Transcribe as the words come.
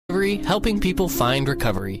helping people find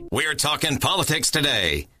recovery. We're talking politics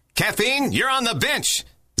today. Caffeine, you're on the bench.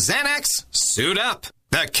 Xanax, suit up.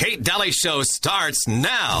 The Kate Daly Show starts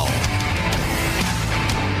now.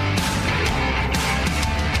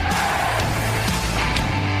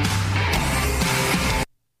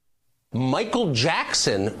 Michael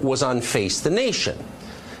Jackson was on Face the Nation.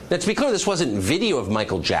 Now, to be clear, this wasn't video of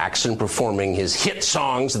Michael Jackson performing his hit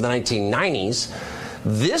songs in the 1990s.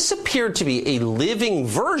 This appeared to be a living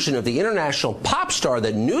version of the international pop star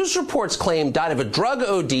that news reports claim died of a drug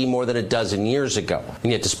OD more than a dozen years ago.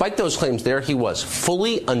 And yet, despite those claims, there he was,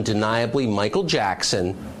 fully, undeniably Michael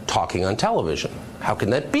Jackson talking on television. How can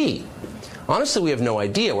that be? Honestly, we have no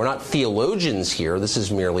idea. We're not theologians here. This is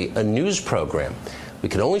merely a news program. We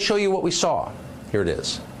can only show you what we saw. Here it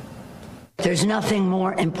is. There's nothing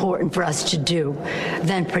more important for us to do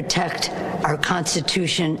than protect our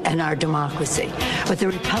Constitution and our democracy. What the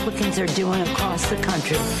Republicans are doing across the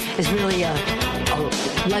country is really a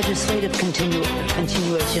legislative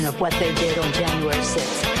continuation of what they did on January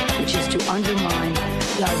 6th, which is to undermine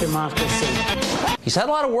our democracy. He's had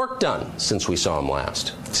a lot of work done since we saw him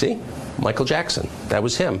last. See? Michael Jackson. That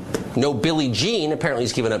was him. No Billie Jean. Apparently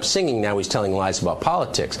he's given up singing. Now he's telling lies about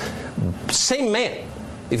politics. Same man.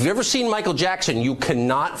 If you've ever seen Michael Jackson, you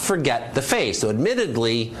cannot forget the face. Though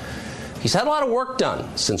admittedly, he's had a lot of work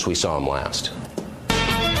done since we saw him last.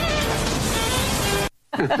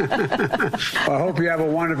 I hope you have a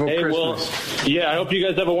wonderful Christmas. Well, I hope you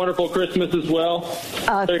guys have a wonderful Christmas as well.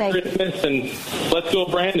 Merry Christmas, and let's go,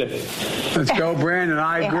 Brandon. Let's go, Brandon.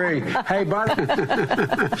 I agree. Hey, buddy.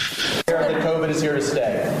 That COVID is here to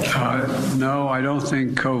stay. No, I don't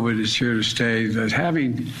think COVID is here to stay. That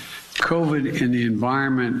having COVID in the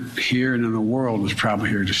environment here and in the world is probably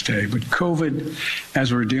here to stay. But COVID,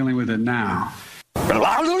 as we're dealing with it now.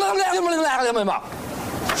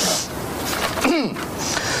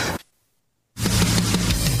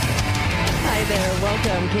 Hi there.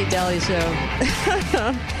 Welcome, Kate Daly Show.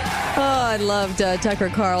 I loved Tucker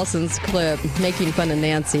Carlson's clip, making fun of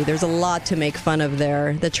Nancy. There's a lot to make fun of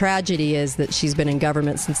there. The tragedy is that she's been in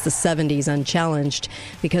government since the 70s unchallenged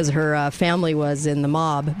because her family was in the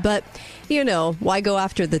mob. But, you know, why go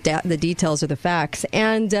after the details or the facts?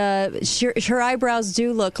 And her eyebrows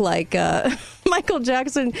do look like Michael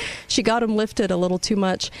Jackson. She got him lifted a little too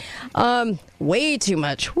much. Way too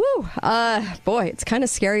much. Woo. Boy, it's kind of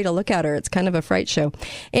scary to look at her. It's kind of a fright show.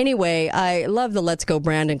 Anyway, I love the Let's Go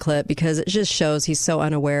Brandon clip because it just shows he's so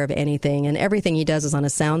unaware of anything, and everything he does is on a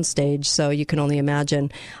soundstage, so you can only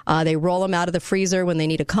imagine. They roll him out of the freezer when they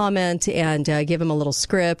need a comment and give him a little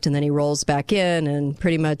script, and then he rolls back in, and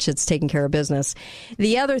pretty much it's taking care of business.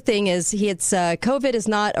 The other thing is COVID is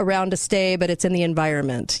not around to stay, but it's in the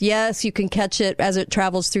environment. Yes, you can catch it as it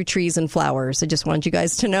travels through trees and flowers. I just want you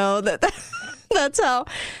guys to know that that's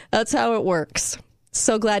how it works.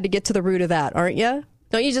 So glad to get to the root of that, aren't you?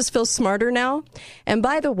 Don't you just feel smarter now? And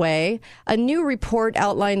by the way, a new report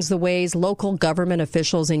outlines the ways local government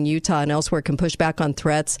officials in Utah and elsewhere can push back on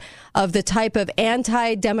threats of the type of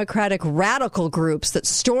anti-democratic radical groups that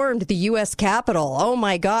stormed the U.S. Capitol. Oh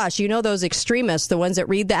my gosh, you know those extremists, the ones that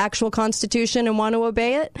read the actual Constitution and want to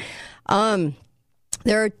obey it?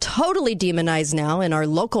 They're totally demonized now in our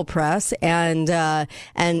local press, and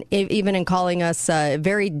even in calling us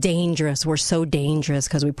very dangerous. We're so dangerous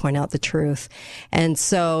because we point out the truth. And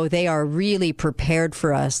so they are really prepared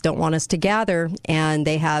for us, don't want us to gather. And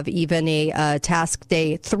they have even a task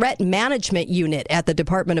day threat management unit at the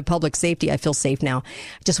Department of Public Safety. I feel safe now.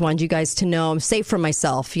 I just wanted you guys to know I'm safe for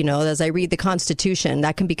myself. You know, as I read the Constitution,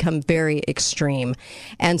 that can become very extreme.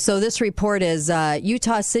 And so this report is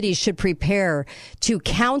Utah cities should prepare to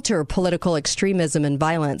counter political extremism and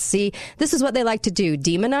violence. See, this is what they like to do,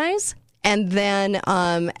 demonize, and then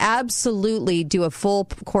absolutely do a full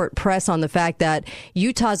court press on the fact that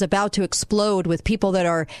Utah's about to explode with people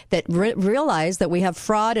that realize that we have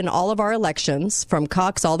fraud in all of our elections, from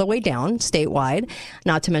Cox all the way down statewide,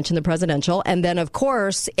 not to mention the presidential. And then, of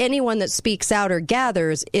course, anyone that speaks out or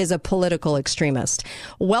gathers is a political extremist.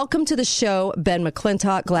 Welcome to the show, Ben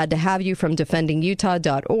McClintock. Glad to have you from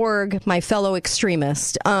defendingutah.org, my fellow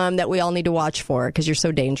extremist that we all need to watch for because you're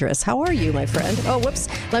so dangerous. How are you, my friend? Oh, whoops.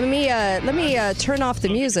 Let me turn off the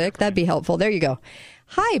music. That'd be helpful. There you go.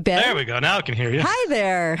 Hi, Ben. There we go. Now I can hear you. Hi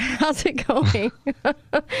there. How's it going?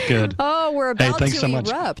 Good. Oh, we're about to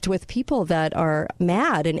erupt with people that are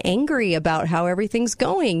mad and angry about how everything's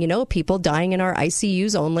going. You know, people dying in our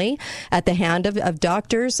ICUs only at the hand of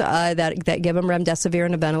doctors that give them remdesivir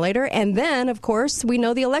and a ventilator. And then, of course, we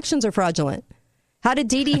know the elections are fraudulent. How did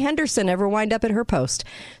Dee Dee Henderson ever wind up at her post?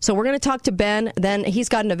 So we're going to talk to Ben. Then he's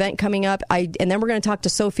got an event coming up. And then we're going to talk to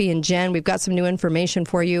Sophie and Jen. We've got some new information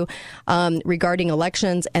for you regarding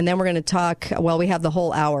elections. And then we're going to talk, well, we have the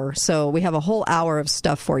whole hour. So we have a whole hour of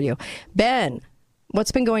stuff for you. Ben,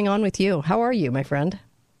 what's been going on with you? How are you, my friend?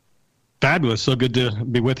 Fabulous. So good to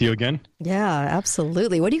be with you again. Yeah,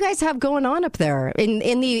 absolutely. What do you guys have going on up there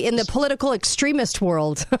in the political extremist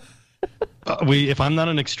world? If I'm not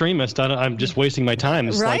an extremist, I'm just wasting my time.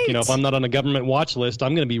 It's right? like, if I'm not on a government watch list,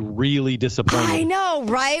 I'm going to be really disappointed. I know,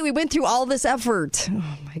 right? We went through all this effort.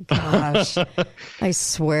 Oh, my gosh. I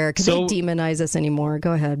swear. Can they demonize us anymore?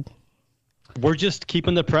 Go ahead. We're just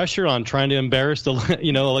keeping the pressure on, trying to embarrass the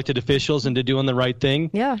elected officials into doing the right thing.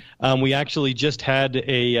 Yeah. We actually just had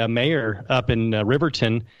a mayor up in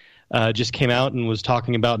Riverton just came out and was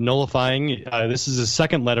talking about nullifying. This is his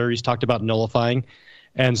second letter. He's talked about nullifying.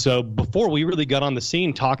 And so before we really got on the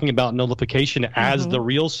scene talking about nullification as the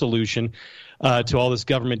real solution to all this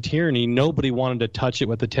government tyranny, nobody wanted to touch it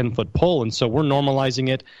with a 10-foot pole. And so we're normalizing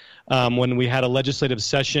it. When we had a legislative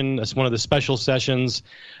session, one of the special sessions,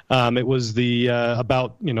 it was the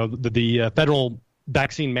federal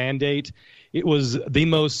vaccine mandate. It was the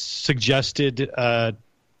most suggested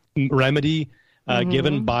remedy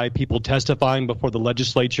given by people testifying before the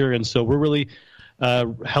legislature. And so we're really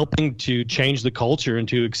helping to change the culture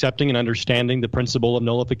into accepting and understanding the principle of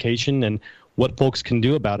nullification and what folks can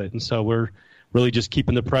do about it. And so we're really just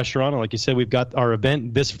keeping the pressure on. Like you said, we've got our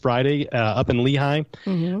event this Friday up in Lehigh.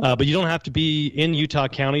 But you don't have to be in Utah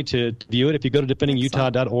County to view it. If you go to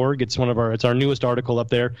defendingutah.org, it's our newest article up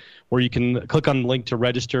there where you can click on the link to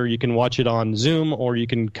register. You can watch it on Zoom, or you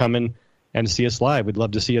can come in and see us live. We'd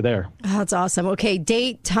love to see you there. Oh, that's awesome. Okay,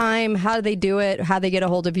 date, time, how do they do it? How do they get a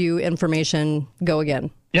hold of you? Information, go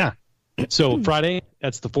again. Yeah. So Friday,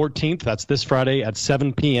 that's the 14th. That's this Friday at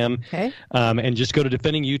 7 p.m. Okay. And just go to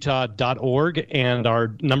defendingutah.org, and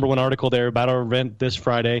our number one article there about our event this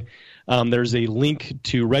Friday. There's a link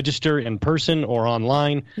to register in person or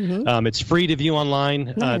online. It's free to view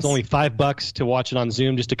online. Nice. It's only $5 to watch it on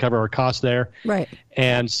Zoom just to cover our costs there. Right.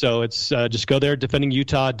 And so it's just go there,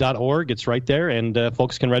 defendingutah.org. It's right there, and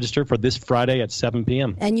folks can register for this Friday at 7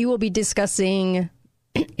 p.m. And you will be discussing...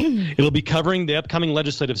 It'll be covering the upcoming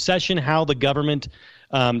legislative session, how the government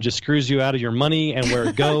just screws you out of your money and where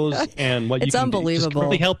it goes, and what you can do. It's just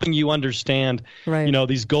really helping you understand,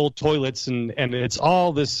 these gold toilets, and it's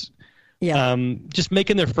all this, just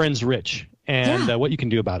making their friends rich, and what you can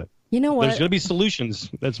do about it. You know what? There's going to be solutions.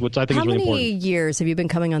 That's what I think is really important. How many years have you been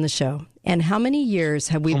coming on the show? And how many years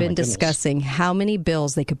have we been discussing how many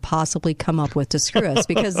bills they could possibly come up with to screw us?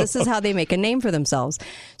 Because this is how they make a name for themselves.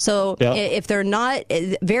 So if they're not,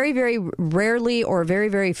 very, very rarely or very,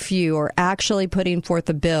 very few are actually putting forth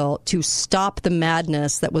a bill to stop the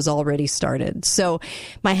madness that was already started. So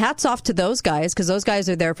my hat's off to those guys, because those guys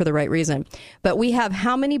are there for the right reason. But we have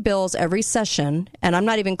how many bills every session, and I'm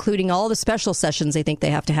not even including all the special sessions they think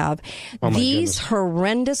they have to have. These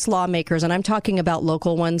horrendous lawmakers, and I'm talking about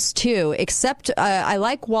local ones too, except I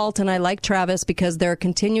like Walt and I like Travis because they're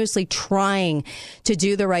continuously trying to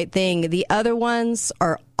do the right thing. The other ones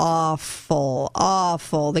are awful.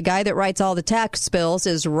 The guy that writes all the tax bills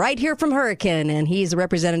is right here from Hurricane, and he's a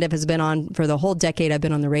representative, has been on for the whole decade I've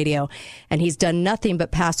been on the radio, and he's done nothing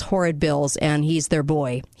but pass horrid bills, and he's their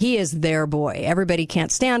boy. He is their boy. Everybody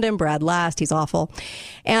can't stand him. Brad Last, he's awful.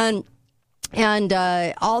 And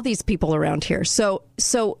all these people around here. So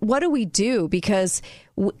what do we do? Because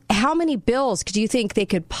how many bills do you think they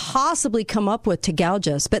could possibly come up with to gouge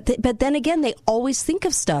us? But then again, they always think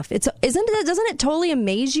of stuff. Doesn't it totally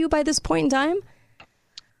amaze you by this point in time?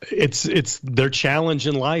 It's their challenge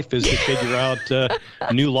in life is to figure out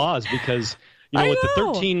new laws, because with the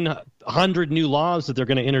 1,300 new laws that they're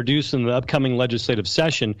going to introduce in the upcoming legislative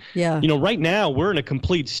session, right now we're in a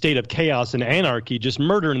complete state of chaos and anarchy, just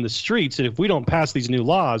murder in the streets. And if we don't pass these new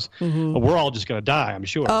laws, we're all just going to die, I'm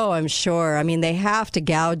sure. Oh, I'm sure. I mean, they have to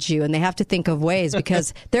gouge you, and they have to think of ways,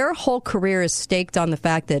 because their whole career is staked on the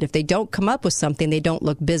fact that if they don't come up with something, they don't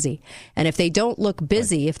look busy. And if they don't look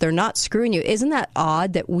busy, if they're not screwing you, isn't that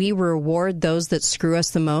odd that we reward those that screw us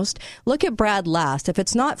the most? Look at Brad Last. If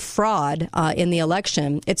it's not fraud in the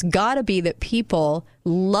election, it's got to be that people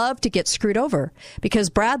love to get screwed over, because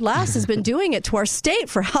Brad Last has been doing it to our state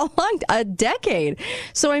for how long? A decade.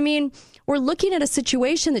 So, I mean, we're looking at a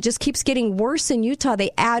situation that just keeps getting worse in Utah.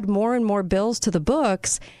 They add more and more bills to the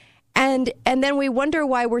books, and then we wonder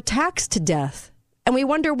why we're taxed to death. And we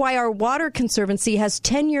wonder why our water conservancy has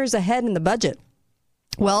 10 years ahead in the budget.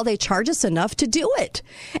 Well, they charge us enough to do it,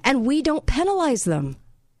 and we don't penalize them.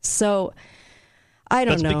 So I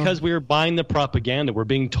don't That's know. because we are buying the propaganda. We're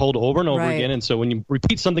being told over and over again. And so when you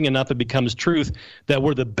repeat something enough, it becomes truth that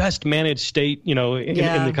we're the best managed state, in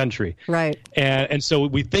the country. Right. And so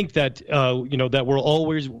we think that, that we're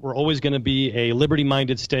always going to be a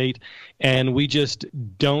liberty-minded state. And we just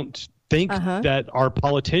don't think that our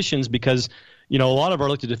politicians, because a lot of our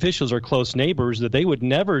elected officials are close neighbors, that they would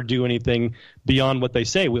never do anything beyond what they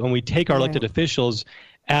say. When we take our elected officials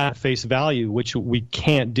at face value, which we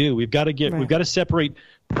can't do, we've got to separate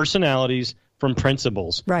personalities from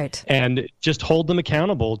principles, right? And just hold them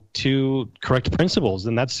accountable to correct principles.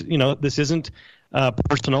 And that's this isn't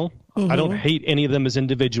personal. I don't hate any of them as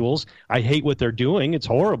individuals. I hate what they're doing. It's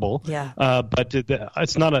horrible. Yeah. But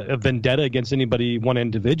it's not a vendetta against anybody, one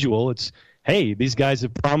individual. It's, hey, these guys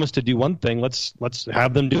have promised to do one thing. Let's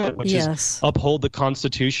have them do it, which is uphold the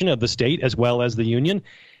Constitution of the state as well as the Union.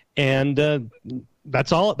 And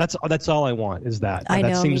that's all I want is that. I know,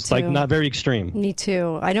 that seems like not very extreme. Me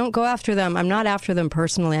too. I don't go after them. I'm not after them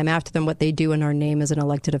personally. I'm after them what they do in our name as an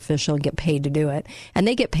elected official and get paid to do it. And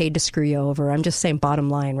they get paid to screw you over. I'm just saying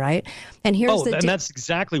bottom line, right? And here's and that's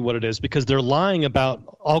exactly what it is, because they're lying about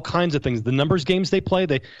all kinds of things. The numbers games they play,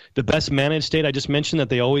 the best managed state I just mentioned that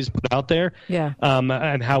they always put out there,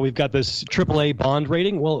 and how we've got this AAA bond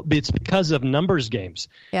rating. Well, it's because of numbers games.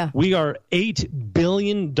 Yeah. We are $8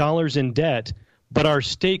 billion in debt. But our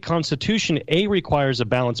state constitution, A, requires a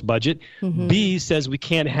balanced budget. B, says we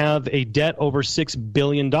can't have a debt over $6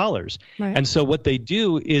 billion. Right. And so what they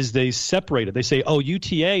do is they separate it. They say,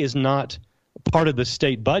 UTA is not part of the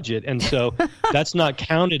state budget, and so that's not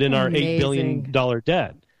counted in our $8 billion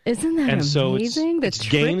debt. Isn't that amazing? So it's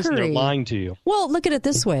games, and they're lying to you. Well, look at it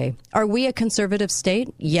this way. Are we a conservative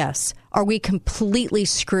state? Yes. Are we completely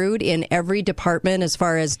screwed in every department as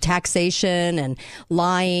far as taxation and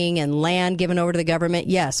lying and land given over to the government?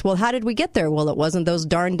 Yes. Well, how did we get there? Well, it wasn't those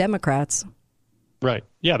darn Democrats. Right.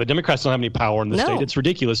 Yeah, the Democrats don't have any power in the state. It's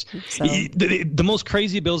ridiculous. So. The most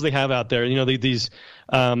crazy bills they have out there, these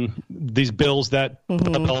bills that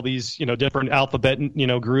put up all these, different alphabet,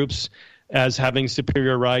 groups as having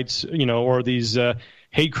superior rights, or these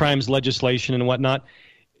hate crimes legislation and whatnot.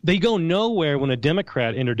 They go nowhere when a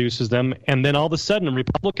Democrat introduces them, and then all of a sudden a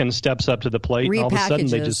Republican steps up to the plate, and all of a sudden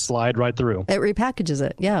they just slide right through. It repackages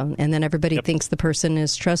it, yeah, and then everybody thinks the person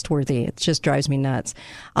is trustworthy. It just drives me nuts.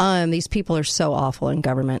 These people are so awful in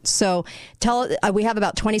government. So we have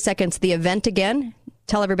about 20 seconds. The event again.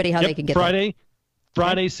 Tell everybody how they can get there. Friday,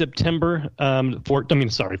 Friday, January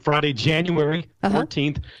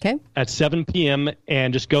 14th at 7 p.m.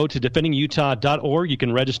 And just go to defendingutah.org. You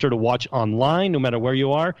can register to watch online, no matter where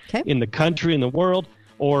you are, in the country, in the world,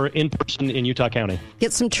 or in person in Utah County.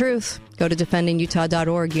 Get some truth. Go to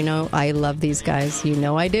defendingutah.org. I love these guys.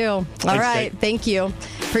 I do. All right. Thank you.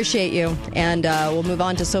 Appreciate you. And we'll move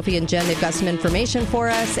on to Sophie and Jen. They've got some information for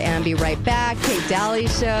us, and be right back. Kate Daly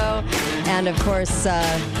Show. And, of course,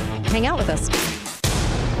 hang out with us.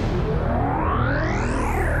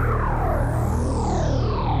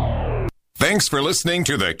 Thanks for listening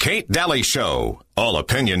to The Kate Daly Show. All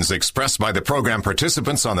opinions expressed by the program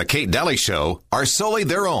participants on The Kate Daly Show are solely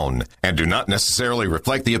their own and do not necessarily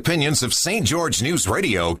reflect the opinions of St. George News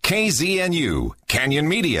Radio, KZNU, Canyon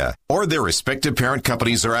Media, or their respective parent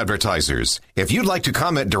companies or advertisers. If you'd like to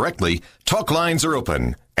comment directly, talk lines are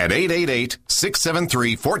open at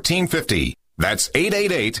 888-673-1450. That's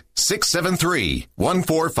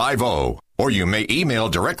 888-673-1450. Or you may email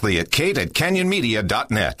directly at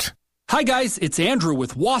kate@canyonmedia.net. Hi guys, it's Andrew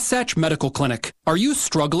with Wasatch Medical Clinic. Are you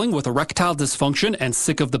struggling with erectile dysfunction and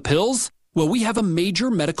sick of the pills? Well, we have a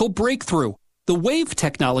major medical breakthrough. The WAVE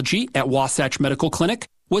technology at Wasatch Medical Clinic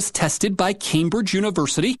was tested by Cambridge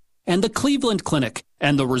University and the Cleveland Clinic,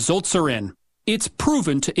 and the results are in. It's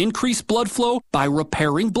proven to increase blood flow by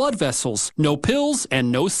repairing blood vessels. No pills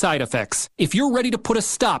and no side effects. If you're ready to put a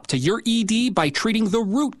stop to your ED by treating the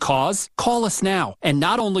root cause, call us now. And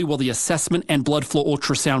not only will the assessment and blood flow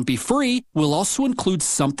ultrasound be free, we'll also include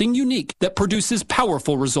something unique that produces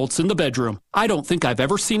powerful results in the bedroom. I don't think I've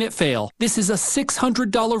ever seen it fail. This is a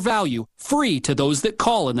 $600 value, free to those that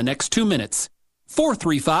call in the next 2 minutes.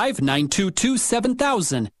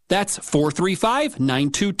 435-922-7000. That's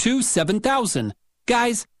 435-922-7000.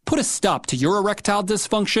 Guys, put a stop to your erectile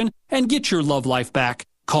dysfunction and get your love life back.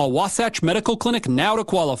 Call Wasatch Medical Clinic now to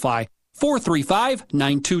qualify.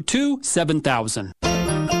 435-922-7000.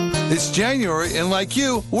 It's January, and like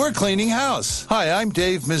you, we're cleaning house. Hi, I'm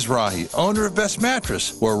Dave Mizrahi, owner of Best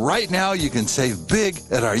Mattress, where right now you can save big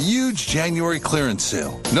at our huge January clearance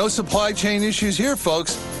sale. No supply chain issues here,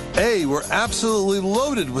 folks. A, we're absolutely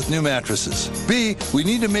loaded with new mattresses. B, we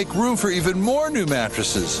need to make room for even more new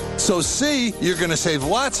mattresses. So C, you're going to save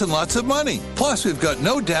lots and lots of money. Plus, we've got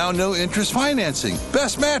no down, no interest financing.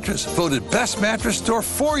 Best Mattress, voted Best Mattress Store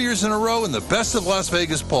 4 years in a row in the Best of Las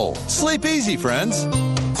Vegas poll. Sleep easy, friends.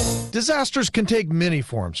 Disasters can take many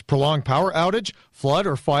forms. Prolonged power outage, flood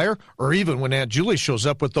or fire, or even when Aunt Julie shows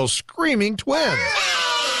up with those screaming twins.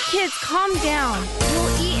 Kids, calm down.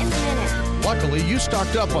 We'll eat in a minute. Luckily, you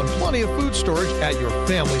stocked up on plenty of food storage at Your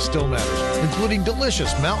Family Still Matters, including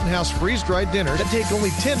delicious Mountain House freeze-dried dinners that take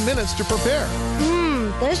only 10 minutes to prepare.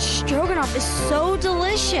 This stroganoff is so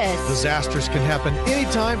delicious. Disasters can happen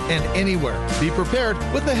anytime and anywhere. Be prepared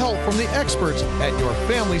with the help from the experts at Your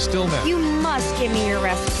Family Still Matters. You must give me your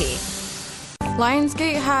recipe.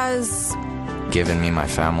 Lionsgate has given me my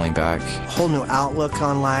family back. Whole new outlook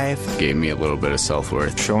on life. Gave me a little bit of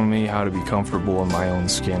self-worth. Shown me how to be comfortable in my own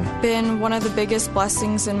skin. Been one of the biggest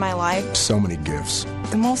blessings in my life. So many gifts.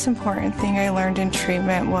 The most important thing I learned in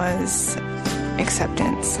treatment was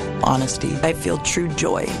acceptance. Honesty. I feel true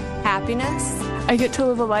joy. Happiness. I get to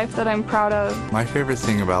live a life that I'm proud of. My favorite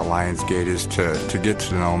thing about Lionsgate is to get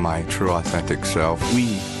to know my true, authentic self.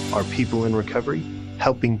 We are people in recovery,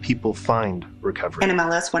 helping people find recovery.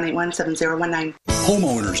 NMLS 1817019.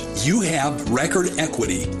 Homeowners, you have record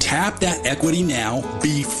equity. Tap that equity now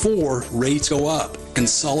before rates go up.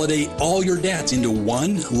 Consolidate all your debts into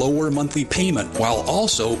one lower monthly payment while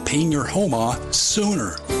also paying your home off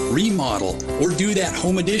sooner. Remodel or do that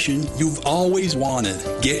home addition you've always wanted.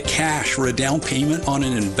 Get cash for a down payment on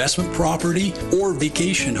an investment property or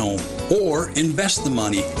vacation home. Or invest the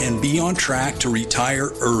money and be on track to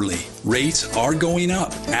retire early. Rates are going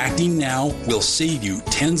up. Acting now will save you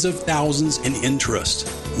tens of thousands in interest.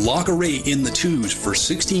 Lock a rate in the 2s for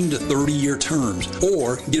 16 to 30-year terms,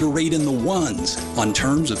 or get a rate in the 1s on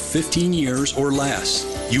terms of 15 years or less.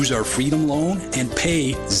 Use our Freedom Loan and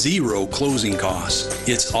pay zero closing costs.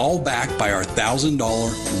 It's all backed by our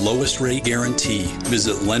 $1,000 lowest rate guarantee.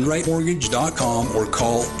 Visit LendRightMortgage.com or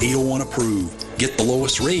call 801-APPROVE. Get the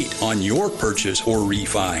lowest rate on your purchase or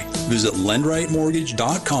refi. Visit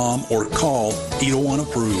LendRightMortgage.com or call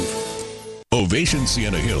 801-APPROVE. Ovation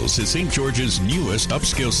Sienna Hills is St. George's newest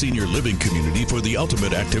upscale senior living community for the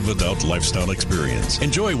ultimate active adult lifestyle experience.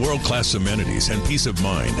 Enjoy world-class amenities and peace of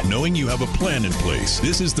mind knowing you have a plan in place.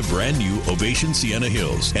 This is the brand new Ovation Sienna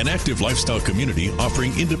Hills, an active lifestyle community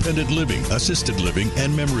offering independent living, assisted living,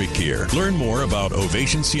 and memory care. Learn more about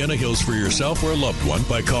Ovation Sienna Hills for yourself or a loved one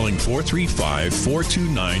by calling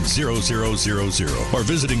 435-429-0000 or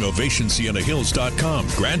visiting OvationSiennaHills.com.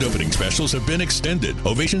 Grand opening specials have been extended.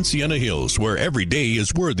 Ovation Sienna Hills, where every day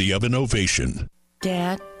is worthy of an ovation.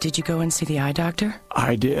 Dad, did you go and see the eye doctor?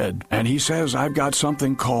 I did, and he says I've got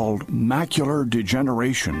something called macular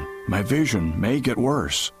degeneration. My vision may get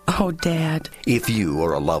worse. Oh, Dad. If you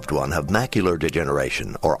or a loved one have macular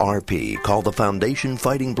degeneration, or RP, call the Foundation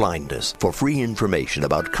Fighting Blindness for free information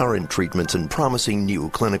about current treatments and promising new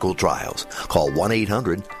clinical trials. Call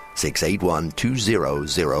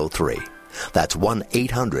 1-800-681-2003. That's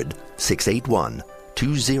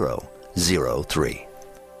 1-800-681-2003.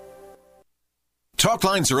 Talk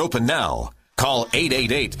lines are open now. Call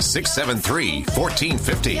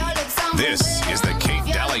 888-673-1450. This is the Kate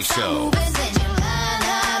Daly Show.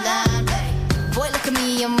 Boy, look at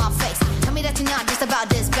me in my face. Tell me that you're not just about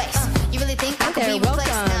this bass. You really think I could be replaced?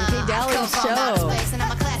 Welcome, Kate Daly Show.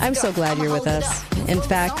 I'm so glad you're with us. In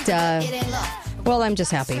fact, well, I'm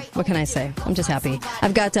just happy. What can I say? I'm just happy.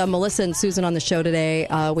 I've got Melissa and Susan on the show today.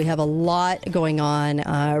 We have a lot going on.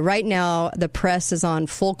 Right now, the press is on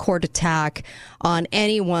full court attack on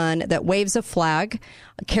anyone that waves a flag,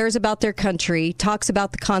 cares about their country, talks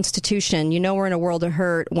about the Constitution. You know we're in a world of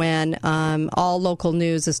hurt when all local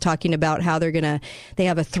news is talking about how they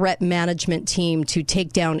have a threat management team to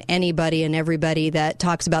take down anybody and everybody that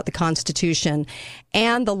talks about the Constitution.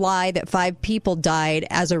 And the lie that 5 people died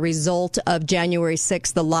as a result of January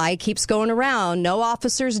 6th. The lie keeps going around. No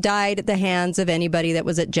officers died at the hands of anybody that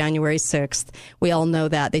was at January 6th. We all know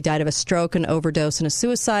that. They died of a stroke, an overdose, and a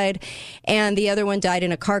suicide. And the other one died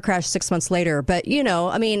in a car crash 6 months later. But,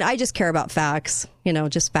 I just care about facts.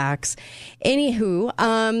 Just facts.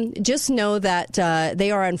 Anywho, just know that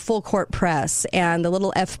they are on full court press, and the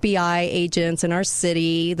little FBI agents in our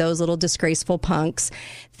city, those little disgraceful punks,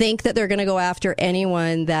 think that they're going to go after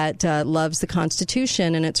anyone that loves the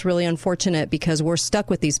Constitution, and it's really unfortunate because we're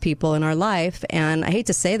stuck with these people in our life, and I hate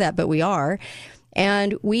to say that, but we are.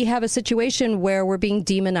 And we have a situation where we're being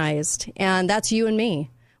demonized, and that's you and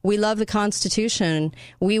me. We love the Constitution.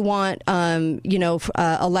 We want,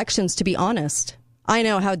 elections to be honest. I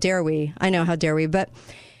know, how dare we? But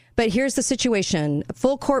But here's the situation.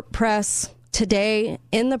 Full court press today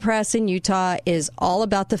in the press in Utah is all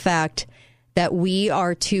about the fact that we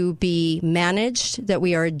are to be managed, that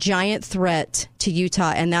we are a giant threat to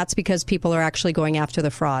Utah, and that's because people are actually going after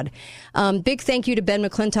the fraud. Big thank you to Ben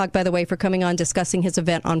McClintock, by the way, for coming on discussing his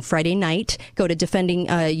event on Friday night. Go to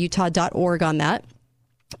defendingutah.org on that.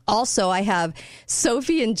 Also, I have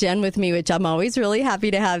Sophie and Jen with me, which I'm always really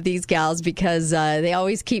happy to have these gals because they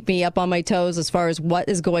always keep me up on my toes as far as what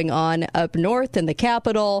is going on up north in the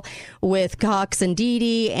Capitol with Cox and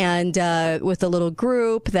Didi and with the little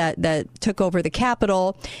group that took over the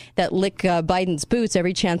Capitol that lick Biden's boots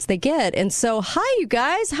every chance they get. And so, hi, you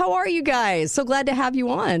guys. How are you guys? So glad to have you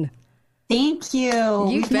on. Thank you.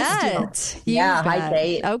 You bet. Hi,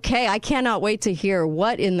 Kate. Okay, I cannot wait to hear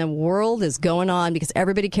what in the world is going on because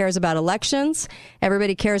everybody cares about elections.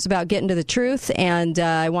 Everybody cares about getting to the truth. And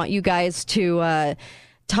I want you guys to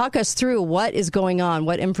talk us through what is going on,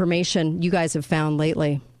 what information you guys have found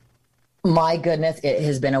lately. My goodness, it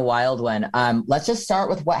has been a wild one. Let's just start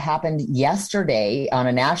with what happened yesterday on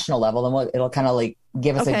a national level, and it'll kind of like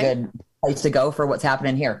give us a good place to go for what's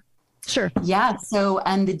happening here. Sure. Yeah. So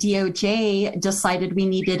the DOJ decided we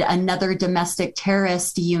needed another domestic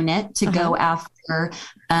terrorist unit to go after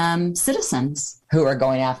citizens who are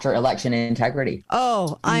going after election integrity.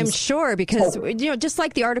 Oh, I'm sure, because, just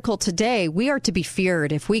like the article today, we are to be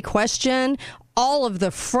feared. If we question all of the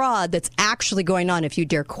fraud that's actually going on, if you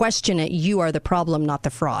dare question it, you are the problem, not the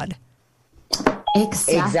fraud.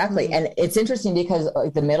 Exactly. And it's interesting because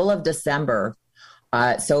like the middle of December,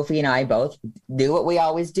 Sophie and I both do what we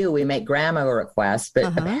always do. We make grandma requests, but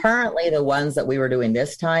apparently the ones that we were doing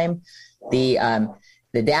this time, the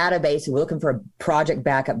database, we're looking for project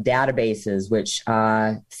backup databases, which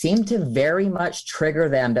seemed to very much trigger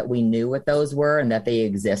them that we knew what those were and that they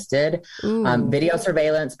existed. Video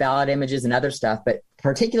surveillance, ballot images, and other stuff, but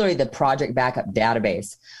particularly the project backup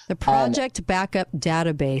database. The project backup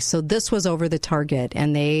database. So this was over the target,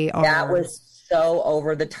 and they are... That was so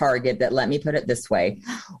over the target that, let me put it this way,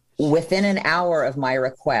 within an hour of my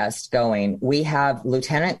request going, we have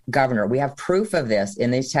Lieutenant Governor, we have proof of this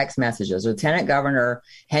in these text messages. Lieutenant Governor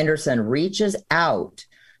Henderson reaches out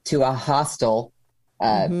to a hostile,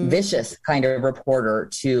 vicious kind of reporter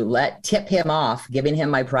to tip him off, giving him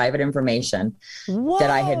my private information that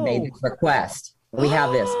I had made this request. We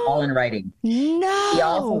have this all in writing. No. He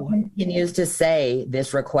also continues to say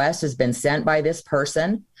this request has been sent by this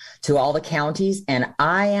person to all the counties, and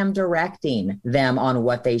I am directing them on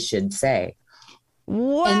what they should say.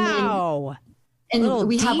 Wow. And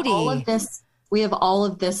we have all of this. We have all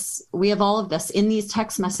of this in these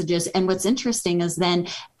text messages. And what's interesting is then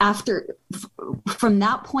from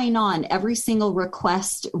that point on, every single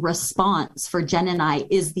request response for Jen and I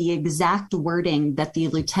is the exact wording that the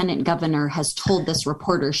lieutenant governor has told this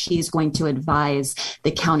reporter she's going to advise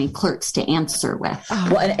the county clerks to answer with.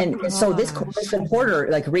 So this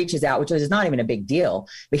reporter reaches out, which is not even a big deal,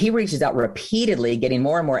 but he reaches out repeatedly, getting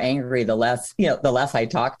more and more angry the less I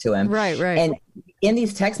talk to him. Right. And in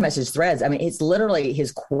these text message threads, I mean, it's literally,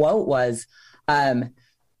 his quote was, let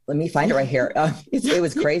me find it right here. It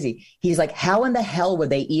was crazy. He's like, how in the hell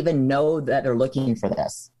would they even know that they're looking for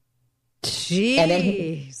this? Jeez. And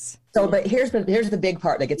then but here's the big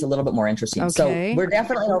part that gets a little bit more interesting. Okay. So we're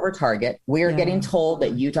definitely over target. We are getting told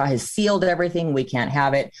that Utah has sealed everything. We can't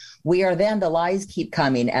have it. We are then, the lies keep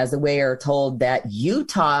coming as we are told that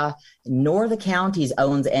Utah nor the counties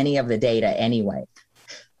owns any of the data anyway.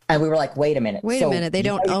 And we were like, wait a minute. They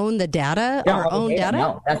don't own the data or own data?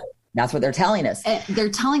 No, that's what they're telling us. They're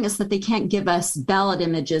telling us that they can't give us ballot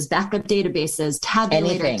images, backup databases,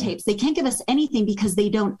 tabulator tapes. They can't give us anything because they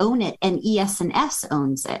don't own it, and ES&S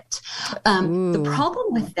owns it. The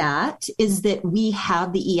problem with that is that we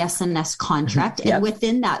have the ES&S contract, and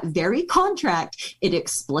within that very contract, it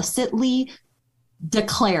explicitly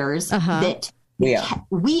declares that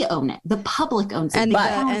we own it. The public owns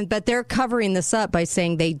it. But they're covering this up by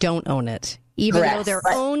saying they don't own it, even though their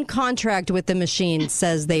own contract with the machine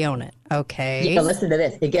says they own it. Okay. But listen to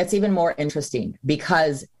this. It gets even more interesting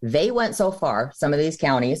because they went so far, some of these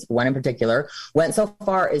counties, one in particular, went so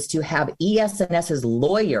far as to have ES&S's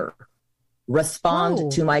lawyer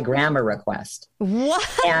respond to my grammar request.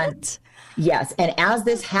 What? Yes. And as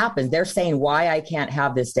this happens, they're saying why I can't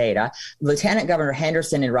have this data. Lieutenant Governor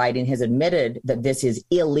Henderson, in writing, has admitted that this is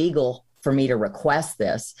illegal for me to request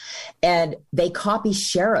this. And they copy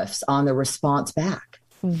sheriffs on the response back.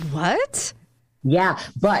 What? Yeah.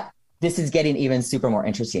 But this is getting even super more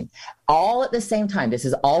interesting. All at the same time. This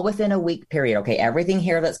is all within a week period. Okay. Everything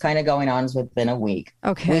here that's kind of going on is within a week.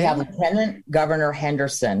 Okay. We have Lieutenant Governor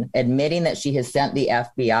Henderson admitting that she has sent the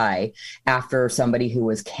FBI after somebody who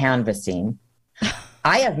was canvassing.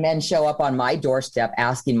 I have men show up on my doorstep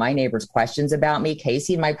asking my neighbors questions about me,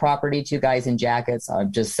 casing my property, 2 guys in jackets.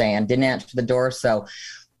 I'm just saying, didn't answer the door. So,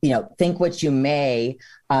 think what you may.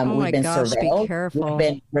 We've been surveilled. Be careful. We've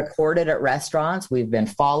been recorded at restaurants. We've been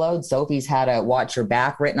followed. Sophie's had a watch your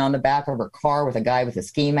back written on the back of her car with a guy with a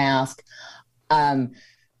ski mask. Oh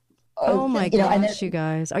my gosh, you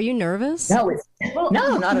guys. Are you nervous? No,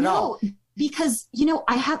 no, not at all. Because,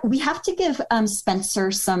 we have to give Spencer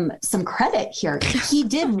some credit here. He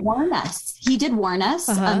did warn us.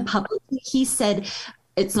 Publicly. He said,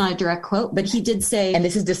 it's not a direct quote, but he did say, and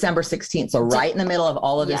this is December 16th. So right in the middle of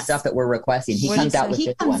all of this stuff that we're requesting, he comes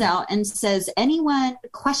out and says, anyone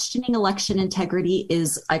questioning election integrity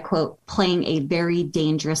is, I quote, playing a very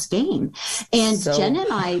dangerous game. And Jen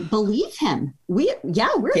and I believe him. We are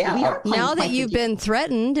playing now that you've been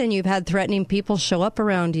threatened and you've had threatening people show up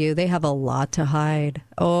around you, they have a lot to hide.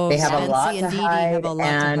 Oh, they have a lot to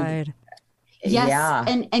hide. Yes. Yeah.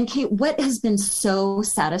 And Kate, what has been so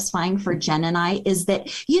satisfying for Jen and I is that,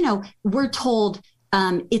 we're told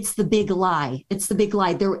it's the big lie. It's the big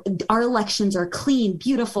lie. Our elections are clean,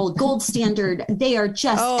 beautiful, gold standard. They are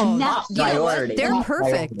just immaculate. They're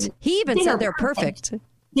perfect. He even said they're perfect.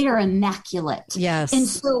 They are immaculate. Yes. And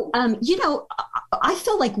so, I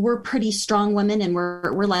feel like we're pretty strong women and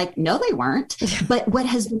we're like, no, they weren't. But what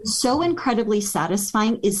has been so incredibly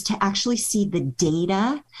satisfying is to actually see the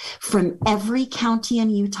data from every county in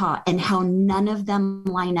Utah and how none of them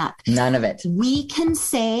line up. None of it. We can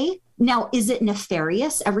say, now, is it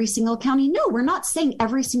nefarious, every single county? No, we're not saying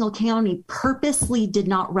every single county purposely did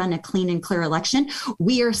not run a clean and clear election.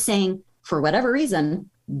 We are saying, for whatever reason,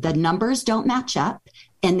 the numbers don't match up.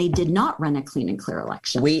 And they did not run a clean and clear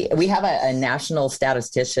election. We have a national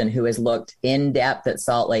statistician who has looked in depth at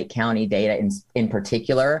Salt Lake County data in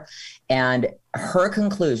particular. And her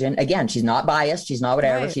conclusion, again, she's not biased. She's not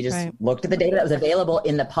whatever. She just looked at the data that was available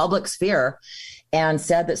in the public sphere and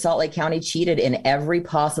said that Salt Lake County cheated in every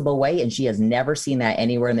possible way. And she has never seen that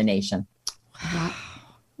anywhere in the nation. Wow.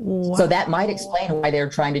 So that might explain why they're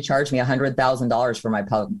trying to charge me $100,000 for my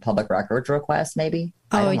public records request, maybe.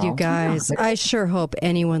 Oh, you guys, I sure hope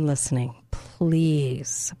anyone listening,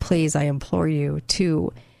 please, I implore you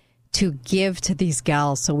to give to these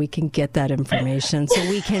gals so we can get that information, so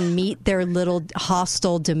we can meet their little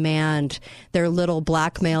hostile demand, their little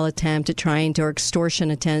blackmail attempt at or extortion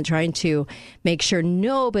attempt, trying to make sure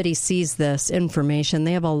nobody sees this information.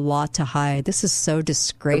 They have a lot to hide. This is so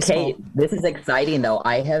disgraceful. Okay, this is exciting, though.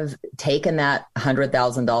 I have taken that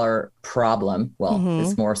 $100,000 problem. Well,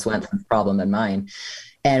 it's more Swenson's problem than mine.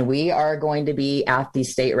 And we are going to be at the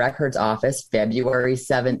state records office February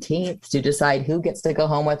 17th to decide who gets to go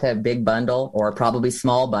home with a big bundle or probably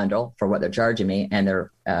small bundle for what they're charging me. And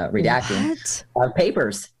they're redacting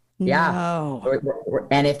papers. Yeah. No.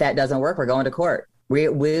 And if that doesn't work, we're going to court. We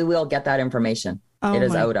will get that information. Oh, it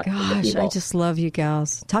is owed up. Gosh, I just love you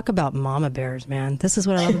gals. Talk about mama bears, man. This is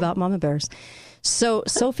what I love about mama bears. So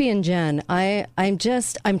Sophie and Jen, I'm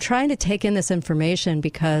trying to take in this information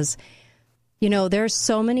because there's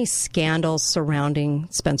so many scandals surrounding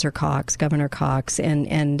Spencer Cox, Governor Cox,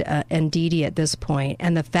 and Dee Dee at this point.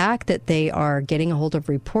 And the fact that they are getting a hold of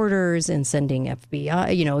reporters and sending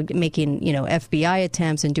FBI, making, FBI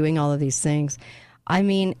attempts and doing all of these things. I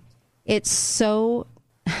mean, it's so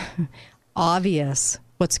obvious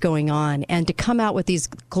what's going on. And to come out with these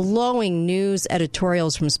glowing news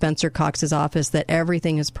editorials from Spencer Cox's office that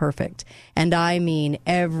everything is perfect. And I mean,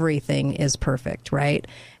 everything is perfect, right?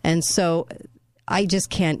 And so I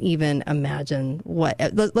just can't even imagine what.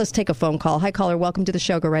 Let's take a phone call. Hi, caller. Welcome to the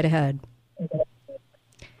show. Go right ahead.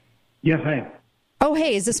 Yes, hi. Oh,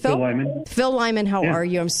 hey, is this Phil? Phil Lyman. Phil Lyman, how are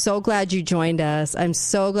you? I'm so glad you joined us.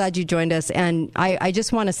 And I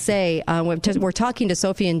just want to say, we're talking to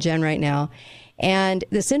Sophie and Jen right now. And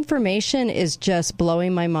this information is just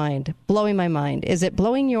blowing my mind. Is it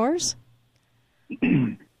blowing yours?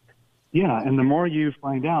 Yeah, and the more you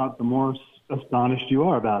find out, the more astonished you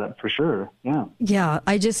are about it, for sure. Yeah. Yeah,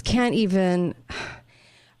 I just can't even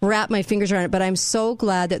wrap my fingers around it. But I'm so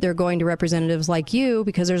glad that they're going to representatives like you,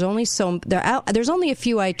 because there's only a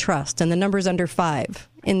few I trust, and the number's under 5.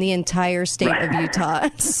 in the entire state of Utah.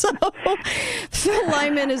 So Phil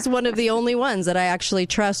Lyman is one of the only ones that I actually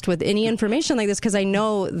trust with any information like this, because I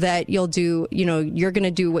know that you're going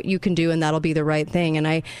to do what you can do, and that'll be the right thing. And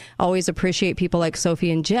I always appreciate people like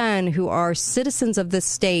Sophie and Jen, who are citizens of this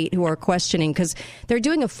state, who are questioning, because they're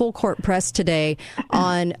doing a full court press today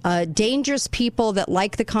on dangerous people that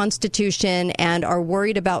like the Constitution and are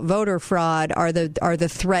worried about voter fraud are the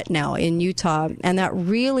threat now in Utah. And that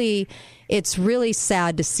really, it's really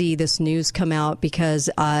sad to see this news come out, because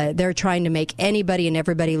they're trying to make anybody and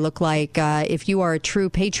everybody look like if you are a true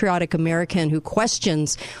patriotic American who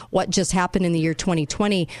questions what just happened in the year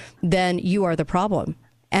 2020, then you are the problem.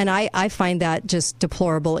 And I find that just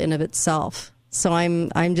deplorable in of itself. So I'm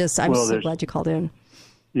so glad you called in.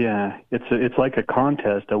 Yeah, it's like a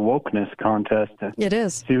contest, a wokeness contest. It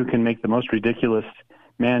is. See who can make the most ridiculous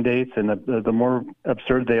mandates, and the more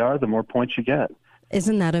absurd they are, the more points you get.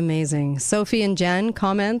 Isn't that amazing? Sophie and Jen,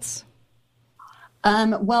 comments?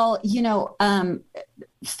 Well,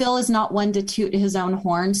 Phil is not one to toot his own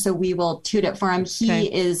horn, so we will toot it for him.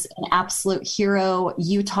 He is an absolute hero.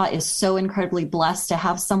 Utah is so incredibly blessed to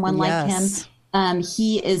have someone like him.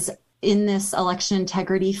 He is in this election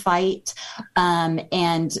integrity fight, and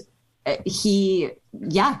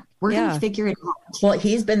we're going to figure it out. Well,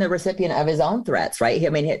 he's been the recipient of his own threats, right? I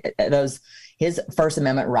mean, his First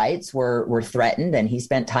Amendment rights were threatened, and he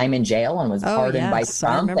spent time in jail and was pardoned by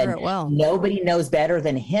Trump. I remember it well. Nobody knows better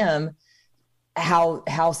than him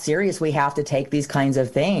how serious we have to take these kinds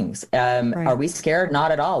of things. Are we scared?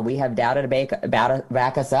 Not at all. We have data to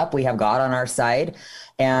back us up. We have God on our side,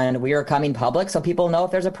 and we are coming public, so people know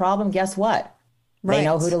if there's a problem. Guess what? Right. They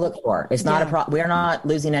know who to look for. It's not a problem. We are not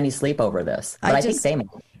losing any sleep over this. But I think they may.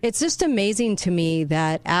 It's just amazing to me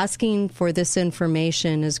that asking for this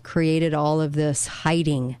information has created all of this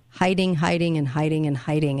hiding. And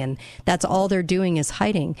that's all they're doing is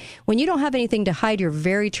hiding. When you don't have anything to hide, you're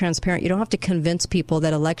very transparent. You don't have to convince people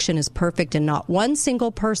that election is perfect, and not one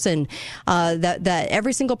single person, that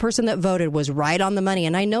every single person that voted was right on the money.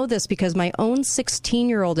 And I know this because my own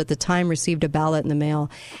 16-year-old at the time received a ballot in the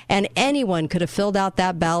mail, and anyone could have filled out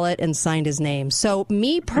that ballot and signed his name. So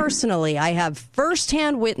me personally, I have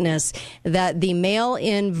firsthand witness that the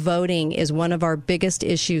mail-in voting is one of our biggest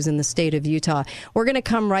issues in the state of Utah. We're going to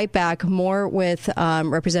come right back, more with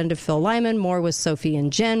Representative Phil Lyman, more with Sophie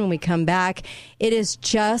and Jen when we come back. It is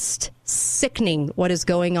just sickening what is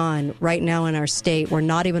going on right now in our state. We're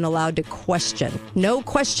not even allowed to question. No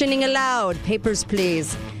questioning allowed. Papers,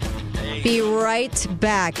 please. Be right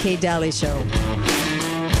back. Kate Daly Show.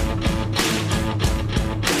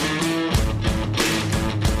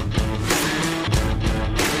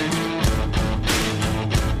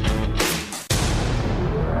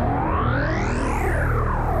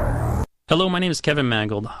 Hello, my name is Kevin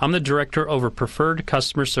Mangold. I'm the Director over Preferred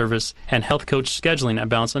Customer Service and Health Coach Scheduling at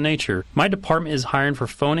Balance of Nature. My department is hiring for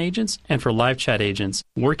phone agents and for live chat agents.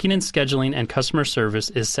 Working in scheduling and customer service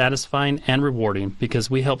is satisfying and rewarding because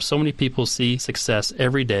we help so many people see success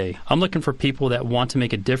every day. I'm looking for people that want to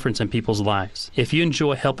make a difference in people's lives. If you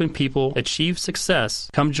enjoy helping people achieve success,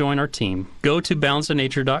 come join our team. Go to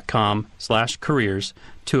balanceofnature.com/careers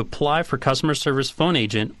to apply for customer service phone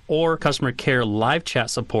agent or customer care live chat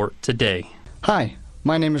support today. Hi,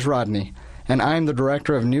 my name is Rodney, and I am the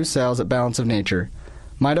Director of New Sales at Balance of Nature.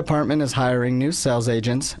 My department is hiring new sales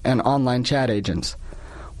agents and online chat agents.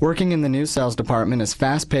 Working in the new sales department is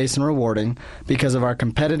fast-paced and rewarding because of our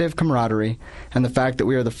competitive camaraderie and the fact that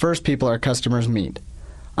we are the first people our customers meet.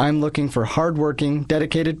 I'm looking for hard-working,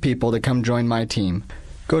 dedicated people to come join my team.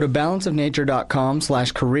 Go to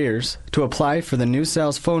balanceofnature.com/careers to apply for the new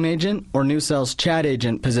sales phone agent or new sales chat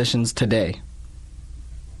agent positions today.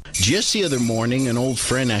 Just the other morning, an old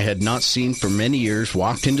friend I had not seen for many years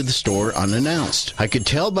walked into the store unannounced. I could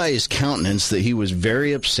tell by his countenance that he was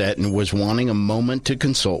very upset and was wanting a moment to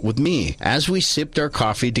consult with me. As we sipped our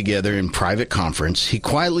coffee together in private conference, he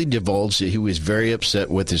quietly divulged that he was very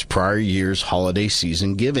upset with his prior year's holiday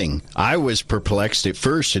season giving. I was perplexed at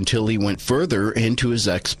first until he went further into his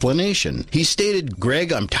explanation. He stated,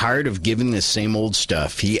 "Greg, I'm tired of giving the same old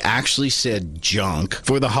stuff." He actually said junk.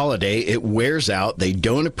 For the holiday, it wears out, they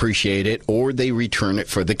don't appreciate it, or they return it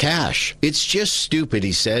for the cash. It's just stupid,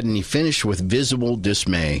 he said, and he finished with visible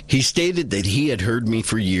dismay. He stated that he had heard me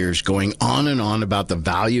for years going on and on about the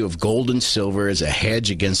value of gold and silver as a hedge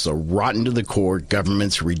against the rotten to the core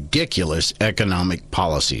government's ridiculous economic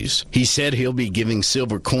policies. He said he'll be giving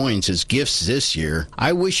silver coins as gifts this year.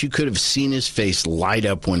 I wish you could have seen his face light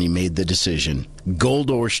up when he made the decision. Gold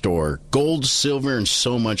Ore Store. Gold, silver, and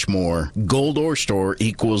so much more. Gold Ore Store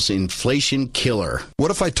equals inflation killer. What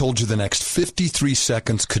if I told you the next 53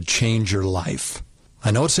 seconds could change your life? I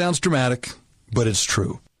know it sounds dramatic, but it's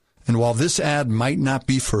true. And while this ad might not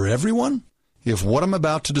be for everyone, if what I'm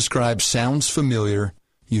about to describe sounds familiar,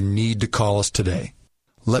 you need to call us today.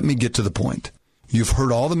 Let me get to the point. You've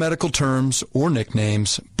heard all the medical terms or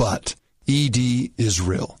nicknames, but ED is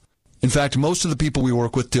real. In fact, most of the people we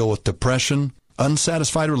work with deal with depression,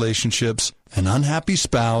 unsatisfied relationships, an unhappy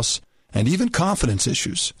spouse, and even confidence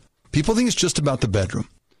issues. People think it's just about the bedroom.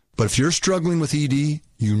 But if you're struggling with ED,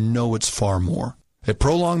 you know it's far more. At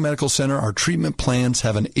Prolong Medical Center, our treatment plans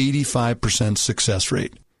have an 85% success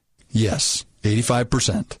rate. Yes,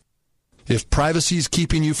 85%. If privacy is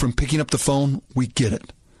keeping you from picking up the phone, we get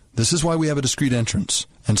it. This is why we have a discreet entrance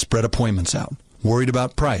and spread appointments out. Worried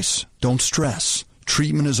about price? Don't stress.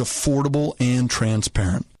 Treatment is affordable and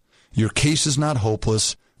transparent. Your case is not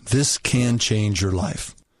hopeless. This can change your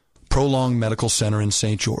life. Prolong Medical Center in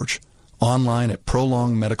St. George. Online at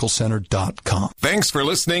prolongmedicalcenter.com. Thanks for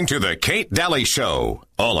listening to The Kate Daly Show.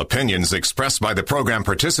 All opinions expressed by the program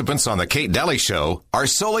participants on The Kate Daly Show are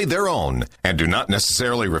solely their own and do not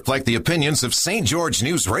necessarily reflect the opinions of St. George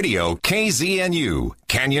News Radio, KZNU,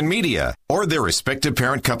 Canyon Media, or their respective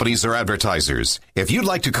parent companies or advertisers. If you'd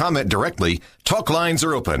like to comment directly, talk lines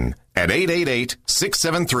are open at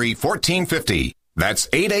 888-673-1450. That's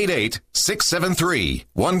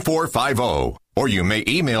 888-673-1450. Or you may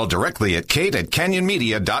email directly at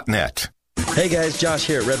kate@canyonmedia.net. Hey guys, Josh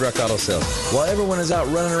here at Red Rock Auto Sales. While everyone is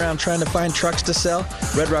out running around trying to find trucks to sell,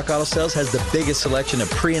 Red Rock Auto Sales has the biggest selection of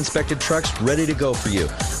pre-inspected trucks ready to go for you.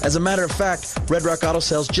 As a matter of fact, Red Rock Auto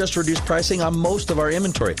Sales just reduced pricing on most of our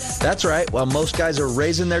inventory. That's right, while most guys are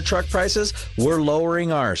raising their truck prices, we're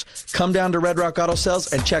lowering ours. Come down to Red Rock Auto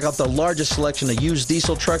Sales and check out the largest selection of used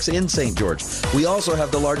diesel trucks in St. George. We also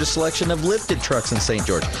have the largest selection of lifted trucks in St.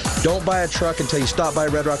 George. Don't buy a truck until you stop by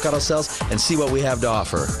Red Rock Auto Sales and see what we have to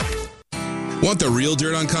offer. Want the real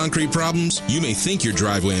dirt on concrete problems? You may think your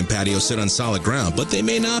driveway and patio sit on solid ground, but they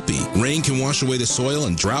may not be. Rain can wash away the soil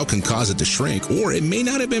and drought can cause it to shrink, or it may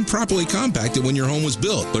not have been properly compacted when your home was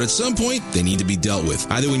built. But at some point, they need to be dealt with,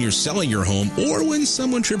 either when you're selling your home or when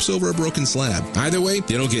someone trips over a broken slab. Either way,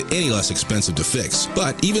 they don't get any less expensive to fix.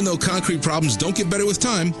 But even though concrete problems don't get better with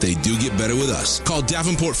time, they do get better with us. Call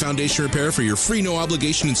Davenport Foundation Repair for your free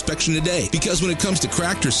no-obligation inspection today, because when it comes to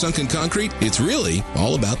cracked or sunken concrete, it's really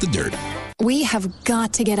all about the dirt. We have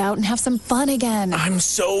got to get out and have some fun again. I'm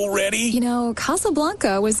so ready. You know,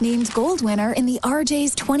 Casablanca was named gold winner in the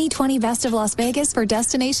RJ's 2020 Best of Las Vegas for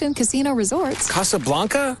Destination Casino Resorts.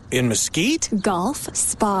 Casablanca? In Mesquite? Golf,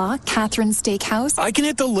 spa, Catherine Steakhouse. I can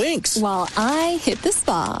hit the links. While I hit the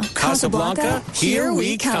spa. Casablanca, here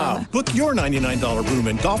we come. Book your $99 room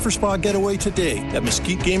and golf or spa getaway today at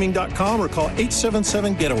mesquitegaming.com or call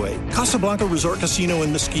 877-GETAWAY. Casablanca Resort Casino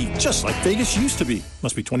in Mesquite, just like Vegas used to be.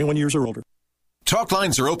 Must be 21 years or older. Talk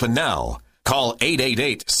lines are open now. Call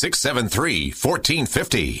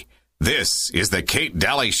 888-673-1450. This is The Kate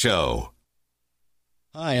Daly Show.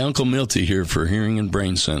 Hi, Uncle Milty here for Hearing and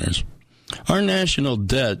Brain Centers. Our national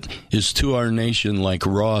debt is to our nation like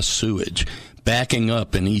raw sewage, backing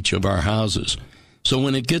up in each of our houses. So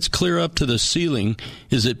when it gets clear up to the ceiling,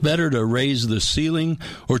 is it better to raise the ceiling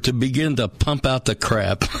or to begin to pump out the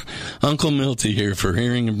crap? Uncle Milty here for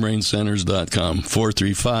hearingandbraincenters.com,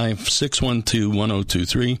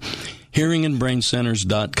 435-612-1023,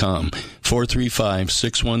 hearingandbraincenters.com,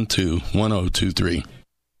 435-612-1023.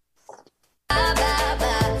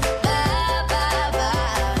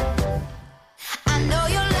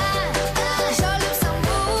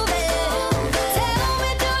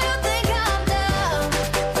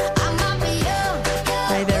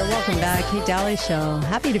 Kate Daly Show.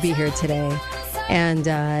 Happy to be here today. And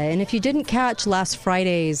if you didn't catch last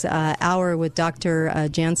Friday's hour with Dr.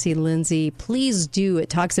 Jancy Lindsay, please do. It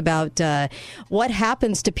talks about what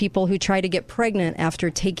happens to people who try to get pregnant after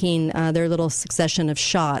taking their little succession of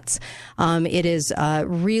shots. It is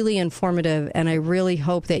really informative, and I really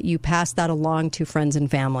hope that you pass that along to friends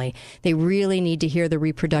and family. They really need to hear the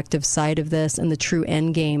reproductive side of this and the true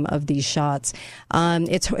end game of these shots.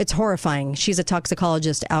 It's horrifying. She's a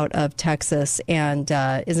toxicologist out of Texas and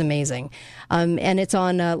is amazing. And it's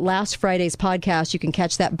on last Friday's podcast. You can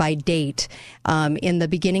catch that by date. In the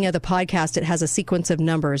beginning of the podcast, it has a sequence of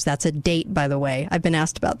numbers. That's a date, by the way. I've been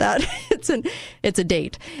asked about that. It's a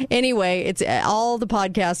date. Anyway, it's all the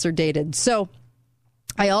podcasts are dated. So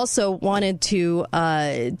I also wanted to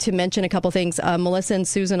mention a couple things. Melissa and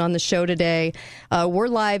Susan on the show today. We're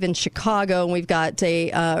live in Chicago, and we've got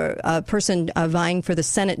a person vying for the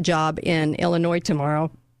Senate job in Illinois tomorrow.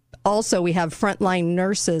 Also, we have frontline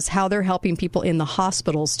nurses, how they're helping people in the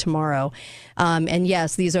hospitals tomorrow. And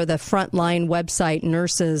yes, these are the frontline website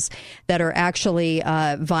nurses that are actually,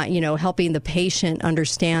 helping the patient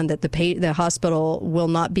understand that the hospital will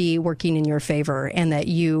not be working in your favor and that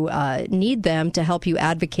you need them to help you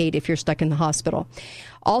advocate if you're stuck in the hospital.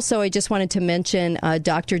 Also, I just wanted to mention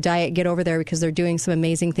Dr. Diet. Get over there because they're doing some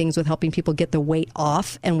amazing things with helping people get the weight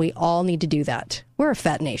off, and we all need to do that. We're a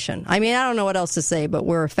fat nation. I mean, I don't know what else to say, but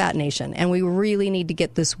we're a fat nation, and we really need to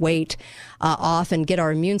get this weight off and get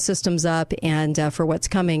our immune systems up. And for what's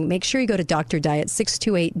coming, make sure you go to Dr. Diet,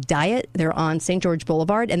 628 Diet. They're on St. George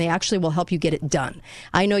Boulevard, and they actually will help you get it done.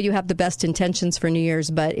 I know you have the best intentions for New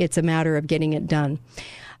Year's, but it's a matter of getting it done.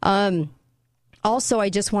 Also, I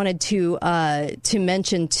just wanted to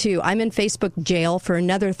mention, too, I'm in Facebook jail for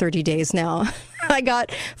another 30 days now. I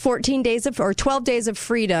got 12 days of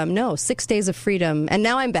freedom. No, 6 days of freedom. And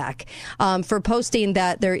now I'm back for posting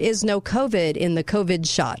that there is no COVID in the COVID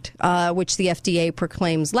shot, which the FDA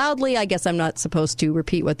proclaims loudly. I guess I'm not supposed to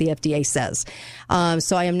repeat what the FDA says.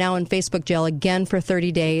 So I am now in Facebook jail again for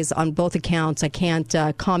 30 days on both accounts. I can't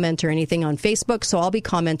comment or anything on Facebook, so I'll be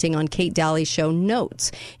commenting on Kate Daly Show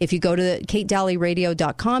notes. If you go to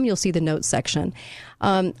KateDalyRadio.com, you'll see the notes section.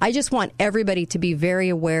 I just want everybody to be very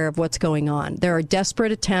aware of what's going on. There are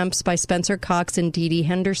desperate attempts by Spencer Cox and Dee Dee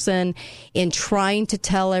Henderson in trying to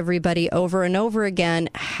tell everybody over and over again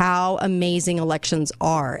how amazing elections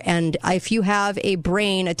are. And if you have a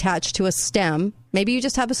brain attached to a stem, maybe you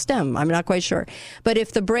just have a stem, I'm not quite sure. But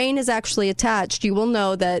if the brain is actually attached, you will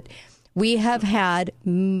know that we have had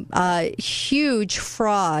huge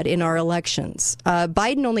fraud in our elections.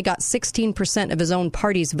 Biden only got 16% of his own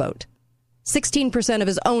party's vote. 16% of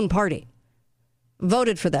his own party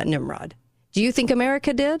voted for that Nimrod. Do you think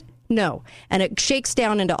America did? No. And it shakes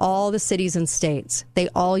down into all the cities and states. They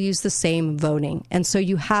all use the same voting. And so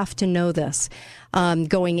you have to know this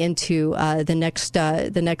going into the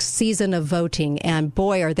next season of voting. And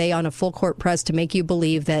boy, are they on a full court press to make you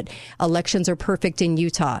believe that elections are perfect in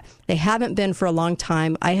Utah. They haven't been for a long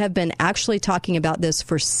time. I have been actually talking about this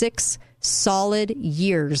for 6 solid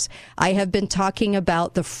years. I have been talking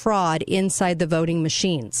about the fraud inside the voting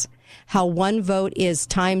machines, how one vote is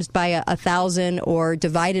times by 1,000 or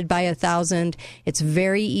divided by 1,000. It's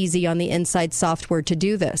very easy on the inside software to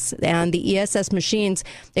do this. And the ESS machines,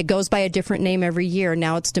 it goes by a different name every year.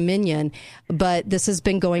 Now it's Dominion, but this has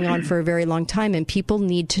been going on for a very long time, and people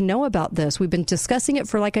need to know about this. We've been discussing it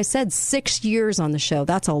for, like I said, 6 years on the show.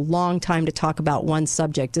 That's a long time to talk about one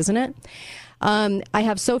subject, isn't it? I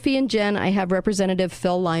have Sophie and Jen. I have Representative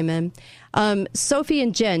Phil Lyman. Sophie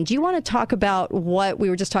and Jen, do you want to talk about what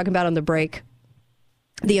we were just talking about on the break?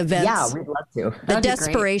 The events? Yeah, we'd love to.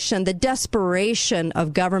 The desperation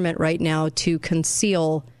of government right now to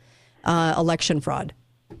conceal election fraud.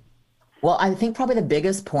 Well, I think probably the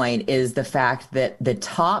biggest point is the fact that the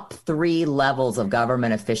top 3 levels of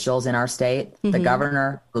government officials in our state, the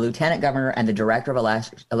governor, the lieutenant governor, and the director of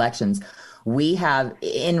elections, we have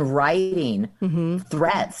in writing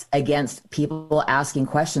threats against people asking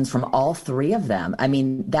questions from all 3 of them. I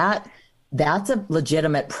mean, that's a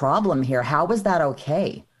legitimate problem here. How is that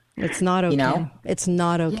okay? It's not okay. You know? It's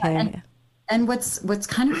not okay. Yeah, and what's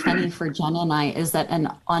kind of funny for Jen and I is that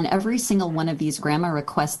on every single one of these grandma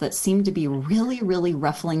requests that seem to be really, really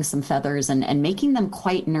ruffling some feathers and making them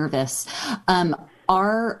quite nervous,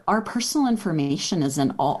 our personal information is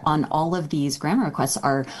on all of these grandma requests,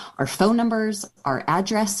 our phone numbers, our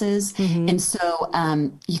addresses. And so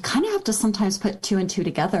you kind of have to sometimes put 2 and 2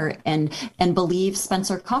 together and believe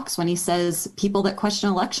Spencer Cox when he says people that question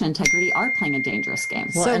election integrity are playing a dangerous game.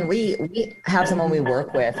 Well, and we have someone we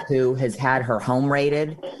work with who has had her home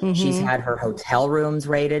raided. She's had her hotel rooms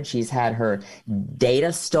raided. She's had her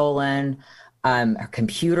data stolen. Her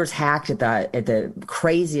computers hacked at the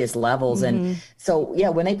craziest levels. And so, yeah,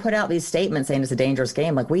 when they put out these statements saying it's a dangerous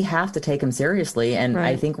game, like, we have to take them seriously. And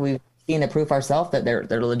I think we've seen the proof ourselves that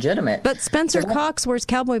they're legitimate. But Spencer Cox wears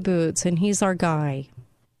cowboy boots, and he's our guy.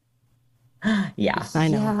 Yeah, I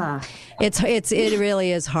know. Yeah. It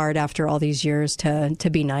really is hard after all these years to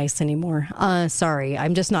be nice anymore. Sorry,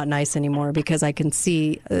 I'm just not nice anymore because I can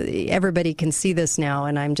see everybody can see this now,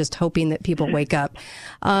 and I'm just hoping that people wake up.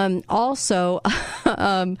 Also,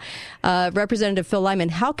 Representative Phil Lyman,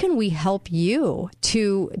 how can we help you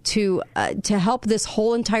to help this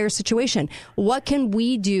whole entire situation? What can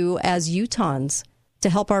we do as Utahns to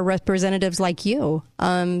help our representatives like you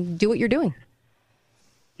do what you're doing?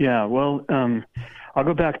 Yeah, well, I'll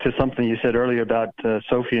go back to something you said earlier about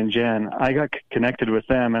Sophie and Jen. I got connected with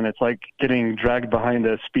them, and it's like getting dragged behind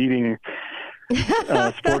a speeding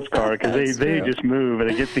sports car because they just move and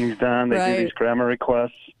they get things done. They do these grammar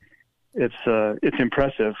requests. it's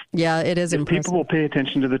impressive. Yeah, it is impressive. If people will pay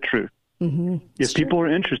attention to the truth. Mm-hmm. If people are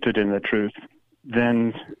interested in the truth,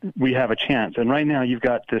 then we have a chance. And right now you've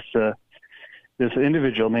got this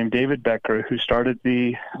individual named David Becker who started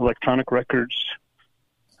the electronic records,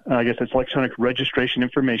 I guess it's Electronic Registration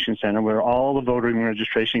Information Center, where all the voting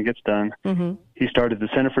registration gets done. Mm-hmm. He started the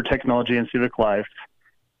Center for Technology and Civic Life.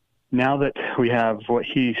 Now that we have what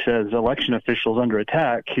he says election officials under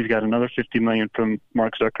attack, he's got another $50 million from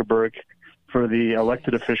Mark Zuckerberg for the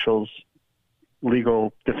elected officials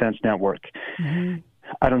legal defense network. Mm-hmm.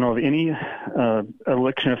 I don't know of any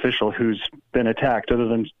election official who's been attacked other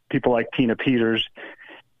than people like Tina Peters.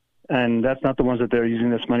 And that's not the ones that they're using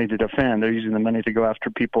this money to defend. They're using the money to go after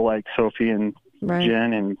people like Sophie and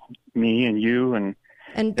Jen and me and you and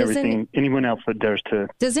everything. Anyone else that dares to.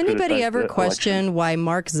 Does anybody ever question why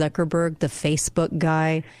Mark Zuckerberg, the Facebook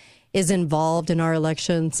guy, is involved in our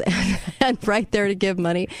elections and right there to give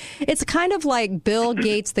money? It's kind of like Bill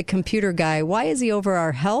Gates, the computer guy. Why is he over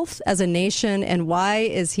our health as a nation, and why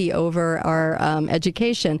is he over our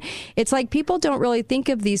education? It's like people don't really think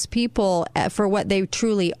of these people for what they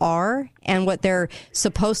truly are and what they're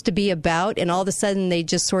supposed to be about, and all of a sudden they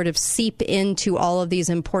just sort of seep into all of these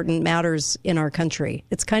important matters in our country.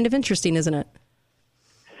 It's kind of interesting, isn't it?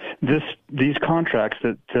 These contracts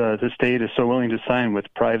that the state is so willing to sign with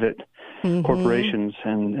private corporations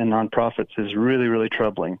and nonprofits is really, really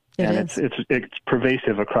troubling. It's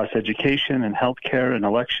pervasive across education and healthcare and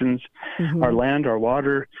elections, our land, our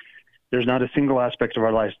water. There's not a single aspect of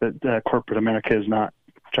our lives that corporate America is not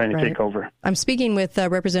trying to take over. I'm speaking with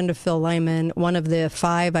Representative Phil Lyman, one of the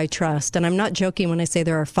 5 I trust. And I'm not joking when I say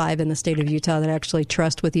there are 5 in the state of Utah that actually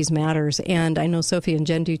trust with these matters. And I know Sophie and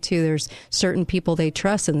Jen do too. There's certain people they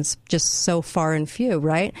trust, and it's just so far and few,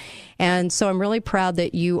 right? And so I'm really proud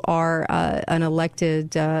that you are an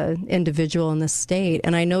elected individual in this state.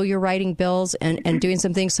 And I know you're writing bills and doing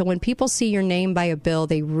some things. So when people see your name by a bill,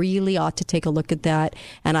 they really ought to take a look at that.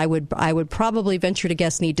 And I would probably venture to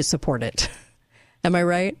guess need to support it. Am I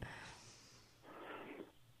right?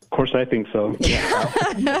 Of course, I think so. I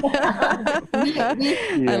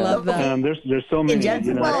love that. There's so many.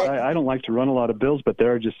 I don't like to run a lot of bills, but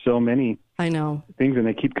there are just so many. I know things, and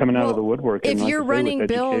they keep coming out of the woodwork. If you're running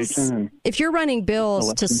bills,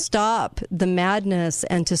 to stop the madness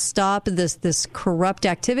and to stop this corrupt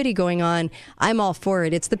activity going on, I'm all for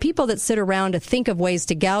it. It's the people that sit around to think of ways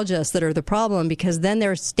to gouge us that are the problem, because then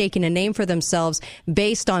they're staking a name for themselves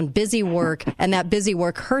based on busy work, and that busy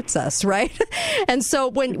work hurts us, right? And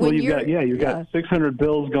so you've got 600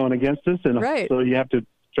 bills going against us, and so you have to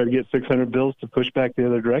try to get 600 bills to push back the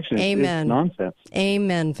other direction. Amen. It's nonsense.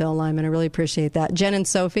 Amen, Phil Lyman. I really appreciate that. Jen and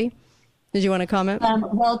Sophie, did you want to comment?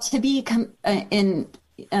 Well, to be in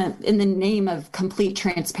the name of complete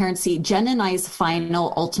transparency, Jen and I's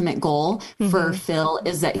final ultimate goal for Phil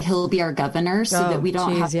is that he'll be our governor, so that we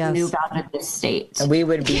don't have to move out of this state. And we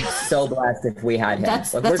would be so blessed if we had him.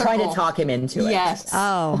 We're trying to talk him into it. Yes.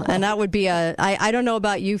 Oh, and that would be I don't know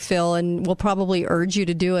about you, Phil, and we'll probably urge you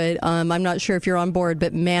to do it. I'm not sure if you're on board,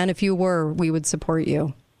 but man, if you were, we would support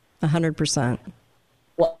you 100%.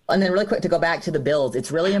 Well, and then really quick to go back to the bills,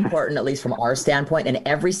 it's really important, at least from our standpoint, and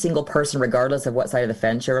every single person, regardless of what side of the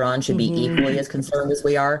fence you're on, should be equally as concerned as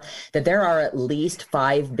we are, that there are at least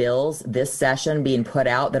 5 bills this session being put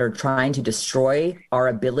out that are trying to destroy our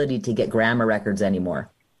ability to get grammar records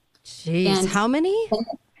anymore. Jeez, how many?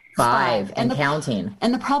 5 and counting.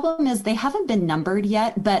 And the problem is they haven't been numbered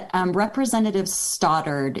yet, but Representative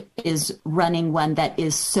Stoddard is running one that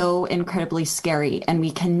is so incredibly scary, and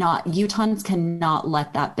Utahns cannot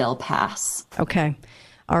let that bill pass. Okay.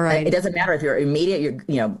 All right. It doesn't matter if you're immediate,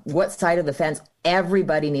 what side of the fence.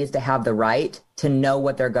 Everybody needs to have the right to know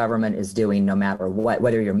what their government is doing, no matter what,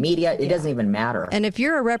 whether you're media, it doesn't even matter. And if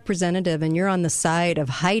you're a representative and you're on the side of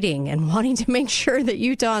hiding and wanting to make sure that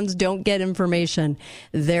Utahns don't get information,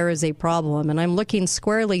 there is a problem. And I'm looking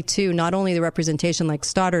squarely to not only the representation like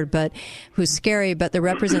Stoddard, but who's scary, but the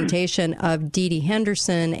representation of Dee Dee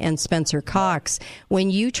Henderson and Spencer Cox. When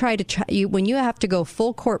you when you have to go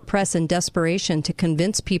full court press in desperation to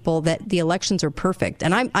convince people that the elections are perfect,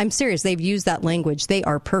 and I'm serious, they've used that language, they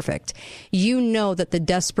are perfect. You know that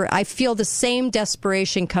I feel the same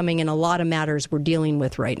desperation coming in a lot of matters we're dealing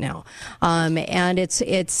with right now. And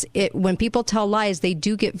it's when people tell lies, they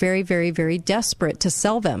do get very, very, very desperate to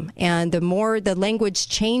sell them. And the more the language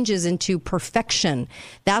changes into perfection,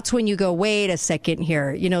 that's when you go, wait a second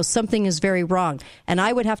here, something is very wrong. And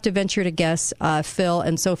I would have to venture to guess, Phil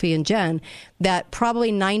and Sophie and Jen, that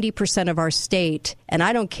probably 90% of our state, and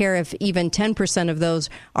I don't care if even 10% of those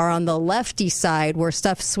are on the lefty side, where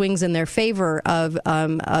stuff swings in their favor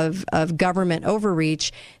of government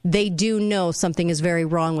overreach, they do know something is very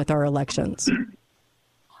wrong with our elections.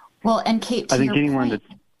 Well, and Kate, I think anyone that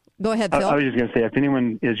go ahead, Phil. I was just going to say, if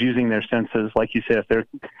anyone is using their senses, like you say, if they're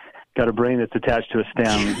got a brain that's attached to a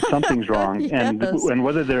stem, something's wrong. Yes. And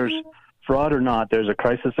whether there's fraud or not, there's a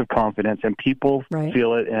crisis of confidence, and people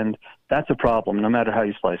feel it, and that's a problem, no matter how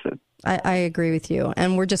you slice it. I agree with you,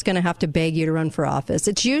 and we're just going to have to beg you to run for office.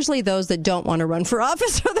 It's usually those that don't want to run for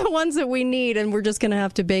office are the ones that we need, and we're just going to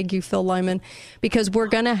have to beg you, Phil Lyman, because we're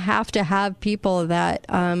going to have people that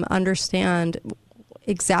understand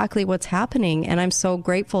exactly what's happening. And I'm so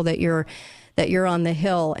grateful that you're on the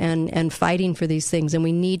Hill and fighting for these things. And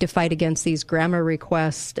we need to fight against these grammar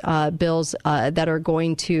request bills that are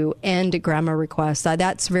going to end grammar requests.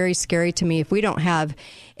 That's very scary to me. If we don't have,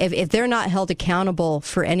 if they're not held accountable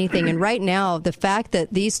for anything. And right now, the fact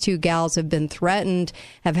that these two gals have been threatened,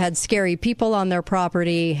 have had scary people on their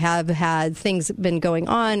property, have had things been going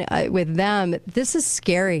on with them, this is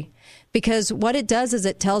scary. Because what it does is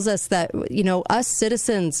it tells us that, us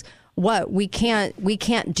citizens, we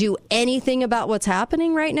can't do anything about what's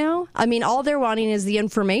happening right now. I mean, all they're wanting is the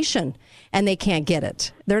information, and they can't get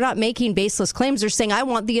it. They're not making baseless claims. They're saying, I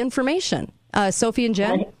want the information. Sophie and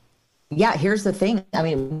Jen? Yeah, here's the thing. I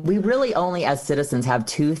mean, we really only as citizens have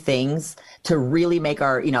two things to really make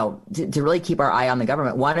our, to really keep our eye on the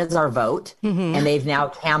government. One is our vote, and they've now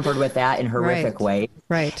tampered with that in horrific ways.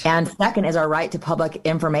 Right. And second is our right to public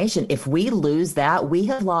information. If we lose that, we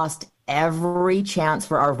have lost every chance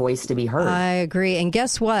for our voice to be heard. I agree. And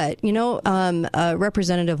guess what?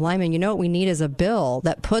 Representative Lyman, what we need is a bill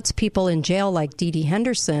that puts people in jail like Dee Dee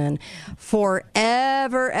Henderson for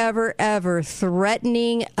ever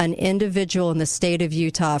threatening an individual in the state of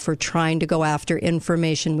Utah for trying to go after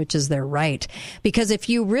information, which is their right. Because if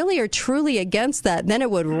you really are truly against that, then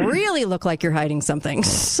it would really look like you're hiding something.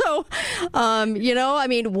 So,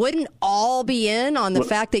 wouldn't all be in on the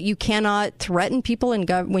fact that you cannot threaten people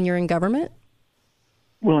when you're in government?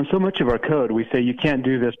 Well, in so much of our code, we say you can't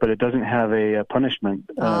do this, but it doesn't have a punishment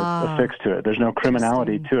affixed to it. There's no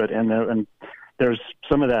criminality to it, and there's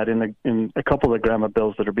some of that in a couple of the grandma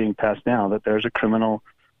bills that are being passed now, that there's a criminal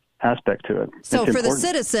aspect to it. So for the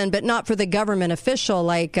citizen, but not for the government official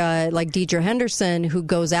like Deidre Henderson, who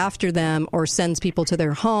goes after them or sends people to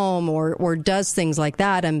their home or does things like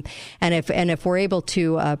that. And if we're able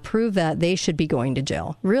to prove that, they should be going to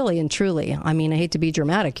jail, really and truly. I mean, I hate to be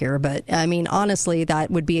dramatic here, but I mean, honestly,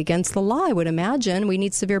 that would be against the law, I would imagine. We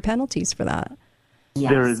need severe penalties for that.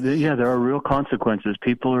 Yes. There are real consequences.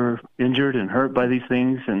 People are injured and hurt by these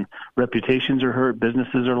things, and reputations are hurt,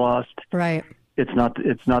 businesses are lost. Right. It's not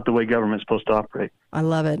the way government's supposed to operate. I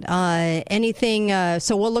love it.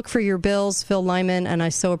 So we'll look for your bills, Phil Lyman, and I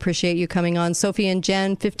so appreciate you coming on. Sophie and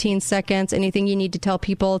Jen, 15 seconds. Anything you need to tell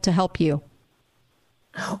people to help you?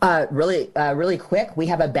 Really quick, we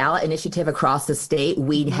have a ballot initiative across the state.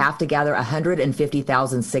 We have to gather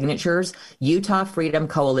 150,000 signatures.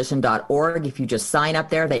 UtahFreedomCoalition.org. If you just sign up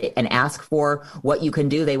there and ask for what you can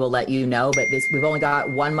do, they will let you know. But we've only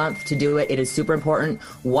got 1 month to do it. It is super important.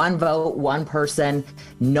 One vote, one person.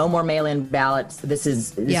 No more mail-in ballots.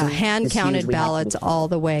 Hand-counted ballots all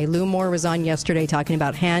the way. Lou Moore was on yesterday talking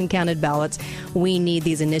about hand-counted ballots. We need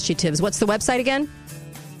these initiatives. What's the website again?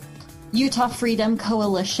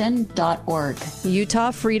 UtahFreedomCoalition.org.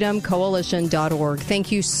 UtahFreedomCoalition.org.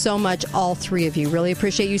 Thank you so much, all three of you. Really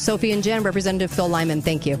appreciate you, Sophie and Jen. Representative Phil Lyman,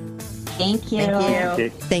 thank you. Thank you.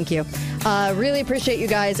 Thank you. Really appreciate you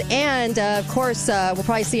guys. And, of course, we'll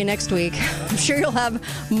probably see you next week. I'm sure you'll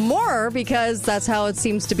have more because that's how it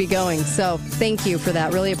seems to be going. So thank you for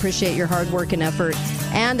that. Really appreciate your hard work and effort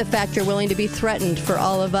and the fact you're willing to be threatened for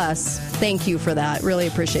all of us. Thank you for that. Really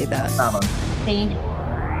appreciate that. Thank you.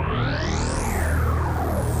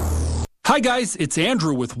 Hi, guys. It's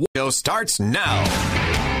Andrew with... Starts now.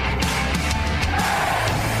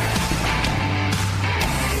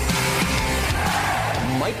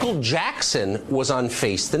 Michael Jackson was on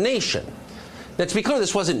Face the Nation. Now, to be clear,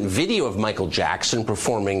 this wasn't video of Michael Jackson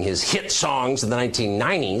performing his hit songs in the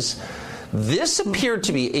 1990s. This appeared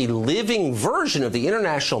to be a living version of the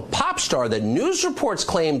international pop star that news reports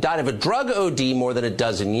claim died of a drug OD more than a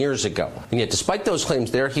dozen years ago. And yet, despite those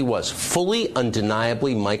claims, there he was, fully,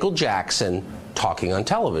 undeniably Michael Jackson talking on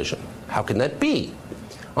television. How can that be?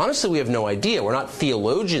 Honestly, we have no idea. We're not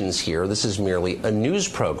theologians here. This is merely a news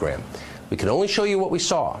program. We can only show you what we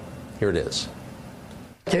saw. Here it is.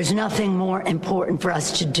 There's nothing more important for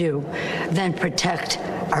us to do than protect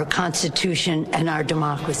our Constitution and our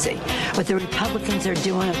democracy. What the Republicans are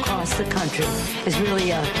doing across the country is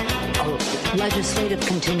really a legislative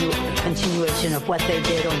continuation of what they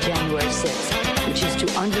did on January 6th, which is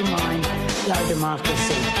to undermine our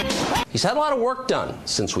democracy. He's had a lot of work done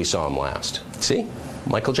since we saw him last. See?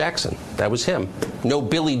 Michael Jackson. That was him. No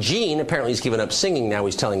Billie Jean. Apparently he's given up singing. Now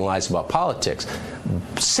he's telling lies about politics.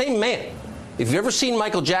 Same man. If you've ever seen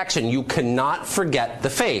Michael Jackson, you cannot forget the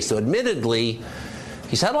face. Though admittedly,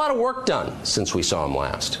 he's had a lot of work done since we saw him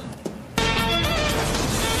last.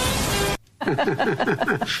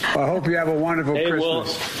 I hope you have a wonderful Christmas.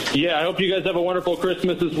 Well, yeah, I hope you guys have a wonderful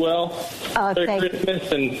Christmas as well. Merry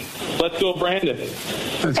Christmas, and let's go, Brandon.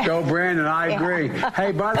 Let's go, Brandon. I agree.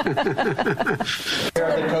 Hey, buddy.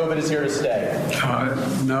 COVID is here to stay.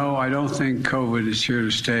 No, I don't think COVID is here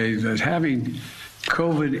to stay. That having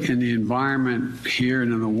COVID in the environment here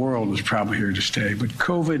and in the world is probably here to stay. But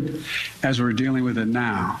COVID, as we're dealing with it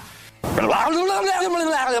now.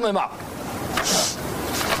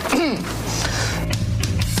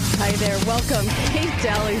 Hi there. Welcome. Kate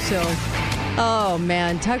Daly Show. Oh,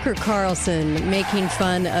 man. Tucker Carlson making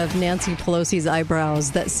fun of Nancy Pelosi's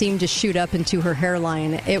eyebrows that seemed to shoot up into her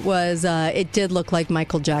hairline. It did look like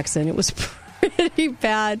Michael Jackson. It was pretty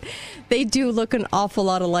bad. They do look an awful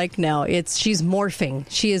lot alike now. She's morphing.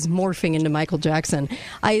 She is morphing into Michael Jackson.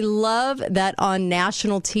 I love that on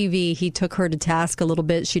national TV, he took her to task a little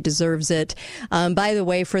bit. She deserves it. By the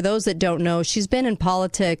way, for those that don't know, she's been in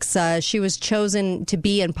politics. She was chosen to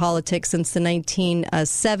be in politics since the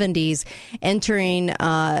 1970s, entering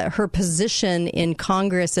her position in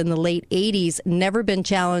Congress in the late 80s. Never been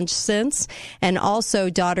challenged since. And also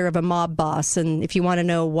daughter of a mob boss. And if you want to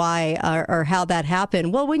know why or how that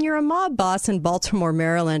happened, well, when you're a mob boss in Baltimore,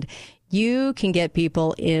 Maryland, you can get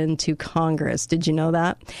people into Congress. Did you know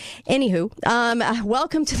that? Anywho,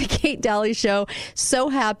 welcome to the Kate Daly Show. So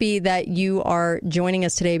happy that you are joining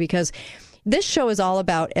us today because this show is all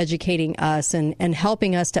about educating us and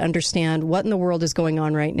helping us to understand what in the world is going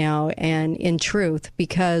on right now and in truth,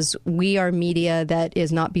 because we are media that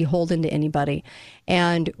is not beholden to anybody.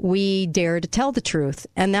 And we dare to tell the truth.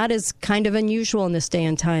 And that is kind of unusual in this day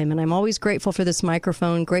and time. And I'm always grateful for this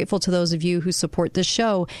microphone, grateful to those of you who support this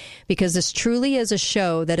show, because this truly is a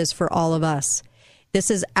show that is for all of us. This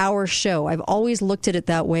is our show. I've always looked at it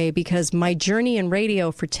that way because my journey in radio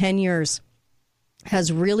for 10 years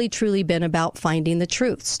has really truly been about finding the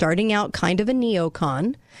truth, starting out kind of a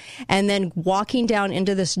neocon and then walking down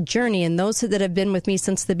into this journey. And those that have been with me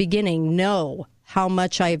since the beginning know how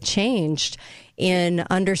much I've changed in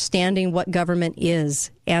understanding what government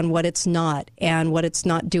is and what it's not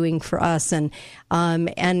doing for us and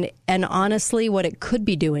honestly what it could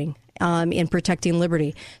be doing in protecting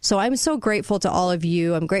liberty. So I'm so grateful to all of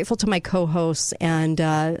you. I'm grateful to my co-hosts, and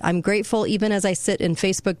I'm grateful even as I sit in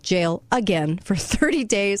Facebook jail again for 30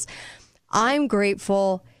 days. I'm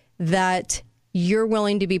grateful that you're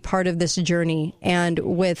willing to be part of this journey. And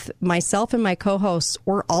with myself and my co-hosts,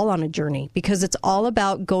 we're all on a journey because it's all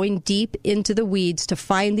about going deep into the weeds to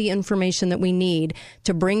find the information that we need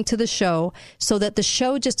to bring to the show so that the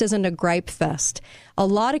show just isn't a gripe fest. A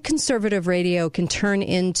lot of conservative radio can turn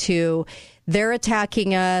into they're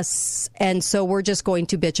attacking us, and so we're just going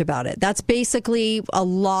to bitch about it. That's basically a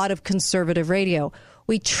lot of conservative radio.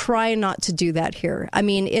 We try not to do that here. I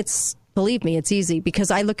mean, believe me, it's easy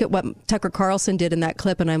because I look at what Tucker Carlson did in that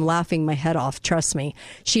clip and I'm laughing my head off. Trust me,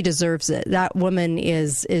 she deserves it. That woman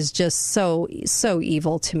is just so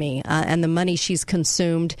evil to me. And the money she's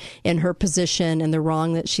consumed in her position and the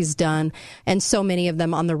wrong that she's done, and so many of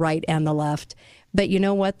them on the right and the left. But you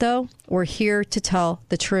know what, though? We're here to tell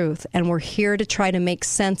the truth, and we're here to try to make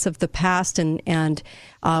sense of the past, and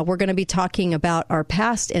we're going to be talking about our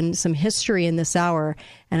past and some history in this hour.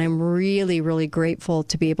 And I'm really, really grateful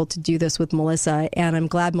to be able to do this with Melissa, and I'm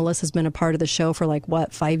glad Melissa's been a part of the show for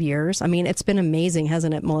 5 years? I mean, it's been amazing,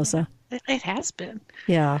 hasn't it, Melissa? It has been.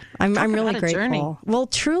 Yeah, I'm really grateful. Well,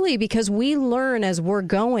 truly, because we learn as we're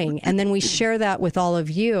going, and then we share that with all of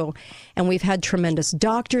you. And we've had tremendous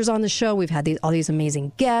doctors on the show. We've had all these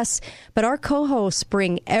amazing guests. But our co-hosts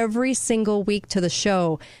bring every single week to the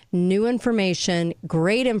show new information,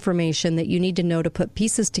 great information that you need to know to put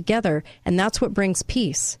pieces together. And that's what brings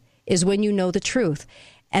peace, is when you know the truth.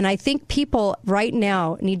 And I think people right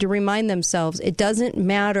now need to remind themselves it doesn't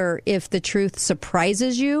matter if the truth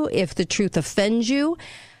surprises you, if the truth offends you.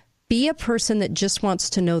 be a person that just wants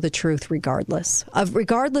to know the truth regardless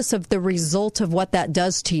of the result of what that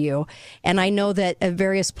does to you. And I know that at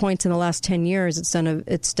various points in the last 10 years,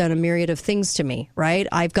 it's done a myriad of things to me, right?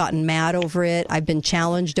 I've gotten mad over it. I've been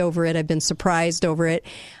challenged over it. I've been surprised over it.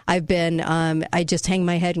 I just hang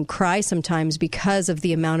my head and cry sometimes because of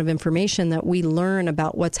the amount of information that we learn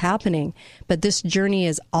about what's happening. But this journey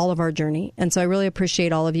is all of our journey. And so I really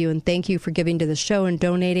appreciate all of you, and thank you for giving to the show and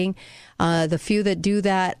donating. The few that do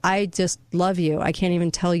that, I just love you. I can't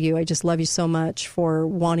even tell you. I just love you so much for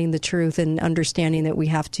wanting the truth and understanding that we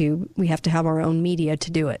have to have our own media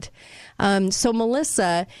to do it. So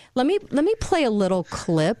Melissa, let me play a little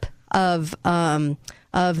clip of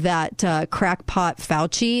that crackpot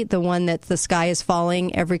Fauci, the one that the sky is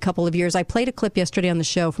falling every couple of years. I played a clip yesterday on the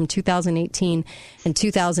show from 2018 and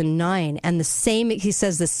 2009, and he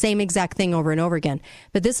says the same exact thing over and over again.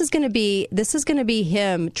 But this is going to be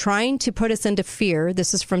him trying to put us into fear.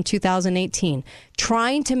 This is from 2018,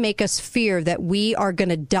 trying to make us fear that we are going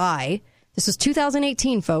to die. This is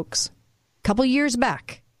 2018, folks, a couple years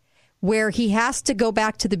back, where he has to go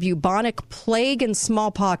back to the bubonic plague and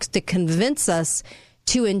smallpox to convince us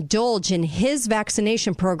to indulge in his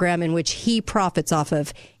vaccination program, in which he profits off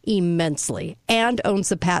of immensely and owns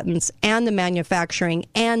the patents and the manufacturing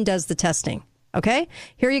and does the testing. Okay,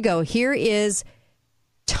 here you go. Here is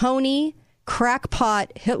Tony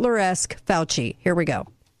crackpot Hitler-esque Fauci. Here we go.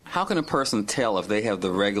 How can a person tell if they have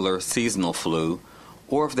the regular seasonal flu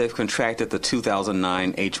or if they've contracted the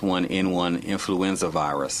 2009 H1N1 influenza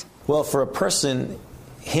virus? Well, for a person,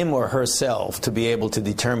 him or herself, to be able to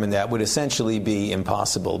determine that would essentially be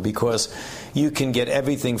impossible, because you can get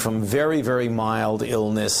everything from very, very mild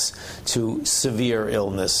illness to severe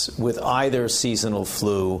illness with either seasonal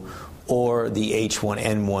flu or the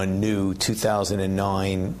H1N1 new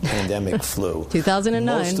 2009 pandemic flu. 2009.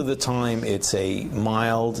 Most of the time it's a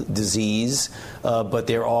mild disease, but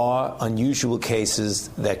there are unusual cases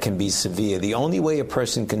that can be severe. The only way a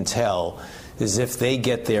person can tell is if they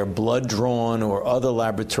get their blood drawn or other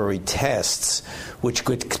laboratory tests, which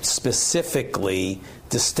could specifically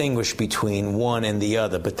distinguish between one and the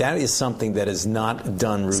other. But that is something that is not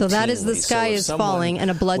done routinely. So that is the sky is falling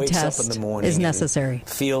and a blood test is necessary.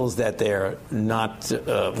 Feels that they're not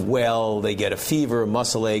well, they get a fever,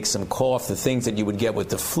 muscle ache, some cough, the things that you would get with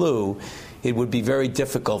the flu, it would be very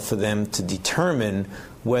difficult for them to determine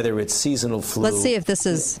whether it's seasonal flu. Let's see if this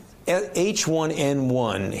is...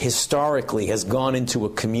 H1N1 historically has gone into a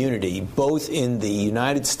community, both in the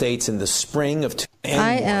United States in the spring of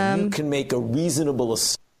 2001. You can make a reasonable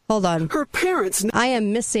assumption. Hold on. Her parents. I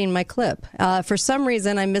am missing my clip. For some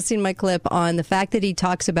reason, I'm missing my clip on the fact that he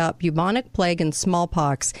talks about bubonic plague and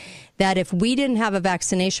smallpox, that if we didn't have a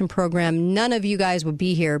vaccination program, none of you guys would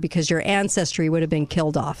be here because your ancestry would have been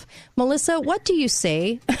killed off. Melissa, what do you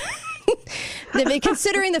say?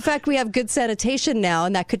 Considering the fact we have good sanitation now,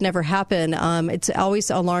 and that could never happen, it's always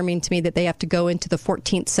alarming to me that they have to go into the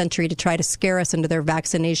 14th century to try to scare us into their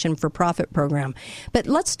vaccination for profit program. But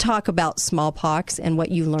let's talk about smallpox and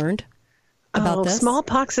what you learned about this.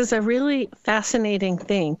 Smallpox is a really fascinating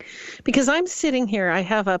thing, because I'm sitting here, I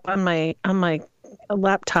have up on my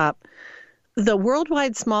laptop, the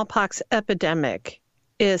worldwide smallpox epidemic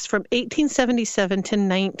is from 1877 to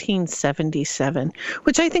 1977,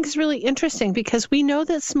 which I think is really interesting because we know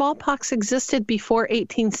that smallpox existed before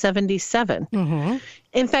 1877. Mm-hmm.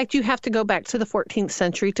 In fact, you have to go back to the 14th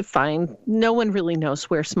century to find, no one really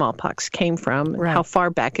knows where smallpox came from and how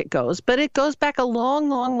far back it goes, but it goes back a long,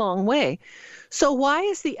 long, long way. So why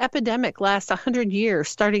is the epidemic last 100 years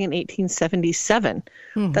starting in 1877?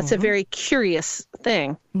 Mm-hmm. That's a very curious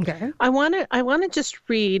thing. Okay. I want to just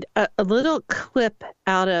read a little clip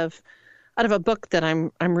out of a book that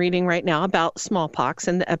I'm reading right now about smallpox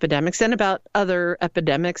and the epidemics and about other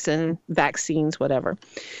epidemics and vaccines, whatever.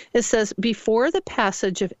 It says, before the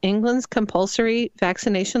passage of England's compulsory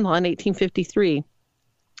vaccination law in 1853,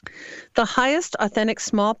 the highest authentic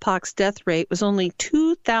smallpox death rate was only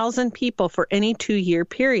 2,000 people for any 2-year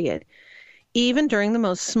period, even during the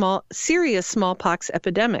most serious smallpox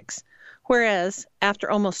epidemics. Whereas after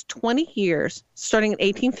almost 20 years, starting in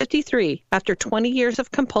 1853, after 20 years of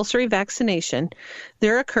compulsory vaccination,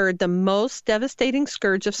 there occurred the most devastating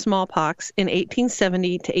scourge of smallpox in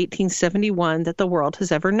 1870 to 1871 that the world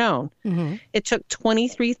has ever known. Mm-hmm. It took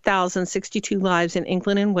 23,062 lives in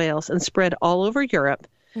England and Wales and spread all over Europe,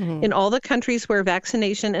 mm-hmm. in all the countries where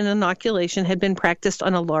vaccination and inoculation had been practiced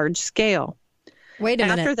on a large scale. Wait a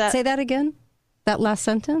minute. Say that again? That last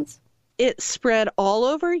sentence? It spread all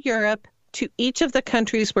over Europe to each of the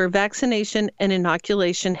countries where vaccination and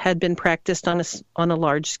inoculation had been practiced on a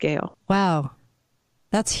large scale. Wow.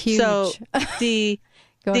 That's huge. So the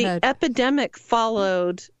The epidemic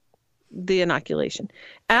followed the inoculation.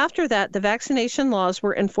 After that, the vaccination laws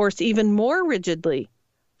were enforced even more rigidly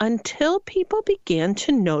until people began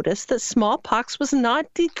to notice that smallpox was not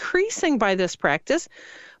decreasing by this practice,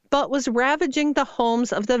 but was ravaging the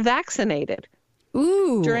homes of the vaccinated.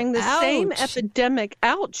 Ooh, during the same epidemic,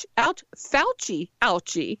 Fauci,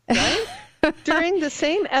 right? During the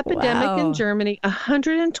same epidemic in Germany,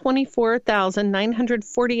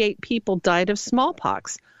 124,948 people died of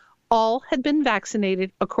smallpox. All had been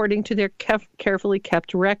vaccinated according to their carefully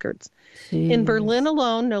kept records. Jeez. In Berlin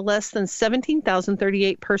alone, no less than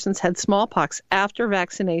 17,038 persons had smallpox after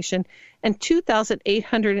vaccination, and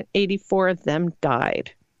 2,884 of them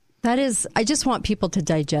died. That is, I just want people to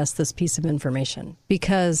digest this piece of information,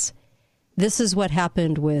 because this is what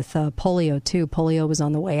happened with polio, too. Polio was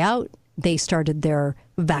on the way out. They started their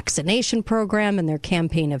vaccination program and their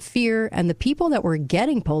campaign of fear, and the people that were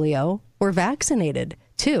getting polio were vaccinated,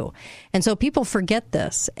 too. And so people forget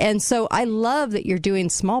this. And so I love that you're doing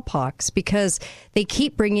smallpox, because they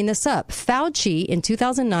keep bringing this up. Fauci in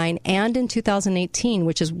 2009 and in 2018,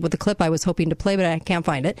 which is what the clip I was hoping to play, but I can't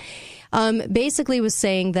find it, basically was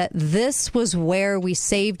saying that this was where we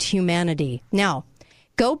saved humanity. Now,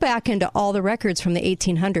 go back into all the records from the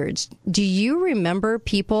 1800s. Do you remember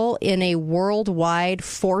people in a worldwide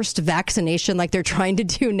forced vaccination like they're trying to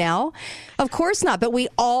do now? Of course not. But we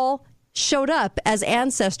all showed up as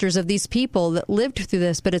ancestors of these people that lived through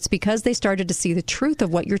this. But it's because they started to see the truth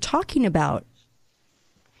of what you're talking about.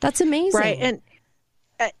 That's amazing. Right. And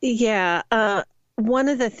one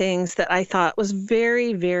of the things that I thought was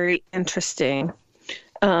very, very interesting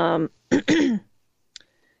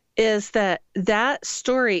is that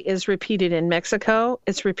story is repeated in Mexico.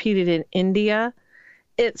 It's repeated in India.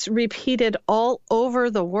 It's repeated all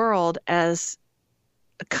over the world as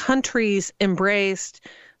countries embraced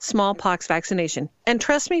smallpox vaccination. And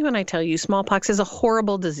trust me when I tell you, smallpox is a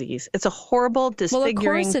horrible disease. It's a horrible,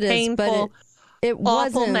 disfiguring, painful, it awful,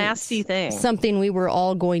 wasn't nasty thing. Something we were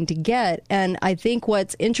all going to get. And I think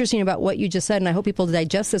what's interesting about what you just said, and I hope people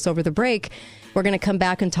digest this over the break, we're going to come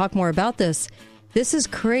back and talk more about this. This is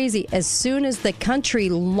crazy. As soon as the country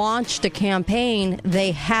launched a campaign,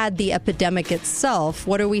 they had the epidemic itself.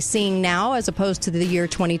 What are we seeing now as opposed to the year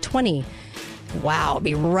 2020? Wow. I'll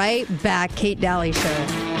be right back. Kate Daly Show.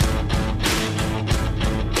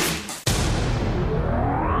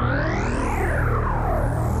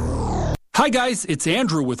 Hi guys, it's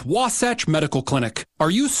Andrew with Wasatch Medical Clinic. Are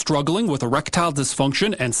you struggling with erectile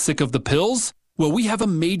dysfunction and sick of the pills? Well, we have a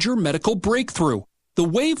major medical breakthrough. The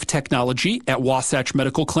WAVE technology at Wasatch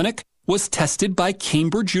Medical Clinic was tested by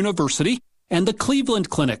Cambridge University and the Cleveland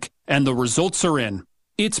Clinic, and the results are in.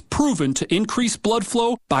 It's proven to increase blood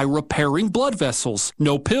flow by repairing blood vessels.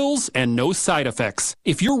 No pills and no side effects.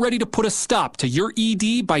 If you're ready to put a stop to your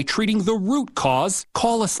ED by treating the root cause,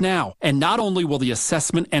 call us now. And not only will the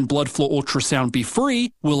assessment and blood flow ultrasound be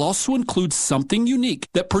free, we'll also include something unique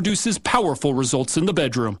that produces powerful results in the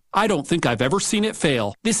bedroom. I don't think I've ever seen it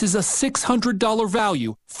fail. This is a $600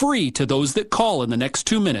 value, free to those that call in the next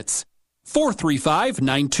 2 minutes.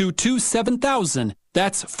 435-922-7000.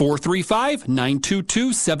 That's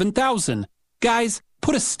 435-922-7000. Guys,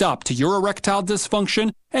 put a stop to your erectile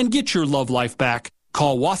dysfunction and get your love life back.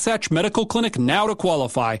 Call Wasatch Medical Clinic now to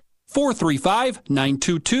qualify.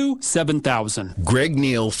 435-922-7000. Greg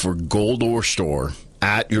Neal for Gold Ore Store,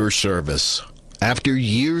 at your service. After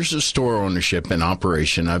years of store ownership and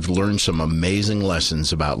operation, I've learned some amazing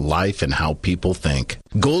lessons about life and how people think.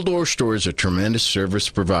 Gold Ore Store is a tremendous service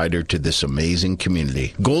provider to this amazing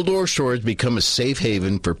community. Gold Ore Store has become a safe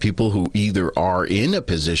haven for people who either are in a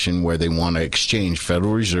position where they want to exchange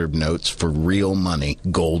Federal Reserve notes for real money,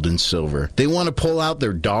 gold and silver. They want to pull out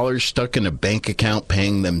their dollars stuck in a bank account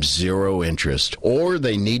paying them zero interest, or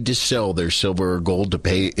they need to sell their silver or gold to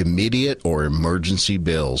pay immediate or emergency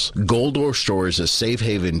bills. Gold Ore Store is a safe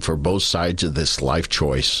haven for both sides of this life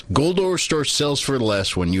choice. Gold Ore Store sells for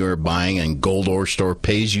less when you are buying, and Gold Ore Store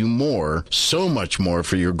pays you more, so much more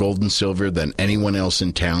for your gold and silver than anyone else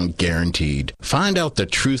in town, guaranteed. Find out the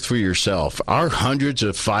truth for yourself. Our hundreds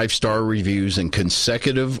of 5-star reviews and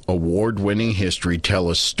consecutive award-winning history tell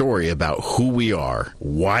a story about who we are.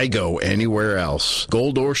 Why go anywhere else?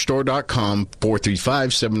 GoldOreStore.com,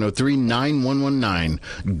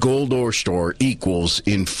 435-703-9119. Gold Ore Store equals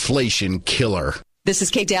inflation killer. This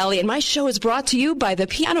is Kate Daly, and my show is brought to you by the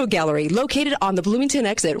Piano Gallery, located on the Bloomington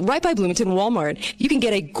exit, right by Bloomington Walmart. You can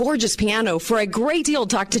get a gorgeous piano for a great deal.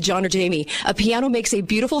 Talk to John or Jamie. A piano makes a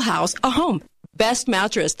beautiful house a home. Best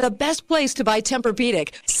Mattress, the best place to buy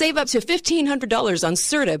Tempur-Pedic. Save up to $1,500 on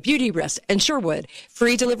Serta, Beautyrest, and Sherwood.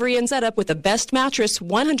 Free delivery and setup with the Best Mattress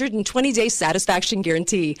 120-day satisfaction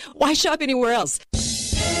guarantee. Why shop anywhere else?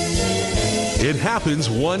 It happens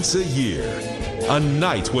once a year. A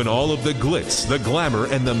night when all of the glitz, the glamour,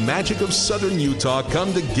 and the magic of Southern Utah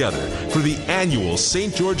come together for the annual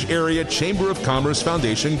St. George Area Chamber of Commerce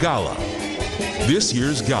Foundation Gala. This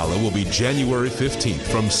year's gala will be January 15th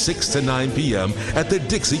from 6 to 9 p.m. at the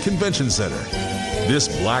Dixie Convention Center. This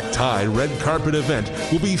black tie, red carpet event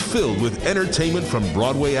will be filled with entertainment from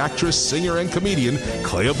Broadway actress, singer, and comedian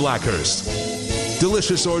Clea Blackhurst.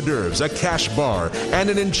 Delicious hors d'oeuvres, a cash bar, and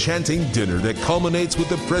an enchanting dinner that culminates with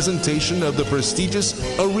the presentation of the prestigious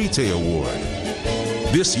Arete Award.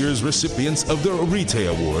 This year's recipients of the Arete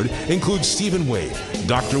Award include Stephen Wade,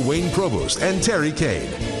 Dr. Wayne Provost, and Terry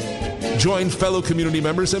Kane. Join fellow community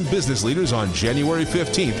members and business leaders on January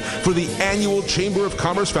 15th for the annual Chamber of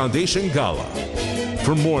Commerce Foundation Gala.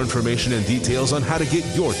 For more information and details on how to get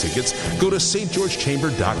your tickets, go to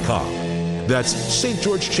stgeorgechamber.com. That's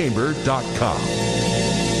stgeorgechamber.com.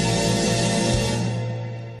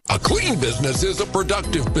 A clean business is a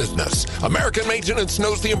productive business. American Maintenance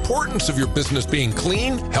knows the importance of your business being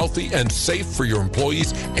clean, healthy, and safe for your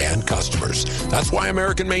employees and customers. That's why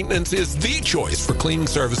American Maintenance is the choice for cleaning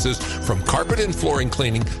services, from carpet and flooring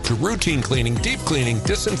cleaning to routine cleaning, deep cleaning,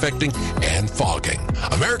 disinfecting, and fogging.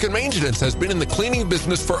 American Maintenance has been in the cleaning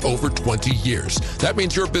business for over 20 years. That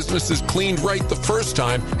means your business is cleaned right the first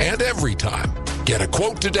time and every time. Get a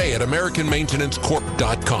quote today at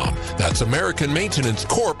AmericanMaintenanceCorp.com. That's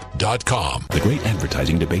AmericanMaintenanceCorp.com. The great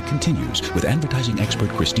advertising debate continues with advertising expert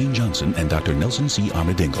Christine Johnson and Dr. Nelson C.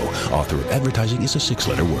 Armadingo, author of Advertising is a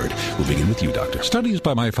Six-Letter Word. We'll begin with you, Doctor. Studies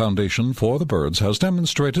by my foundation for the birds has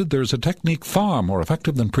demonstrated there's a technique far more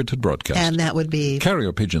effective than printed broadcast. And that would be?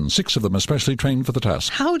 Carrier pigeons, 6 of them especially trained for the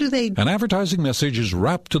task. How do they? An advertising message is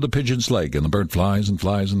wrapped to the pigeon's leg, and the bird flies and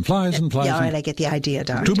flies and flies and flies. Yeah, all right, I get the idea,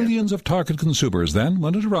 Doctor. 2 millions of target consumers. Then,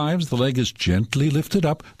 when it arrives, the leg is gently lifted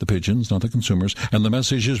up, the pigeons, not the consumers, and the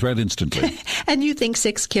message is read instantly. And you think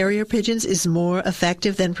 6 carrier pigeons is more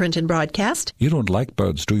effective than print and broadcast? You don't like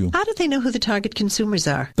birds, do you? How do they know who the target consumers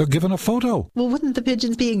are? They're given a photo. Well, wouldn't the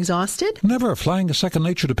pigeons be exhausted? Never. Flying is second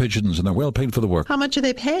nature to pigeons, and they're well paid for the work. How much are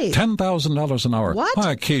they paid? $10,000 an hour. What?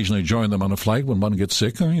 I occasionally join them on a flight when one gets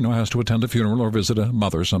sick or, has to attend a funeral or visit a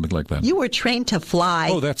mother or something like that. You were trained to fly.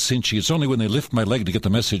 Oh, that's cinchy. It's only when they lift my leg to get the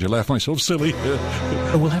message I laugh myself silly.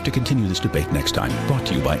 We'll have to continue this debate next time. Brought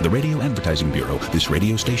to you by the Radio Advertising Bureau, this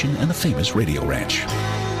radio station, and the famous Radio Ranch.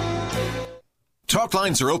 Talk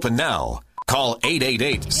lines are open now. Call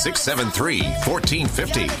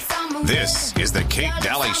 888-673-1450. This is the Kate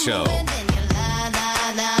Daly Show.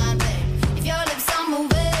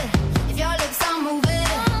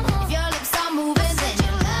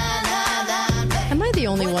 Am I the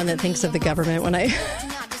only one that thinks of the government when I...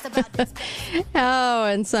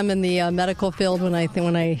 and some in the medical field when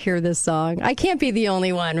I hear this song. I can't be the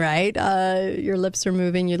only one, right? Your lips are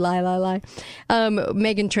moving. You lie.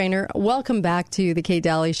 Meghan Trainor, welcome back to the Kate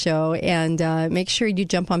Daly Show, and make sure you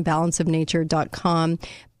jump on balanceofnature.com.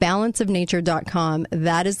 Balanceofnature.com.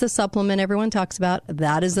 That is the supplement everyone talks about.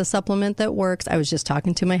 That is the supplement that works. I was just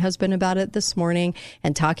talking to my husband about it this morning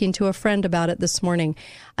and talking to a friend about it this morning.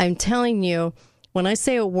 I'm telling you, when I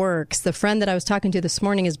say it works, the friend that I was talking to this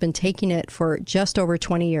morning has been taking it for just over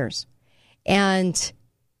 20 years. And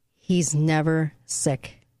he's never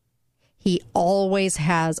sick. He always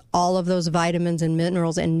has all of those vitamins and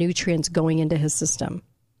minerals and nutrients going into his system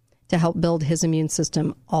to help build his immune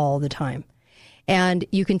system all the time. And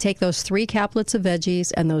you can take those 3 caplets of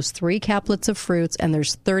veggies and those 3 caplets of fruits, and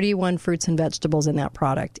there's 31 fruits and vegetables in that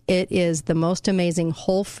product. It is the most amazing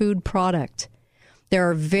whole food product. There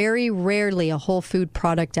are very rarely a whole food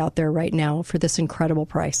product out there right now for this incredible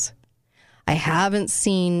price. I haven't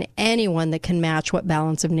seen anyone that can match what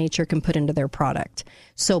Balance of Nature can put into their product.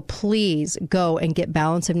 So please go and get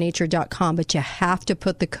balanceofnature.com, but you have to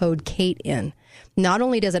put the code KATE in. Not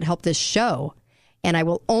only does it help this show, and I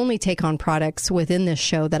will only take on products within this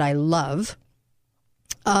show that I love,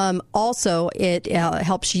 also it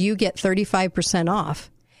helps you get 35% off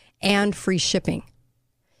and free shipping.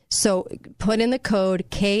 So put in the code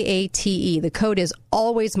KATE. The code is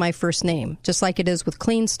always my first name, just like it is with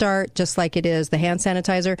Clean Start, just like it is the hand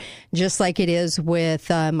sanitizer, just like it is with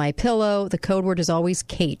my pillow. The code word is always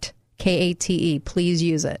KATE, KATE. Please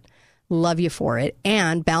use it. Love you for it.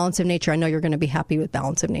 And Balance of Nature. I know you're going to be happy with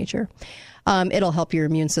Balance of Nature. It'll help your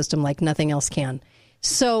immune system like nothing else can.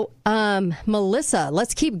 So, Melissa,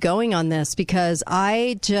 let's keep going on this because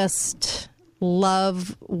I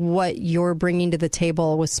love what you're bringing to the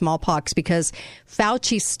table with smallpox, because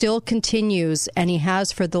Fauci still continues, and he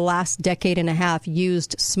has for the last decade and a half,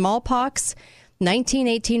 used smallpox,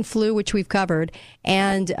 1918 flu, which we've covered,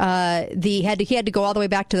 and he had to go all the way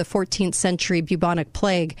back to the 14th century bubonic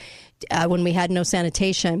plague when we had no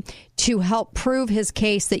sanitation to help prove his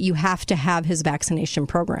case that you have to have his vaccination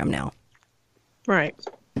program now. Right.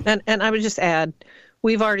 And I would just add,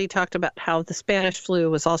 we've already talked about how the Spanish flu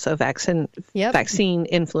was also vaccine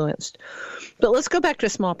influenced. But let's go back to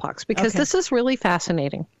smallpox, because this is really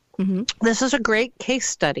fascinating. Mm-hmm. This is a great case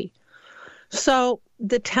study. So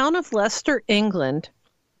the town of Leicester, England,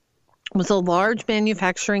 was a large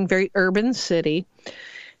manufacturing, very urban city.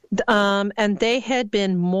 And they had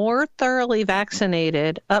been more thoroughly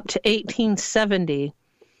vaccinated up to 1870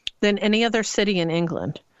 than any other city in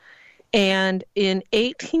England. And in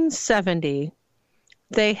 1870,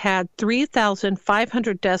 they had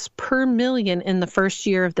 3,500 deaths per million in the first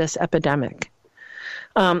year of this epidemic.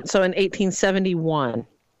 So in 1871.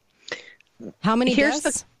 How many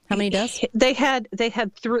deaths? How many deaths? They had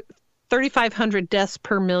 3,500 deaths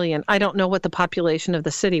per million. I don't know what the population of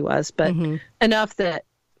the city was, but enough that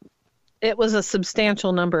it was a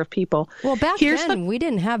substantial number of people. Well, back then, we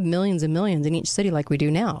didn't have millions and millions in each city like we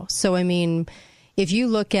do now. So, I mean, if you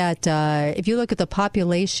look at the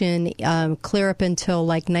population clear up until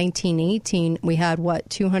like 1918, we had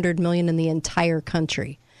 200 million in the entire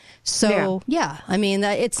country. So I mean,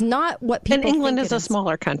 it's not what people. And England is a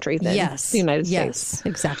smaller country than the United States. Yes,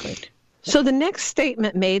 exactly. So the next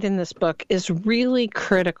statement made in this book is really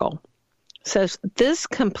critical. It says, this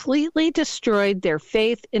completely destroyed their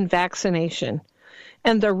faith in vaccination,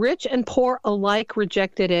 and the rich and poor alike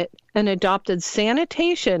rejected it and adopted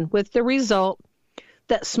sanitation, with the result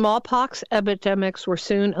that smallpox epidemics were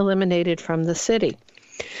soon eliminated from the city.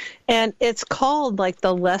 And it's called like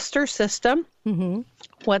the Leicester system. Mm-hmm.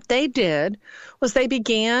 What they did was they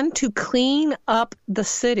began to clean up the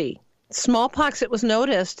city. Smallpox, it was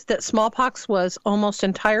noticed that smallpox was almost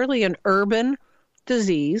entirely an urban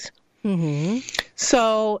disease. Mm-hmm.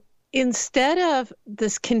 So instead of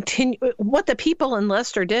this what the people in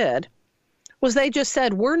Leicester did was they just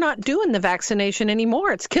said, we're not doing the vaccination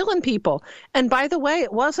anymore. It's killing people. And by the way,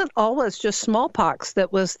 it wasn't always just smallpox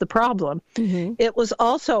that was the problem. Mm-hmm. It was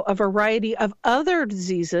also a variety of other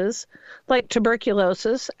diseases like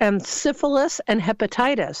tuberculosis and syphilis and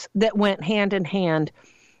hepatitis that went hand in hand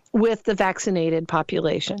with the vaccinated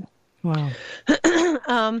population. Wow.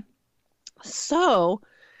 So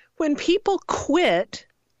when people quit,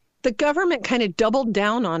 the government kind of doubled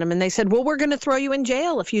down on them, and they said, well, we're going to throw you in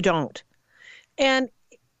jail if you don't. And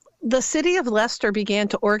the city of Leicester began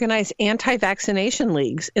to organize anti-vaccination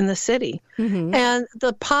leagues in the city. Mm-hmm. And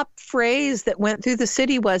the pop phrase that went through the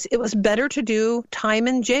city was, it was better to do time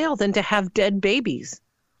in jail than to have dead babies.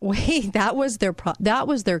 Wait, that was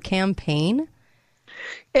their campaign?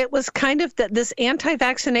 It was kind of this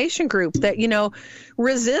anti-vaccination group that,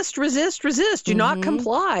 resist, do not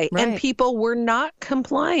comply. Right. And people were not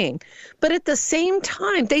complying. But at the same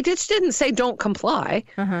time, they just didn't say don't comply.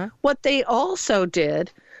 Uh-huh. What they also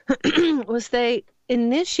did was they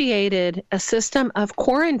initiated a system of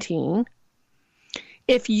quarantine.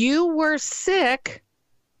 If you were sick,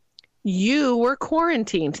 you were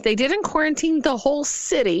quarantined. They didn't quarantine the whole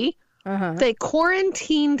city. Uh-huh. They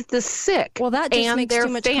quarantined the sick. Well, that just makes too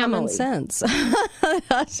much common sense.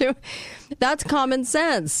 That's common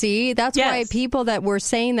sense. See, that's why people that were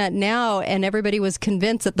saying that now, and everybody was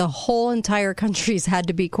convinced that the whole entire countries had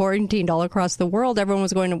to be quarantined all across the world. Everyone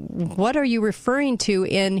was going, what are you referring to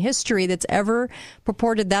in history that's ever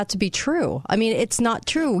purported that to be true? I mean, it's not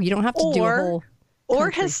true. You don't have to do a whole... Or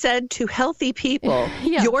has said to healthy people,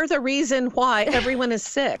 you're the reason why everyone is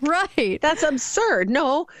sick. Right. That's absurd.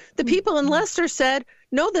 No, the people in Leicester said,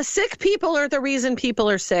 no, the sick people are the reason people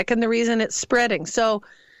are sick and the reason it's spreading. So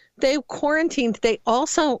they quarantined. They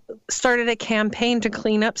also started a campaign to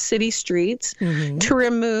clean up city streets, to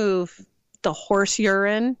remove the horse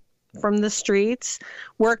urine from the streets,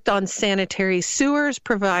 worked on sanitary sewers,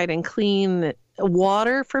 providing clean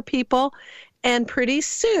water for people. And pretty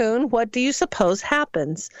soon, what do you suppose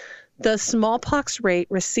happens? The smallpox rate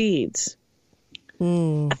recedes.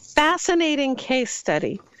 A fascinating case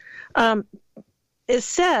study. It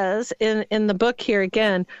says in the book here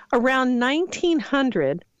again, around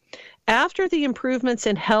 1900, after the improvements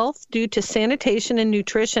in health due to sanitation and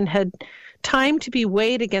nutrition had time to be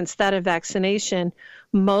weighed against that of vaccination,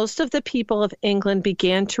 most of the people of England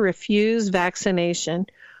began to refuse vaccination,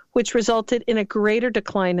 which resulted in a greater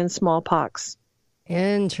decline in smallpox.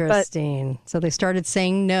 Interesting. So they started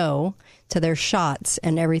saying no to their shots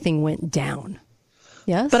and everything went down.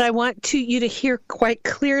 Yes. But I want you to hear quite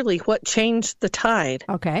clearly what changed the tide.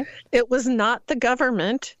 Okay. It was not the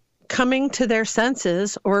government coming to their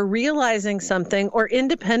senses or realizing something or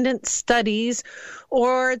independent studies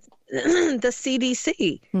or the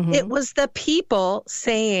CDC. Mm-hmm. It was the people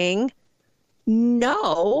saying,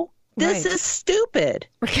 no, this is stupid.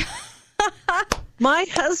 My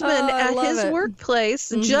husband at his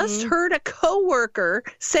workplace just heard a coworker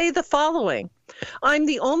say the following: I'm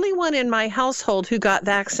the only one in my household who got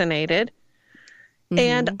vaccinated,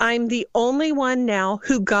 and I'm the only one now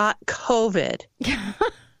who got COVID.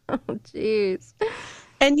 Oh, jeez.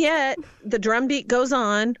 And yet the drumbeat goes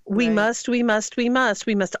on. We must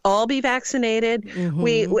all be vaccinated.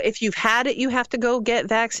 If you've had it, you have to go get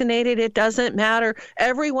vaccinated. It doesn't matter.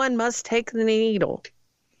 Everyone must take the needle.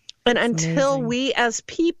 And until we as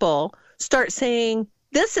people start saying,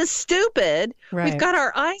 this is stupid, we've got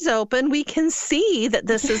our eyes open, we can see that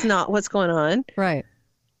this is not what's going on. Right.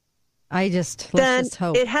 Let's just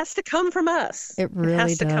hope. It has to come from us. It really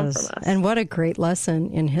has to does. come from us. And what a great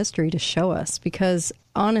lesson in history to show us, because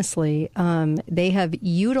honestly, they have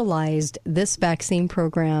utilized this vaccine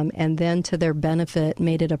program and then to their benefit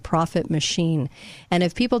made it a profit machine. And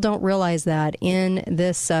if people don't realize that in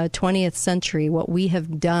this 20th century, what we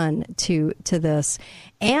have done to this,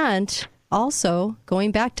 and also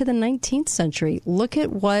going back to the 19th century, look at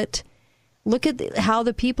how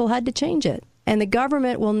the people had to change it. And the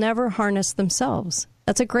government will never harness themselves.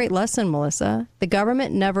 That's a great lesson, Melissa. The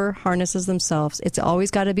government never harnesses themselves. It's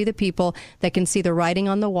always got to be the people that can see the writing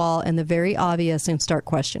on the wall and the very obvious and start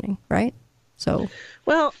questioning, right? So,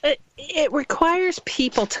 well, it requires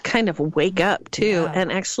people to kind of wake up, too,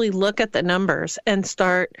 and actually look at the numbers and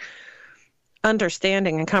start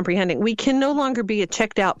understanding and comprehending. We can no longer be a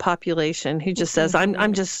checked out population who just says,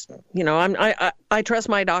 I'm just, I trust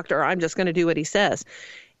my doctor. I'm just going to do what he says.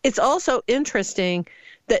 It's also interesting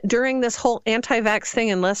that during this whole anti-vax thing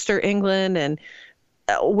in Leicester, England, and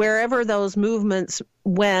wherever those movements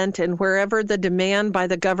went and wherever the demand by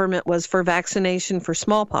the government was for vaccination for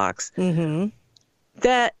smallpox,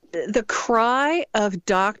 that the cry of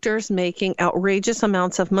doctors making outrageous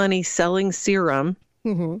amounts of money selling serum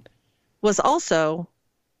was also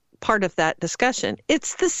part of that discussion.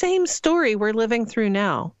 It's the same story we're living through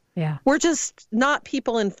now. Yeah. We're just not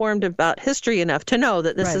people informed about history enough to know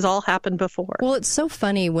that this has all happened before. Well, it's so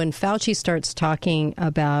funny when Fauci starts talking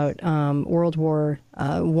about World War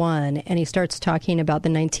I, and he starts talking about the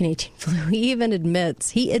 1918 flu.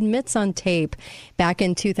 He admits on tape back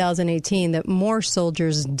in 2018 that more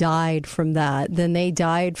soldiers died from that than they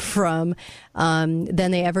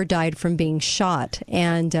ever died from being shot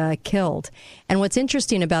and killed. And what's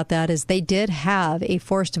interesting about that is they did have a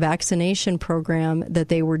forced vaccination program that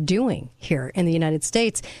they were doing here in the United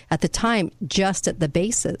States at the time, just at the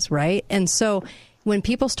bases, right? And so when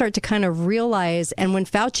people start to kind of realize, and when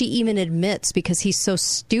Fauci even admits, because he's so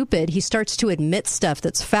stupid, he starts to admit stuff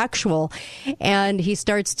that's factual, and he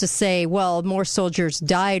starts to say, well, more soldiers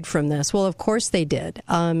died from this. Well, of course they did.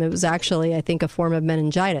 It was actually, I think, a form of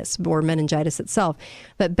meningitis, or meningitis itself.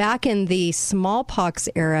 But back in the smallpox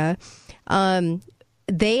era,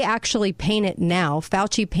 they actually paint it now.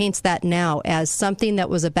 Fauci paints that now as something that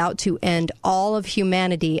was about to end all of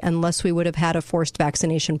humanity unless we would have had a forced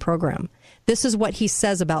vaccination program. This is what he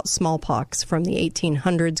says about smallpox from the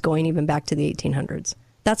 1800s, going even back to the 1800s.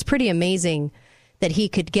 That's pretty amazing that he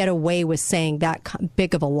could get away with saying that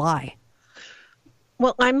big of a lie.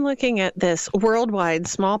 Well, I'm looking at this worldwide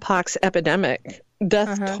smallpox epidemic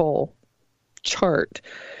death toll chart.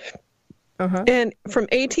 And from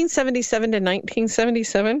 1877 to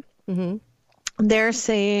 1977, they're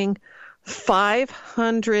saying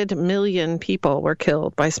 500 million people were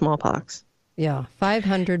killed by smallpox. Yeah,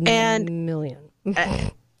 500 million.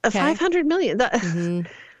 500 million.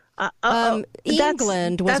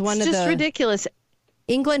 England was one of the... That's just ridiculous.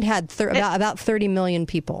 England had about 30 million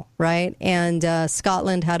people, right? And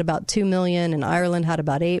Scotland had about 2 million, and Ireland had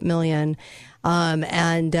about 8 million.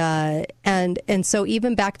 And so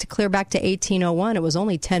even clear back to 1801, it was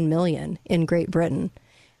only 10 million in Great Britain.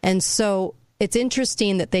 And so it's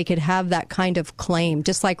interesting that they could have that kind of claim,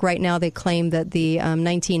 just like right now they claim that the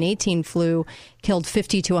 1918 flu killed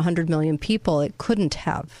 50 to 100 million people. It couldn't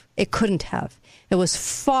have. It was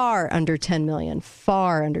far under 10 million,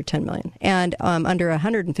 and under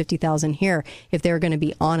 150,000 here if they were going to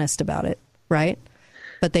be honest about it, right?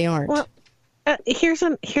 But they aren't. Well, here's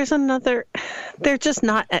another.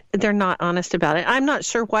 They're not honest about it. I'm not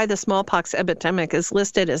sure why the smallpox epidemic is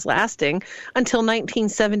listed as lasting until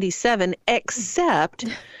 1977, except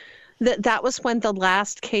that was when the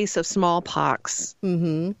last case of smallpox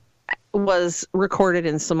was recorded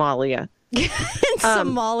in Somalia. in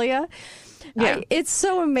Somalia. Yeah. It's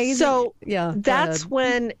so amazing. So that's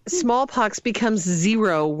when smallpox becomes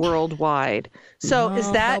zero worldwide. So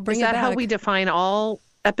is that how we define all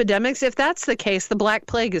epidemics? If that's the case, the Black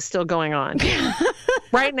Plague is still going on.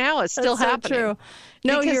 Right now, it's still happening. So true.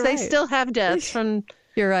 No, because they still have deaths from...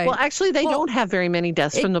 You're right. Well, actually, they don't have very many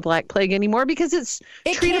deaths from the Black Plague anymore because it's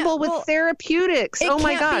treatable with therapeutics. Oh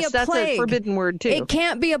my gosh, that's a forbidden word too. It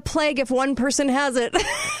can't be a plague if one person has it.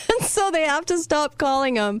 So they have to stop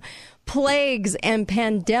calling them plagues and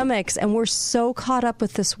pandemics. And we're so caught up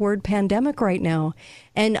with this word pandemic right now.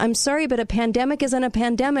 And I'm sorry, but a pandemic isn't a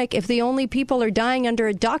pandemic if the only people are dying under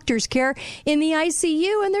a doctor's care in the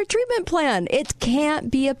ICU and their treatment plan. It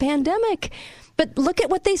can't be a pandemic. But look at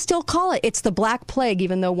what they still call it. It's the Black Plague,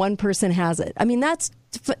 even though one person has it. I mean, that's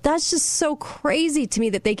just so crazy to me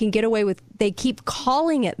that they can get away with, they keep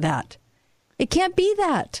calling it that. It can't be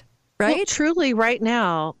that, right? Well, truly, right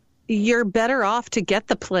now, you're better off to get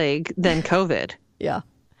the plague than COVID. Yeah.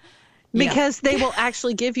 Because they will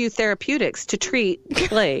actually give you therapeutics to treat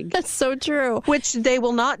plague. That's so true. Which they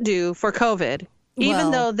will not do for COVID.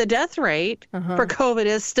 Even though the death rate for COVID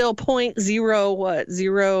is still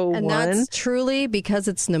 0.01. And that's truly because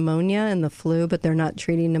it's pneumonia and the flu, but they're not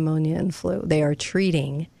treating pneumonia and flu. They are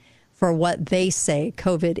treating for what they say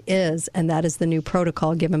COVID is, and that is the new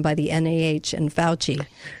protocol given by the NIH and Fauci.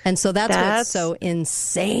 And so that's what's so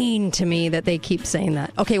insane to me that they keep saying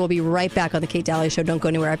that. Okay, we'll be right back on the Kate Daly Show. Don't go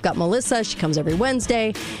anywhere. I've got Melissa. She comes every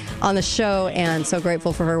Wednesday on the show, and so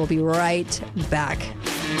grateful for her. We'll be right back.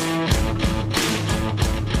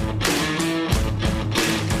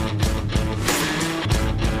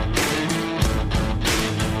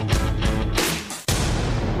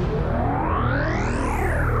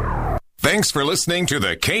 Thanks for listening to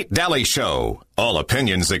The Kate Daly Show. All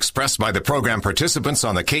opinions expressed by the program participants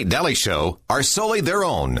on The Kate Daly Show are solely their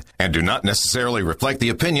own and do not necessarily reflect the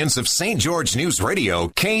opinions of St. George News Radio,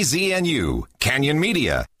 KZNU, Canyon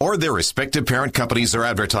Media, or their respective parent companies or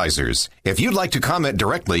advertisers. If you'd like to comment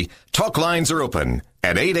directly, talk lines are open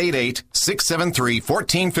at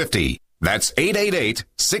 888-673-1450. That's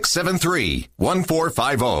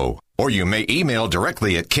 888-673-1450. Or you may email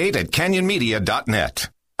directly at kate@canyonmedia.net.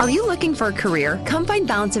 Are you looking for a career? Come find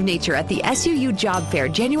Balance of Nature at the SUU Job Fair,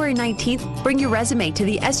 January 19th. Bring your resume to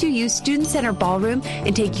the SUU Student Center Ballroom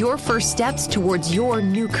and take your first steps towards your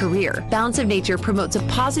new career. Balance of Nature promotes a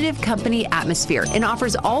positive company atmosphere and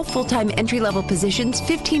offers all full-time entry-level positions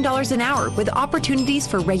 $15 an hour with opportunities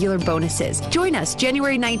for regular bonuses. Join us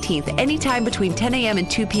January 19th, anytime between 10 a.m. and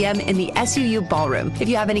 2 p.m. in the SUU Ballroom. If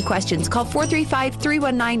you have any questions, call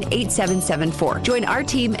 435-319-8774. Join our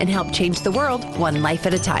team and help change the world one life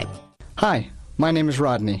at a time. Hi, my name is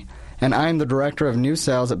Rodney, and I am the Director of New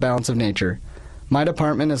Sales at Balance of Nature. My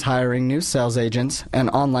department is hiring new sales agents and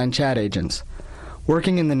online chat agents.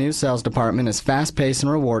 Working in the new sales department is fast-paced and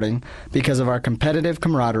rewarding because of our competitive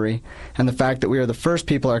camaraderie and the fact that we are the first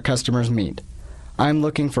people our customers meet. I'm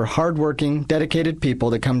looking for hard-working, dedicated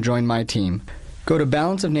people to come join my team. Go to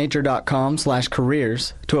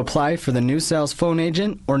balanceofnature.com/careers to apply for the new sales phone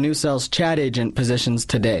agent or new sales chat agent positions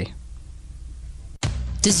today.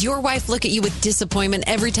 Does your wife look at you with disappointment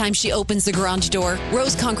every time she opens the garage door?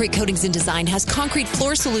 Rose Concrete Coatings and Design has concrete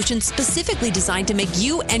floor solutions specifically designed to make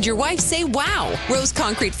you and your wife say, wow. Rose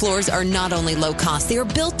Concrete floors are not only low cost, they are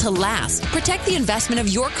built to last. Protect the investment of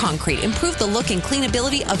your concrete. Improve the look and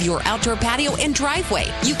cleanability of your outdoor patio and driveway.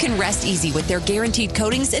 You can rest easy with their guaranteed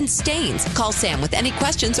coatings and stains. Call Sam with any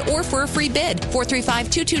questions or for a free bid.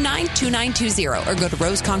 435-229-2920 or go to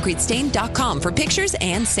roseconcretestain.com for pictures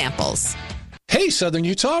and samples. Hey, Southern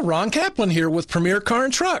Utah, Ron Kaplan here with Premier Car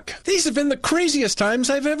and Truck. These have been the craziest times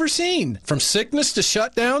I've ever seen. From sickness to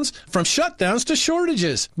shutdowns, from shutdowns to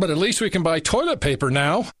shortages. But at least we can buy toilet paper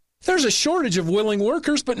now. There's a shortage of willing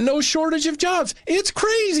workers, but no shortage of jobs. It's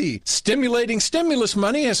crazy. Stimulating stimulus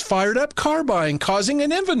money has fired up car buying, causing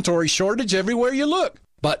an inventory shortage everywhere you look.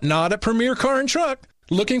 But not at Premier Car and Truck.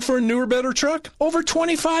 Looking for a newer, better truck? Over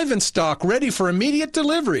 25 in stock, ready for immediate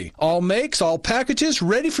delivery. All makes, all packages,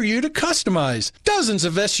 ready for you to customize. Dozens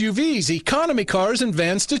of SUVs, economy cars, and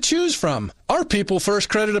vans to choose from. Our People First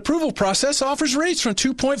credit approval process offers rates from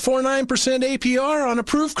 2.49% APR on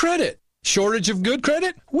approved credit. Shortage of good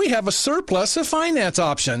credit? We have a surplus of finance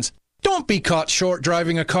options. Don't be caught short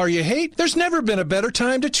driving a car you hate. There's never been a better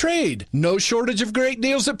time to trade. No shortage of great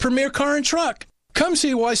deals at Premier Car and Truck. Come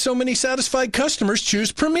see why so many satisfied customers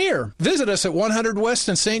choose Premier. Visit us at 100 West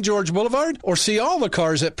and St. George Boulevard or see all the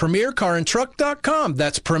cars at premiercarandtruck.com.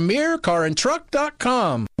 That's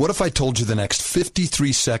premiercarandtruck.com. What if I told you the next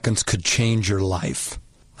 53 seconds could change your life?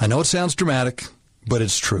 I know it sounds dramatic, but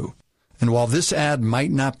it's true. And while this ad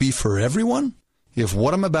might not be for everyone, if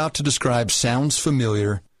what I'm about to describe sounds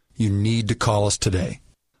familiar, you need to call us today.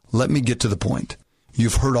 Let me get to the point.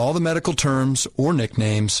 You've heard all the medical terms or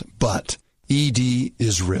nicknames, but ED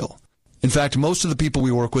is real. In fact, most of the people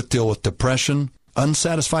we work with deal with depression,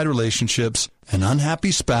 unsatisfied relationships, an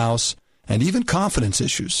unhappy spouse, and even confidence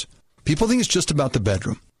issues. People think it's just about the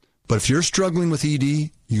bedroom. But if you're struggling with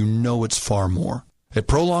ED, you know it's far more. At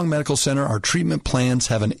Prolong Medical Center, our treatment plans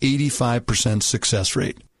have an 85% success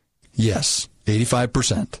rate. Yes,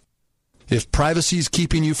 85%. If privacy is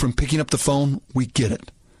keeping you from picking up the phone, we get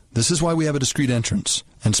it. This is why we have a discreet entrance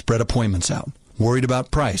and spread appointments out. Worried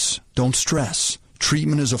about price? Don't stress.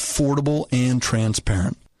 Treatment is affordable and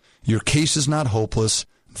transparent. Your case is not hopeless.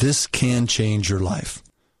 This can change your life.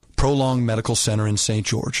 Prolong Medical Center in St.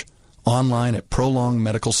 George. Online at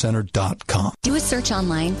prolongmedicalcenter.com. Do a search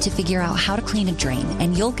online to figure out how to clean a drain,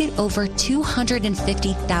 and you'll get over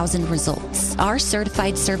 250,000 results. Our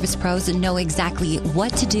certified service pros know exactly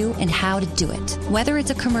what to do and how to do it. Whether it's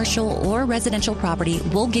a commercial or residential property,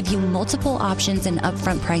 we'll give you multiple options and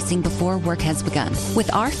upfront pricing before work has begun.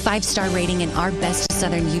 With our 5-star rating and our Best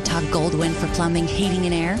Southern Utah Gold Win for plumbing, heating,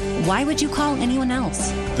 and air, why would you call anyone else?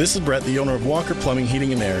 This is Brett, the owner of Walker Plumbing,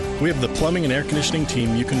 Heating, and Air. We have the plumbing and air conditioning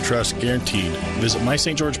team you can trust, guaranteed. Visit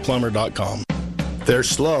mystgeorgeplumber.com. There's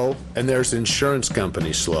slow, and there's insurance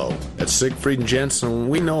company slow. At Siegfried & Jensen,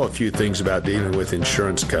 we know a few things about dealing with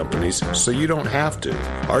insurance companies, so you don't have to.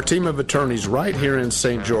 Our team of attorneys right here in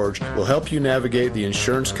St. George will help you navigate the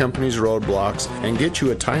insurance company's roadblocks and get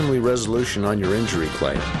you a timely resolution on your injury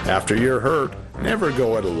claim. After you're hurt, never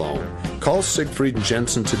go it alone. Call Siegfried &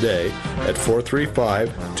 Jensen today at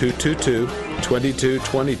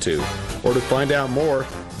 435-222-2222. Or to find out more,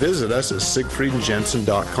 visit us at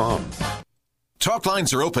siegfriedandjensen.com. Talk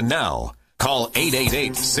lines are open now. Call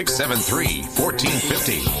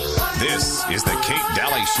 888-673-1450. This is the Kate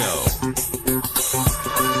Daly Show.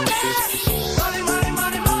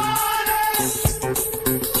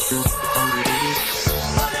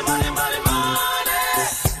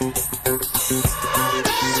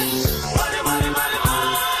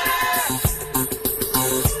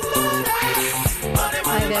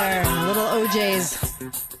 Hi there, little OJ's.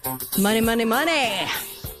 Money, money, money.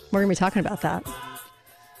 We're going to be talking about that.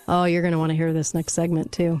 Oh, you're going to want to hear this next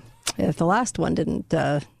segment, too, if the last one didn't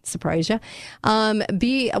surprise you.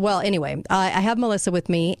 Anyway, I have Melissa with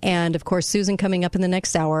me, and, of course, Susan coming up in the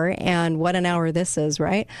next hour, and what an hour this is,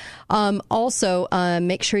 right? Also,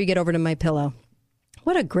 make sure you get over to MyPillow.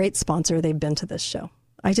 What a great sponsor they've been to this show.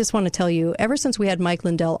 I just want to tell you, ever since we had Mike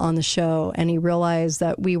Lindell on the show, and he realized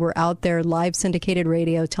that we were out there live syndicated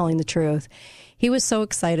radio telling the truth, he was so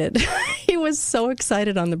excited. He was so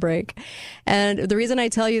excited on the break. And the reason I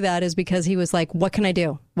tell you that is because he was like, what can I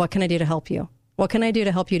do? What can I do to help you? What can I do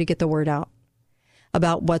to help you to get the word out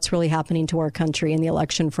about what's really happening to our country and the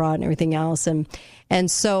election fraud and everything else? And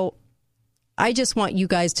so I just want you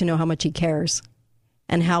guys to know how much he cares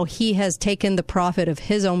and how he has taken the profit of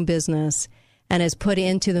his own business and has put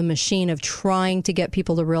into the machine of trying to get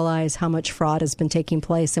people to realize how much fraud has been taking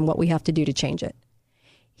place and what we have to do to change it.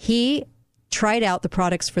 He tried out the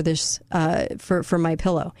products for this, for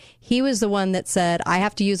MyPillow. He was the one that said, I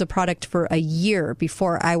have to use a product for a year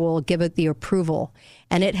before I will give it the approval.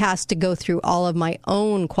 And it has to go through all of my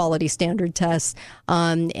own quality standard tests,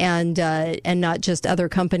 and not just other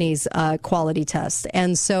companies' quality tests.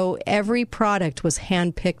 And so every product was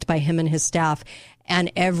handpicked by him and his staff,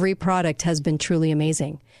 and every product has been truly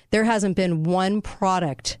amazing. There hasn't been one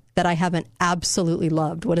product that I haven't absolutely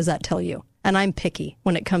loved. What does that tell you? And I'm picky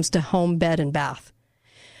when it comes to home, bed, and bath.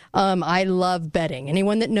 I love bedding.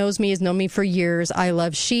 Anyone that knows me has known me for years. I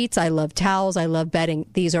love sheets. I love towels. I love bedding.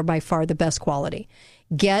 These are by far the best quality.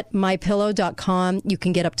 Get mypillow.com. You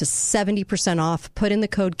can get up to 70% off. Put in the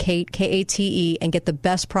code KATE, K-A-T-E, and get the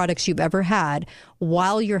best products you've ever had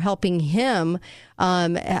while you're helping him,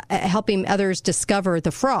 helping others discover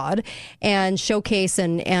the fraud and showcase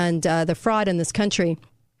and the fraud in this country.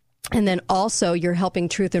 And then also you're helping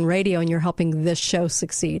Truth in Radio and you're helping this show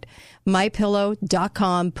succeed.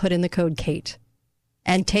 MyPillow.com, put in the code KATE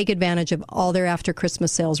and take advantage of all their after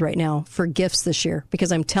Christmas sales right now for gifts this year.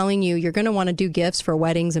 Because I'm telling you, you're going to want to do gifts for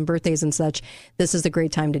weddings and birthdays and such. This is a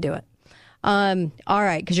great time to do it. All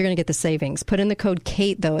right, because you're going to get the savings. Put in the code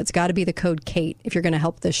KATE, though. It's got to be the code KATE if you're going to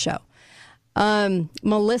help this show.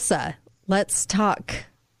 Melissa, let's talk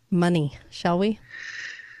money, shall we?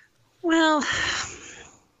 Well,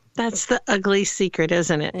 that's the ugly secret,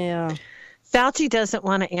 isn't it? Yeah. Fauci doesn't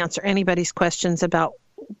want to answer anybody's questions about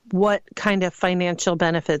what kind of financial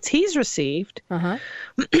benefits he's received.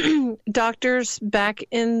 Doctors back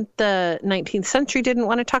in the 19th century didn't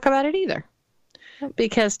want to talk about it either,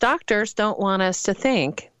 because doctors don't want us to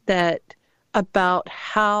think that about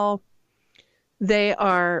how they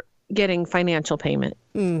are getting financial payment.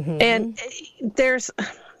 And there's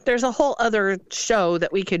a whole other show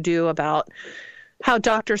that we could do about how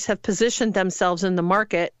doctors have positioned themselves in the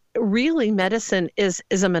market. Really, medicine is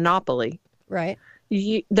a monopoly. Right.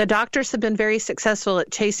 The doctors have been very successful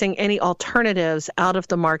at chasing any alternatives out of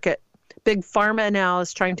the market. Big Pharma now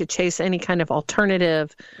is trying to chase any kind of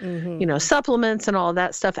alternative, supplements and all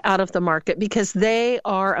that stuff out of the market because they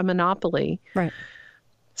are a monopoly. Right.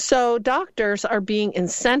 So doctors are being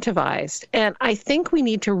incentivized. And I think we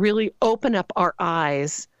need to really open up our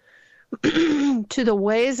eyes to the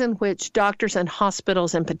ways in which doctors and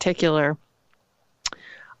hospitals in particular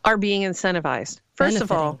are being incentivized. First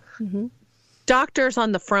of all, doctors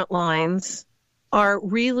on the front lines are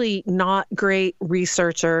really not great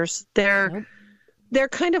researchers. They're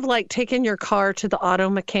kind of like taking your car to the auto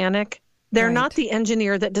mechanic. They're not the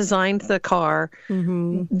engineer that designed the car.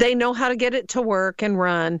 They know how to get it to work and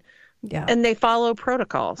run. Yeah. And they follow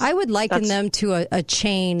protocols. I would liken them to a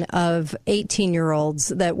chain of 18-year-olds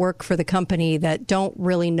that work for the company that don't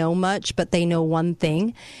really know much, but they know one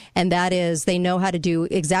thing, and that is they know how to do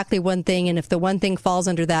exactly one thing. And if the one thing falls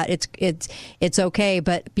under that, it's okay.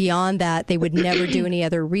 But beyond that, they would never do any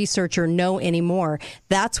other research or know anymore.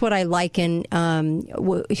 That's what I liken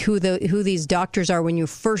who these doctors are. When you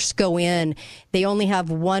first go in, they only have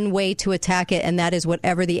one way to attack it, and that is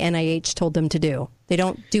whatever the NIH told them to do. They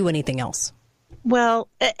don't do anything else. Well,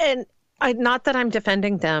 and not that I'm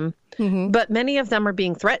defending them, but many of them are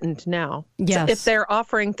being threatened now. Yes. So if they're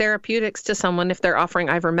offering therapeutics to someone, if they're offering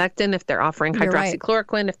ivermectin, if they're offering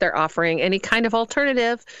hydroxychloroquine, if they're offering any kind of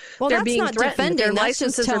alternative, they're being threatened. Defending. Their that's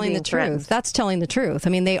just licenses telling are being the truth. threatened. That's telling the truth.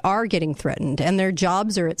 I mean, they are getting threatened, and their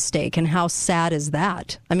jobs are at stake. And how sad is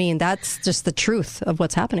that? I mean, that's just the truth of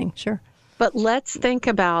what's happening. Sure. But let's think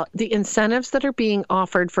about the incentives that are being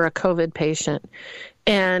offered for a COVID patient.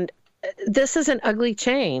 And this is an ugly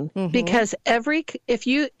chain because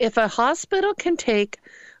if a hospital can take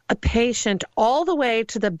a patient all the way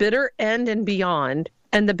to the bitter end and beyond,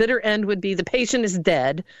 and the bitter end would be the patient is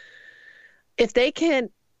dead, if they can,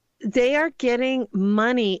 they are getting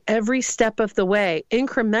money every step of the way,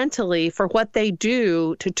 incrementally, for what they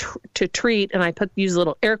do to treat, and I use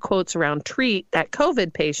little air quotes around treat, that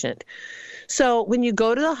COVID patient. So when you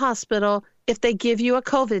go to the hospital, if they give you a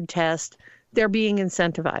COVID test, they're being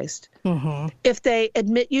incentivized. If they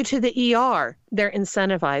admit you to the ER, they're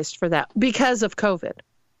incentivized for that because of COVID.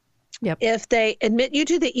 If they admit you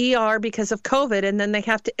to the ER because of COVID and then they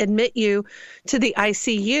have to admit you to the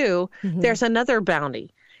ICU, there's another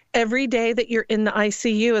bounty. Every day that you're in the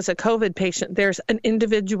ICU as a COVID patient, there's an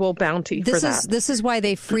individual bounty for that. This is why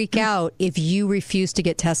they freak out if you refuse to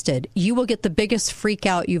get tested. You will get the biggest freak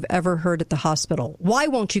out you've ever heard at the hospital. Why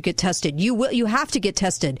won't you get tested? You have to get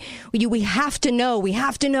tested. We have to know. We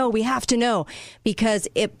have to know. We have to know. Because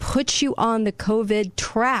it puts you on the COVID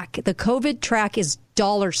track. The COVID track is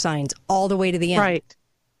dollar signs all the way to the end. Right.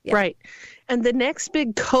 Yeah. Right. And the next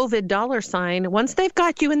big COVID dollar sign, once they've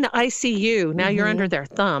got you in the ICU, now you're under their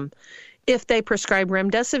thumb. If they prescribe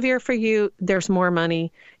remdesivir for you, there's more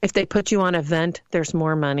money. If they put you on a vent, there's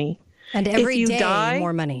more money. And every day,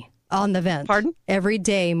 more money on the vent. Pardon? Every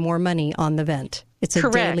day, more money on the vent. It's a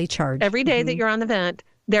daily charge. Every day that you're on the vent,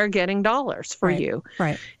 they're getting dollars for you.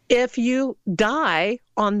 Right. If you die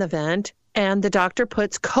on the vent and the doctor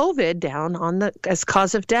puts COVID down as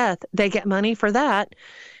cause of death, they get money for that.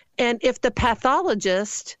 And if the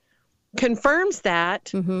pathologist confirms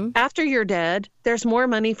that after you're dead, there's more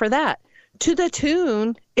money for that. To the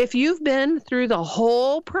tune, if you've been through the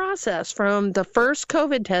whole process from the first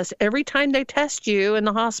COVID test, every time they test you in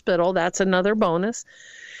the hospital, that's another bonus.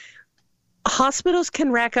 Hospitals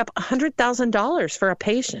can rack up $100,000 for a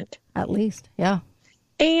patient. At least, yeah.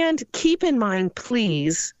 And keep in mind,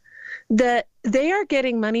 please, that they are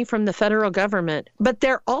getting money from the federal government, but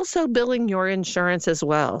they're also billing your insurance as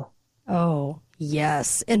well. Oh,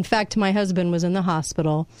 yes. In fact, my husband was in the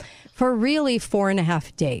hospital for really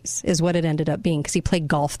 4.5 days is what it ended up being because he played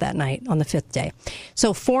golf that night on the 5th day.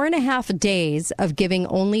 So 4.5 days of giving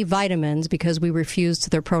only vitamins because we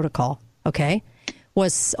refused their protocol, okay,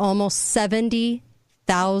 was almost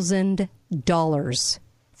 $70,000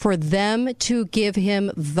 for them to give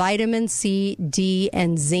him vitamin C, D,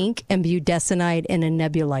 and zinc and budesonide in a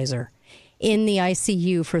nebulizer in the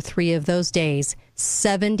ICU for 3 of those days,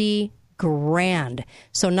 $70,000.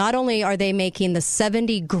 So not only are they making the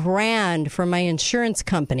 $70,000 for my insurance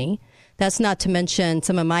company That's not to mention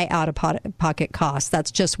some of my out-of-pocket costs.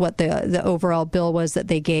 That's just what the overall bill was that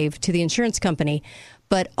they gave to the insurance company.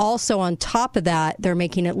 But also on top of that, they're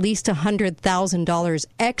making at least $100,000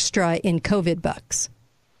 extra in COVID bucks.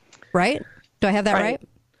 Right? Do I have that right?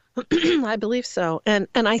 I believe so. And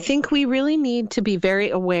I think we really need to be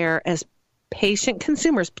very aware as patient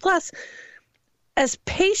consumers. Plus, as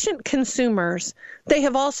patient consumers, they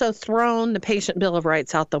have also thrown the patient Bill of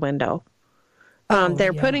Rights out the window.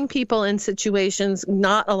 They're putting people in situations,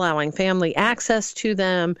 not allowing family access to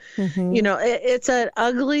them. Mm-hmm. You know, it's an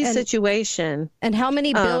ugly situation. And how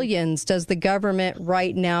many billions does the government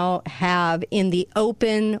right now have in the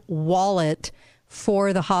open wallet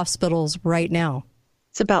for the hospitals right now?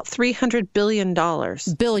 It's about $300 billion.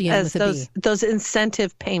 Billion as those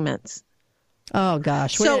incentive payments. Oh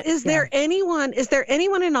gosh! So, is there anyone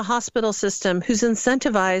in a hospital system who's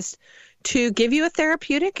incentivized to give you a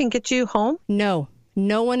therapeutic and get you home? No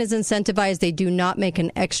one is incentivized. They do not make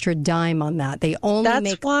an extra dime on that. They only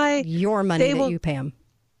make your money that you pay them.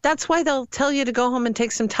 That's why they'll tell you to go home and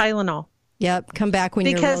take some Tylenol. Yep, come back when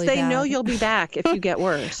you're really bad. Because they know you'll be back if you get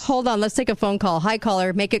worse. Hold on, let's take a phone call. Hi,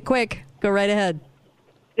 caller. Make it quick. Go right ahead.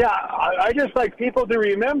 Yeah, I just like people to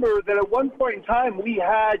remember that at one point in time we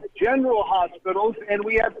had general hospitals and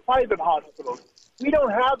we had private hospitals. We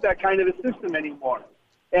don't have that kind of a system anymore.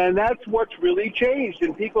 And that's what's really changed.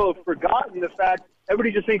 And people have forgotten the fact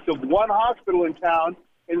everybody just thinks of one hospital in town.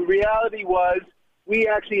 And reality was we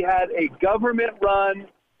actually had a government-run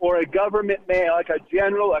or a government like a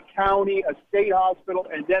general, a county, a state hospital,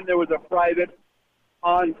 and then there was a private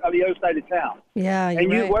on the other side of town. Yeah,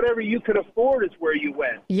 and whatever you could afford is where you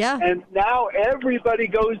went. Yeah. And now everybody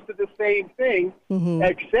goes to the same thing,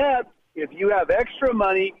 except if you have extra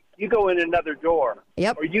money, you go in another door.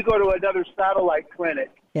 Yep. Or you go to another satellite clinic.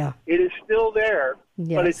 Yeah. It is still there,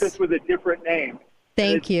 yes. but it's just with a different name.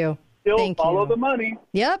 Thank you. Still follow the money.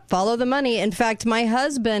 Yep, follow the money. In fact, my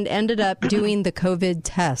husband ended up doing the COVID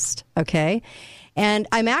test, okay? And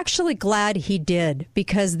I'm actually glad he did,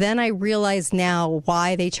 because then I realize now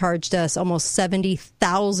why they charged us almost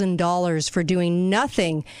 $70,000 for doing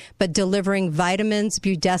nothing but delivering vitamins,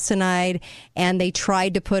 budesonide, and they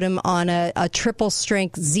tried to put him on a triple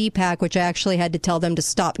strength Z-Pack, which I actually had to tell them to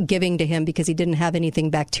stop giving to him because he didn't have anything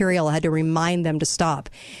bacterial. I had to remind them to stop.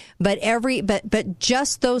 But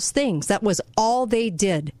just those things, that was all they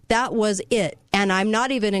did. That was it. And I'm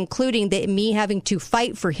not even including me having to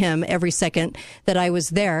fight for him every second that I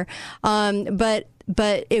was there. But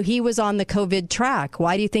he was on the COVID track.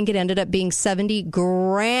 Why do you think it ended up being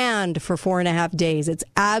 $70,000 for 4.5 days? It's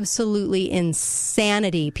absolutely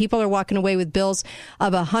insanity. People are walking away with bills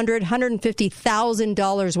of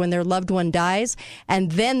 $150,000 when their loved one dies.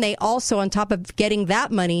 And then they also, on top of getting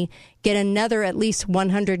that money, get another at least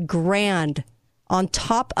 $100,000 on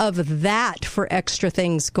top of that for extra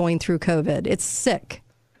things going through COVID. It's sick.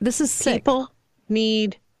 This is sick. People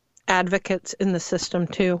need advocates in the system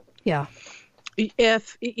too. Yeah.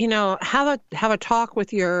 If have a talk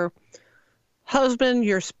with your husband,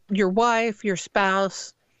 your wife, your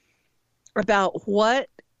spouse about what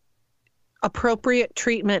appropriate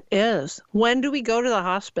treatment is. When do we go to the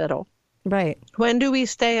hospital? Right. When do we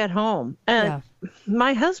stay at home? And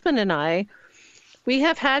my husband and I, we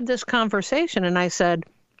have had this conversation, and I said,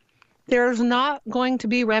 there's not going to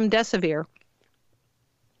be remdesivir.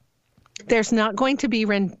 There's not going to be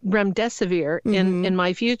remdesivir in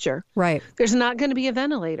my future. Right. There's not going to be a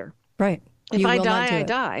ventilator. Right. If I die, I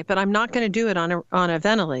die, but I'm not going to do it on a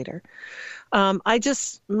ventilator. My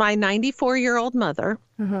 94-year-old mother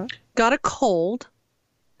got a cold.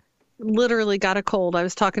 Literally got a cold. I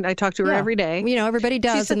talked to her every day. You know, everybody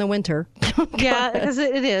does in the winter. Yeah, because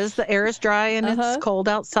it is. The air is dry and it's cold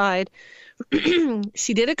outside.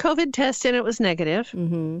 She did a COVID test and it was negative.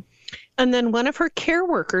 Mm-hmm. And then one of her care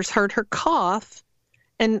workers heard her cough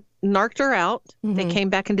and narked her out. Mm-hmm. They came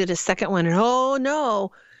back and did a second one. And oh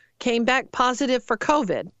no, came back positive for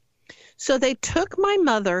COVID. So they took my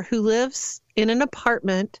mother, who lives in an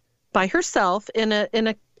apartment by herself in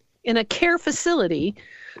a care facility,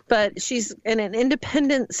 but she's in an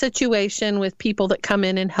independent situation with people that come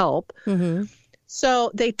in and help. Mm-hmm.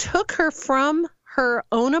 So they took her from her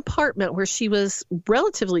own apartment where she was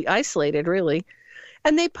relatively isolated, really,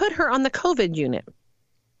 and they put her on the COVID unit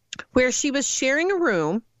where she was sharing a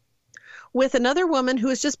room with another woman who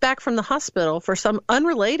was just back from the hospital for some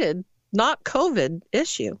unrelated, not COVID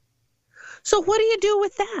issue. So what do you do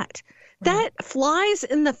with that? That flies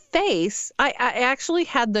in the face. I actually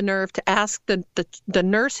had the nerve to ask the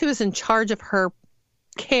nurse who was in charge of her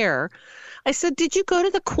care. I said, did you go to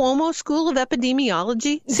the Cuomo School of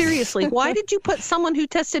Epidemiology? Seriously, why did you put someone who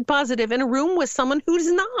tested positive in a room with someone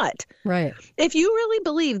who's not? Right. If you really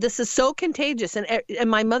believe this is so contagious and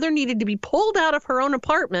my mother needed to be pulled out of her own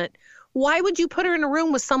apartment, why would you put her in a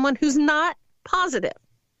room with someone who's not positive?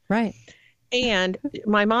 Right. And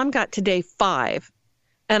my mom got to day 5,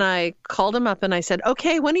 and I called him up and I said,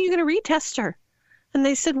 okay, when are you going to retest her? And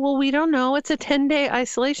they said, well, we don't know. It's a 10-day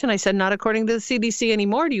isolation. I said, not according to the CDC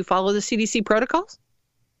anymore. Do you follow the CDC protocols?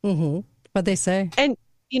 Mm-hmm. What'd they say? And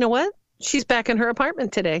you know what? She's back in her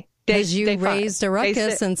apartment today. Because you raised a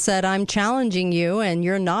ruckus and said, I'm challenging you and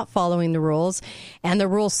you're not following the rules and the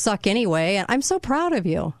rules suck anyway. And I'm so proud of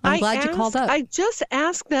you. I'm glad you called up. I just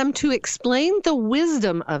asked them to explain the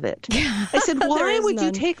wisdom of it. I said, why would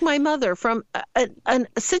you take my mother from a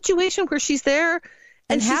situation where she's there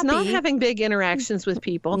and she's not having big interactions with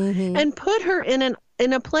people and put her in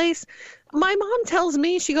a place? My mom tells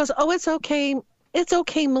me, she goes, oh, it's okay. It's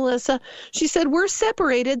okay, Melissa. She said, we're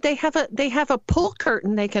separated. They have a pull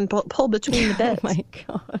curtain they can pull between the beds. Oh, my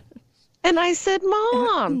God. And I said,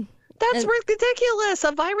 Mom, that's ridiculous.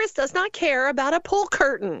 A virus does not care about a pull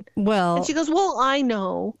curtain. Well, and she goes, well, I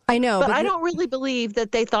know. But I don't really believe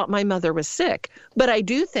that they thought my mother was sick. But I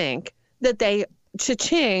do think that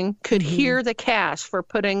Cha-Ching could hear the cash for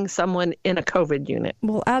putting someone in a COVID unit.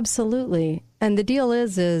 Well, absolutely. And the deal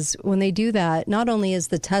is when they do that, not only is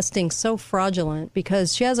the testing so fraudulent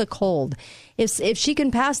because she has a cold. If she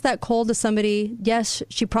can pass that cold to somebody, yes,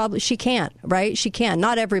 she can, right? She can.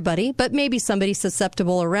 Not everybody, but maybe somebody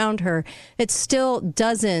susceptible around her. It still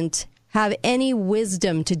doesn't have any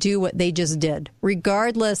wisdom to do what they just did,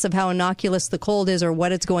 regardless of how innocuous the cold is or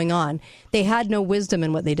what it's going on. They had no wisdom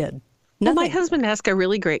in what they did. Well, my husband asked a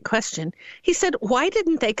really great question. He said, why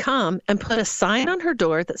didn't they come and put a sign on her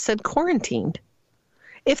door that said quarantined?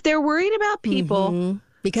 If they're worried about people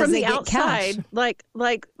because from they the get outside, cash.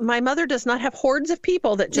 like my mother does not have hordes of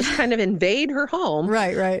people that just kind of invade her home.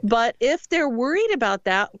 Right. But if they're worried about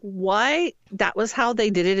that, why? That was how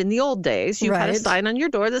they did it in the old days. You had a sign on your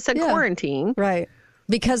door that said quarantine. Right.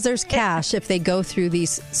 Because there's cash if they go through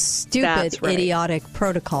these stupid, idiotic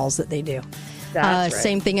protocols that they do.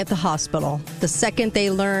 Same thing at the hospital. The second they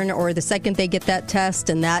learn or the second they get that test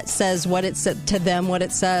and that says what it said to them, what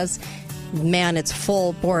it says, man, it's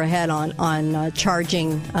full bore ahead on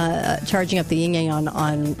charging up the yin-yang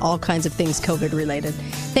on all kinds of things COVID related.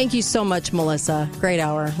 Thank you so much, Melissa. Great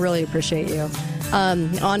hour. Really appreciate you.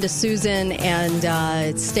 On to Susan,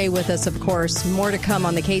 and stay with us, of course. More to come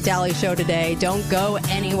on the Kate Daly Show today. Don't go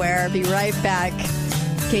anywhere. Be right back.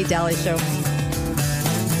 Kate Daly Show.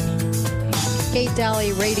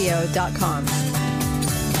 KateDalyRadio.com.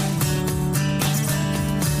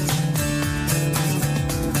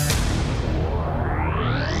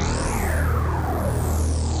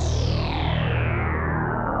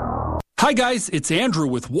 Hi, guys. It's Andrew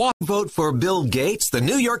with Vote for Bill Gates, the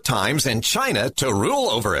New York Times, and China to rule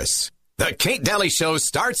over us. The Kate Daly Show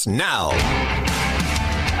starts now.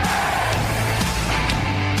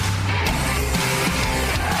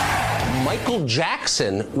 Michael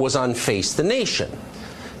Jackson was on Face the Nation.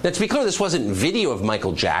 Now, to be clear, this wasn't video of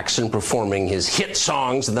Michael Jackson performing his hit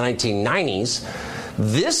songs in the 1990s.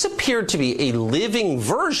 This appeared to be a living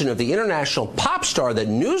version of the international pop star that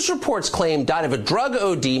news reports claim died of a drug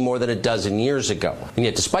OD more than a dozen years ago. And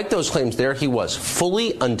yet, despite those claims, there he was,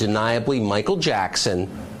 fully, undeniably Michael Jackson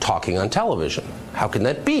talking on television. How can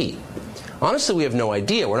that be? Honestly, we have no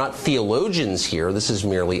idea. We're not theologians here. This is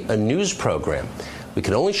merely a news program. We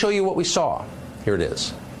can only show you what we saw. Here it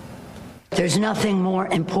is. There's nothing more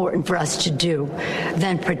important for us to do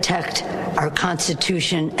than protect our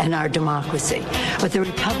Constitution and our democracy. What the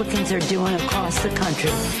Republicans are doing across the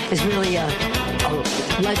country is really a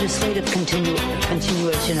legislative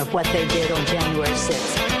continuation of what they did on January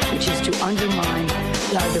 6th, which is to undermine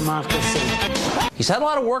our democracy. He's had a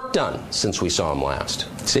lot of work done since we saw him last.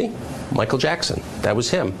 See? Michael Jackson. That was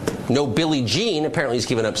him. No Billie Jean. Apparently he's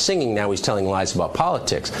given up singing. Now he's telling lies about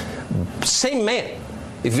politics. Same man.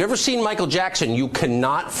 If you've ever seen Michael Jackson, you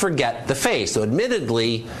cannot forget the face. Though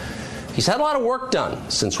admittedly, he's had a lot of work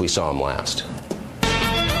done since we saw him last.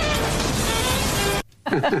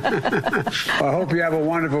 I hope you have a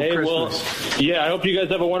wonderful Christmas. Well, yeah, I hope you guys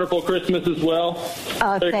have a wonderful Christmas as well.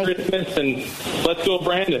 Merry Christmas, and let's go,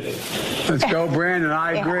 Brandon. Let's go, Brandon.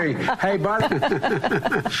 I agree. Hey, buddy.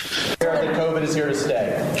 that COVID is here to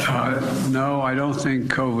stay. No, I don't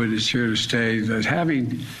think COVID is here to stay. That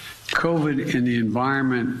having COVID in the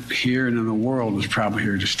environment here and in the world is probably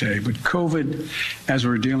here to stay. But COVID, as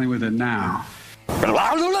we're dealing with it now.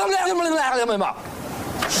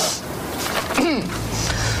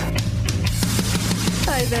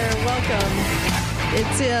 Hi there. Welcome.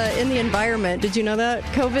 It's in the environment. Did you know that?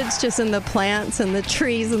 COVID's just in the plants and the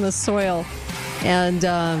trees and the soil. And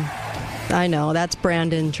I know, that's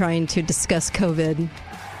Brandon trying to discuss COVID.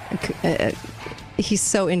 He's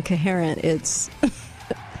so incoherent. It's...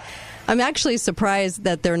 I'm actually surprised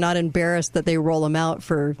that they're not embarrassed that they roll him out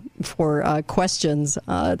for questions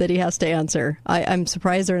that he has to answer. I'm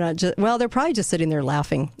surprised they're not just... Well, they're probably just sitting there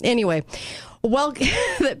laughing. Anyway... Well,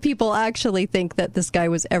 that people actually think that this guy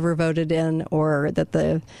was ever voted in, or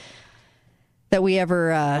that we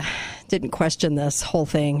ever didn't question this whole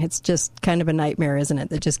thing. It's just kind of a nightmare, isn't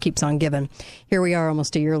it? That just keeps on giving. Here we are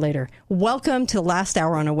almost a year later. Welcome to the last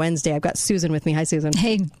hour on a Wednesday. I've got Susan with me. Hi, Susan.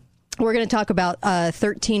 Hey. We're going to talk about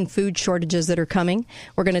 13 food shortages that are coming.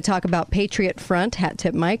 We're going to talk about Patriot Front, Hat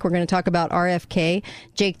Tip Mike. We're going to talk about RFK,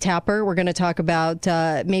 Jake Tapper. We're going to talk about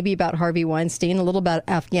maybe about Harvey Weinstein, a little about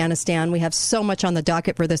Afghanistan. We have so much on the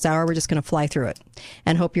docket for this hour. We're just going to fly through it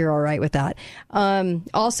and hope you're all right with that.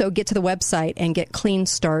 Also, get to the website and get Clean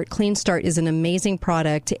Start. Clean Start is an amazing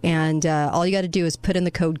product, and all you got to do is put in the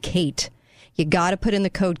code KATE. You got to put in the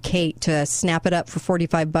code KATE to snap it up for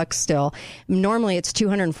 $45 still. Normally it's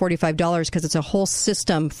 $245 because it's a whole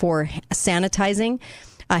system for sanitizing,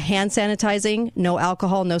 hand sanitizing, no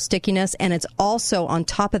alcohol, no stickiness, and it's also on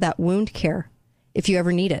top of that wound care if you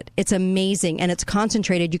ever need it. It's amazing, and it's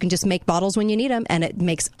concentrated. You can just make bottles when you need them, and it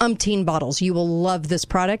makes umpteen bottles. You will love this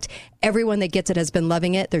product. Everyone that gets it has been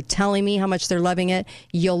loving it. They're telling me how much they're loving it.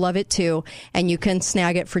 You'll love it too, and you can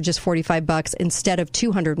snag it for just $45 instead of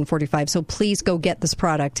 $245. So please go get this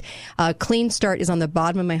product. Clean Start is on the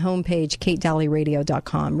bottom of my homepage,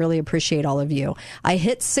 KateDalleyRadio.com. Really appreciate all of you. I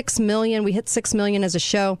hit 6 million. We hit 6 million as a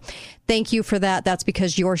show. Thank you for that. That's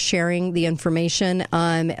because you're sharing the information.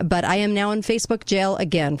 But I am now in Facebook jail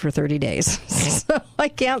again for 30 days. So I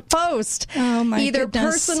can't post either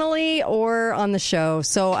personally or on the show.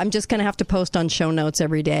 So I'm just going to have to post on show notes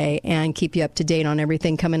every day and keep you up to date on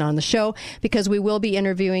everything coming on the show, because we will be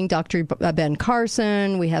interviewing Dr. Ben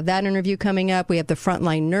Carson. We have that interview coming up. We have the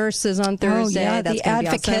frontline nurses on Thursday. Oh, yeah, that's the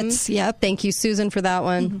advocates. Awesome. Yep. Thank you, Susan, for that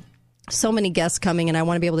one. Mm-hmm. So many guests coming, and I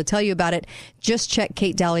want to be able to tell you about it. Just check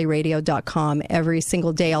KateDalleyRadio.com every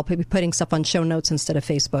single day. I'll be putting stuff on show notes instead of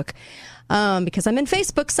Facebook because I'm in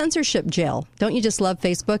Facebook censorship jail. Don't you just love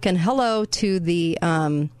Facebook? And hello to the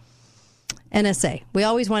NSA. We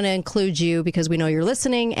always want to include you because we know you're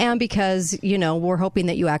listening, and because, you know, we're hoping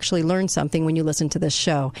that you actually learn something when you listen to this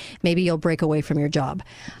show. Maybe you'll break away from your job.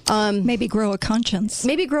 Maybe grow a conscience.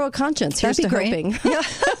 Maybe grow a conscience. Here's to hoping. Yeah.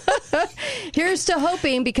 Here's to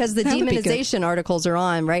hoping, because the demonization articles are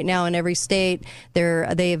on right now in every state. The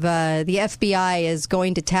FBI is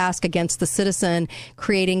going to task against the citizen,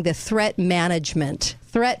 creating the threat management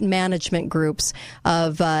groups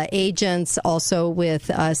of agents, also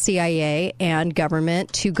with CIA and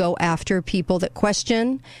government, to go after people that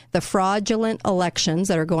question the fraudulent elections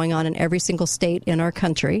that are going on in every single state in our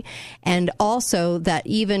country, and also that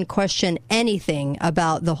even question anything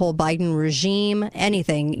about the whole Biden regime,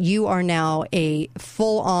 anything. You are now a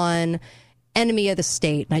full-on enemy of the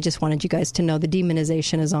state. And I just wanted you guys to know the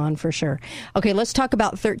demonization is on for sure. Okay, let's talk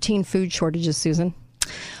about 13 food shortages, Susan.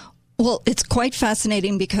 Well, it's quite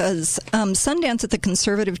fascinating because Sundance at the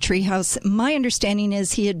Conservative Treehouse, my understanding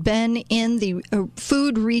is he had been in the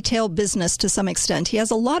food retail business to some extent. He has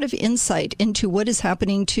a lot of insight into what is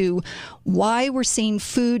happening to why we're seeing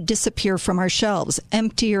food disappear from our shelves,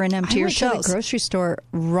 emptier and emptier shelves. I went to the grocery store,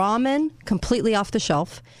 ramen completely off the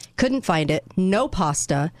shelf, couldn't find it, no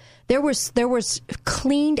pasta. There was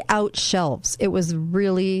cleaned out shelves. It was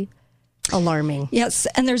really alarming. Yes,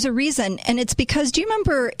 and there's a reason, and it's because, do you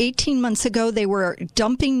remember 18 months ago they were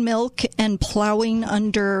dumping milk and plowing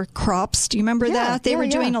under crops? Do you remember that? They were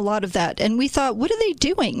doing a lot of that, and we thought, what are they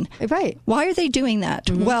doing? Right. Why are they doing that?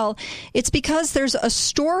 Mm-hmm. Well, it's because there's a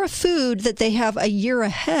store of food that they have a year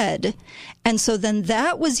ahead, and so then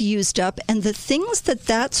that was used up, and the things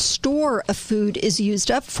that store of food is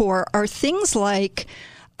used up for are things like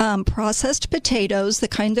processed potatoes, the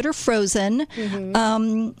kind that are frozen,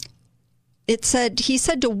 he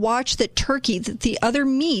said to watch that turkey, that the other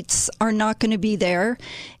meats are not going to be there.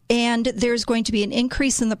 And there's going to be an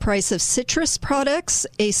increase in the price of citrus products,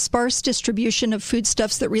 a sparse distribution of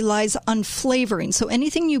foodstuffs that relies on flavoring. So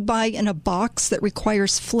anything you buy in a box that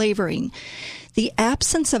requires flavoring. The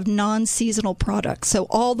absence of non-seasonal products. So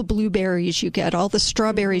all the blueberries you get, all the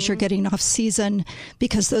strawberries you're getting off season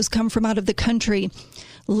because those come from out of the country.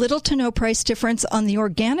 Little to no price difference on the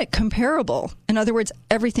organic comparable. In other words,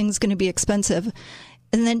 everything's going to be expensive.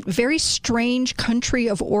 And then very strange country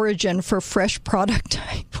of origin for fresh product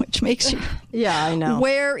type, which makes you... Yeah, I know.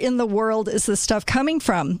 Where in the world is this stuff coming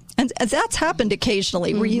from? And that's happened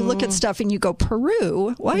occasionally where you look at stuff and you go,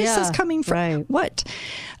 Peru? Why is this coming from? Right. What?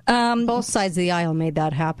 Both sides of the aisle made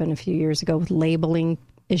that happen a few years ago with labeling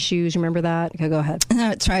issues. Remember that? Okay, go ahead.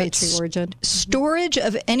 That's right. Country origin. Storage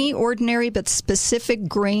of any ordinary but specific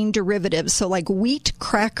grain derivatives. So like wheat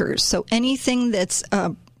crackers. So anything that's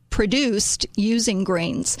produced using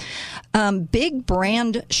grains. Big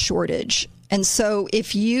brand shortage. And so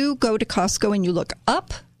if you go to Costco and you look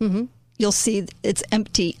up, you'll see it's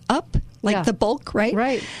empty up, like the bulk, right?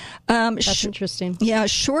 Right. That's interesting. Yeah,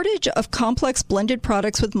 shortage of complex blended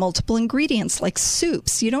products with multiple ingredients, like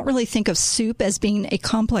soups. You don't really think of soup as being a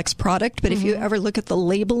complex product, but if you ever look at the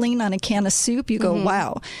labeling on a can of soup, you go,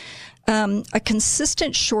 wow. A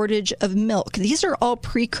consistent shortage of milk. These are all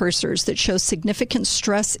precursors that show significant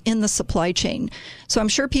stress in the supply chain. So I'm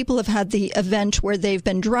sure people have had the event where they've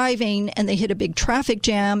been driving and they hit a big traffic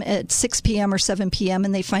jam at 6 p.m. or 7 p.m.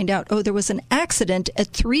 and they find out, oh, there was an accident at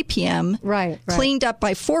 3 p.m. Right. Cleaned up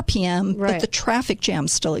by 4 p.m., but the traffic jam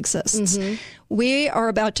still exists. We are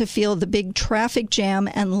about to feel the big traffic jam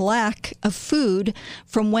and lack of food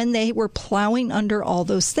from when they were plowing under all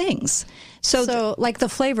those things. So like the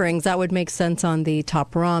flavorings, that would make sense on the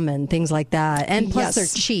top ramen, things like that. And plus they're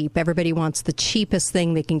cheap. Everybody wants the cheapest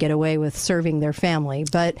thing they can get away with serving their family.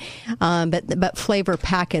 But flavor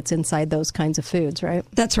packets inside those kinds of foods, right?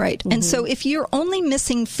 That's right. And so if you're only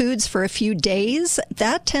missing foods for a few days,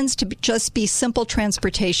 that tends to just be simple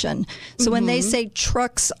transportation. So when they say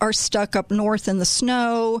trucks are stuck up north in the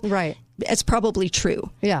snow, right, it's probably true.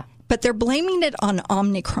 Yeah. But they're blaming it on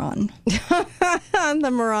Omicron. The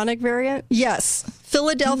moronic variant? Yes.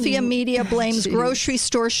 Philadelphia media blames grocery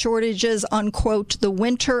store shortages on, quote, the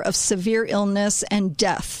winter of severe illness and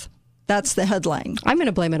death. That's the headline. I'm going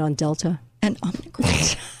to blame it on Delta. And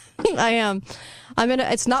Omicron. I am.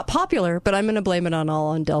 It's not popular, but I'm going to blame it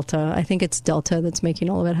on Delta. I think it's Delta that's making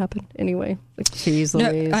all of it happen anyway. Jeez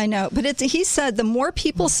Louise. No, I know. But he said the more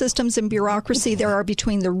people, systems, and bureaucracy there are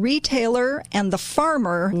between the retailer and the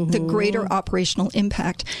farmer, the greater operational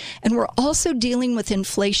impact. And we're also dealing with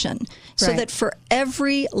inflation. So that for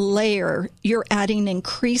every layer, you're adding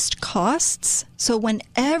increased costs. So when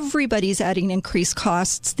everybody's adding increased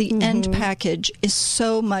costs, the end package is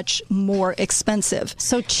so much more expensive.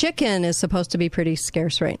 So chicken is supposed to be pretty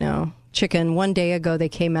scarce right now. Chicken. One day ago, they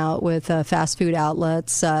came out with fast food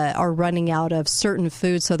outlets are running out of certain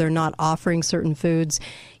foods, so they're not offering certain foods.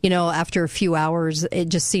 You know, after a few hours, it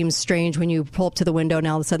just seems strange when you pull up to the window and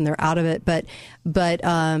all of a sudden they're out of it. But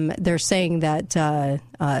they're saying that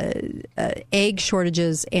egg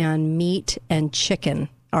shortages and meat and chicken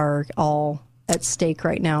are all at stake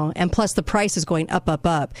right now. And plus the price is going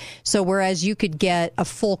up. So whereas you could get a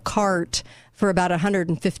full cart for about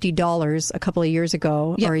 $150 a couple of years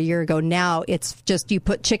ago or a year ago, now it's just you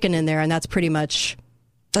put chicken in there and that's pretty much...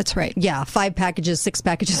 That's right. Yeah, 5 packages, 6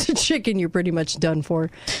 packages of chicken, you're pretty much done for.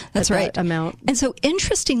 That's right. That amount. And so,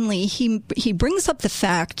 interestingly, he brings up the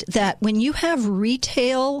fact that when you have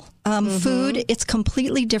retail food, it's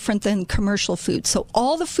completely different than commercial food. So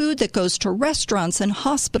all the food that goes to restaurants and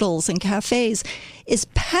hospitals and cafes is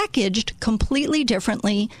packaged completely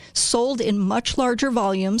differently, sold in much larger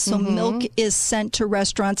volumes. So milk is sent to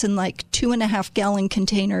restaurants in like 2.5-gallon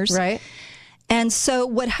containers. Right. And so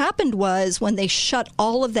what happened was when they shut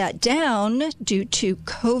all of that down due to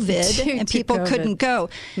COVID and people couldn't go,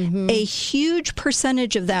 a huge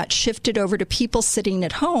percentage of that shifted over to people sitting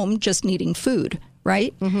at home just needing food,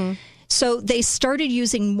 right? So they started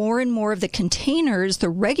using more and more of the containers, the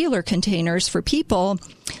regular containers for people,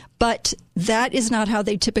 but that is not how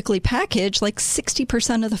they typically package like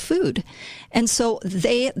 60% of the food. And so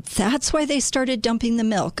that's why they started dumping the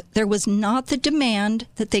milk. There was not the demand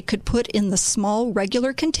that they could put in the small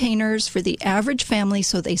regular containers for the average family,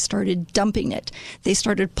 so they started dumping it. They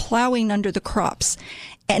started plowing under the crops.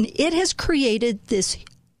 And it has created this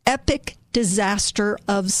epic disaster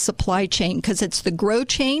of supply chain because it's the grow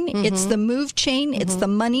chain, it's the move chain, it's the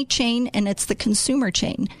money chain, and it's the consumer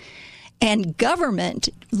chain. And government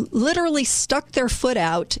literally stuck their foot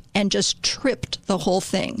out and just tripped the whole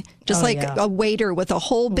thing, just a waiter with a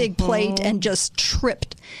whole big plate and just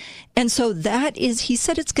tripped. And so he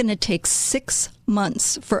said it's going to take 6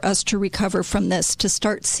 months for us to recover from this, to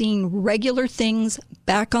start seeing regular things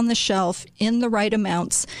back on the shelf in the right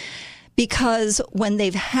amounts. Because when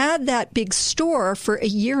they've had that big store for a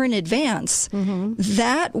year in advance,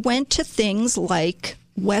 that went to things like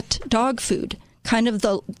wet dog food. Kind of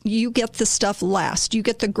you get the stuff last, you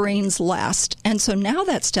get the grains last. And so now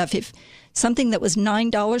that stuff, if something that was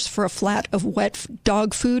 $9 for a flat of wet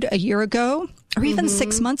dog food a year ago, or even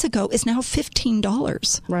 6 months ago, is now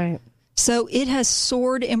 $15. Right. So it has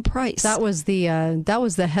soared in price. That was the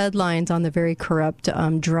headlines on the very corrupt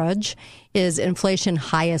Drudge. Is inflation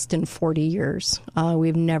highest in 40 years?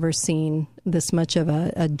 We've never seen this much of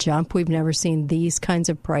a jump. We've never seen these kinds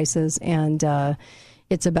of prices, and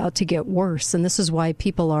it's about to get worse. And this is why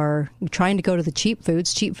people are trying to go to the cheap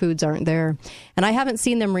foods. Cheap foods aren't there. And I haven't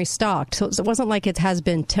seen them restocked. So it wasn't like it has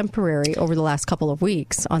been temporary over the last couple of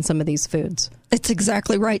weeks on some of these foods. It's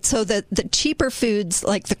exactly right. So the cheaper foods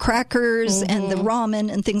like the crackers and the ramen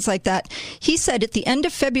and things like that, he said at the end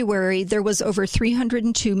of February, there was over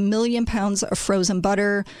 302 million pounds of frozen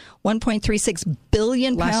butter, 1.36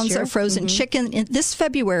 billion pounds of frozen chicken. In this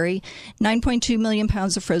February, 9.2 million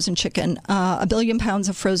pounds of frozen chicken, 1 billion pounds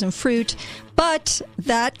of frozen fruit. But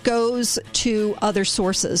that goes to other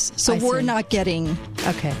sources. So we're not getting...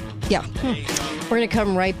 Okay. Yeah. We're going to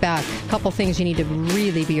come right back. A couple things you need to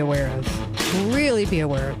really be aware of. Really be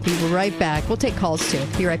aware of. Be right back. We'll take calls too.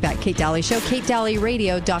 Be right back. Kate Daly Show,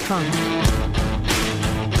 KateDalyRadio.com.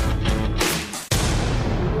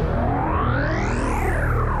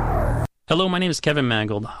 Hello, my name is Kevin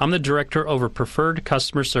Mangold. I'm the Director over Preferred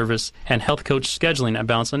Customer Service and Health Coach Scheduling at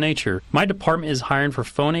Balance of Nature. My department is hiring for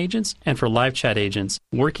phone agents and for live chat agents.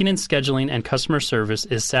 Working in scheduling and customer service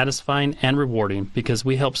is satisfying and rewarding because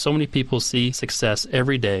we help so many people see success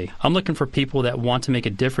every day. I'm looking for people that want to make a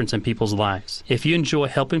difference in people's lives. If you enjoy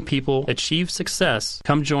helping people achieve success,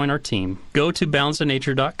 come join our team. Go to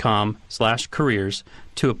balanceofnature.com/careers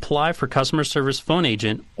to apply for customer service phone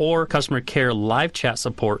agent or customer care live chat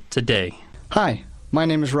support today. Hi, my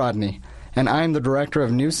name is Rodney, and I am the Director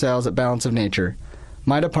of New Sales at Balance of Nature.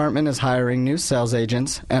 My department is hiring new sales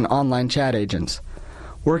agents and online chat agents.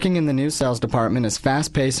 Working in the new sales department is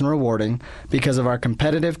fast-paced and rewarding because of our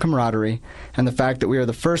competitive camaraderie and the fact that we are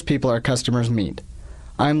the first people our customers meet.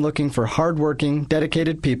 I'm looking for hard-working,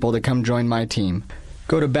 dedicated people to come join my team.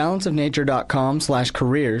 Go to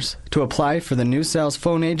balanceofnature.com/careers to apply for the new sales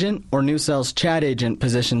phone agent or new sales chat agent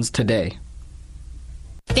positions today.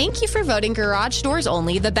 Thank you for voting Garage Doors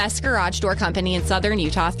Only the best garage door company in Southern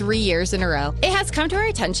Utah 3 years in a row. It has come to our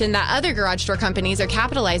attention that other garage door companies are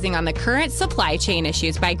capitalizing on the current supply chain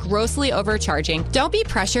issues by grossly overcharging. Don't be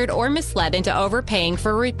pressured or misled into overpaying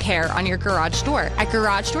for repair on your garage door. At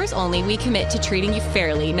Garage Doors Only, we commit to treating you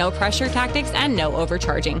fairly, no pressure tactics, and no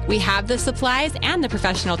overcharging. We have the supplies and the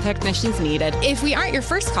professional technicians needed. If we aren't your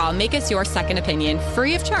first call, make us your second opinion,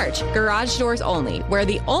 free of charge. Garage Doors Only, where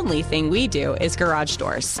the only thing we do is garage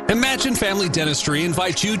doors. Imagine Family Dentistry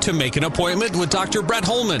invites you to make an appointment with Dr. Brett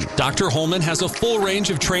Holman. Dr. Holman has a full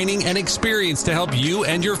range of training and experience to help you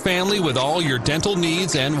and your family with all your dental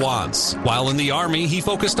needs and wants. While in the Army, he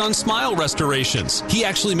focused on smile restorations. He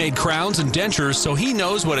actually made crowns and dentures, so he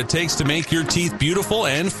knows what it takes to make your teeth beautiful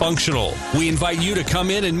and functional. We invite you to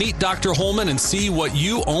come in and meet Dr. Holman and see what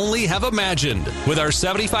you only have imagined. With our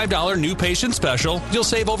 $75 new patient special, you'll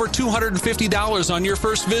save over $250 on your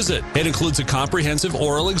first visit. It includes a comprehensive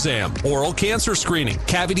oral exam, oral cancer screening,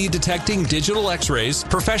 cavity detecting digital x-rays,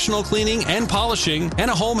 professional cleaning and polishing, and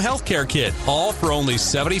a home health care kit, all for only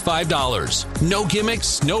 $75. No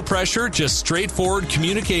gimmicks, no pressure, just straightforward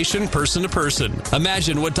communication person to person.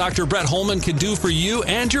 Imagine what Dr. Brett Holman can do for you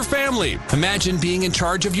and your family. Imagine being in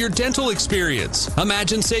charge of your dental experience.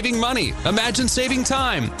 Imagine saving money. Imagine saving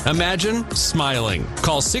time. Imagine smiling.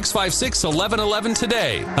 Call 656-1111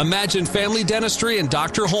 today. Imagine Family Dentistry and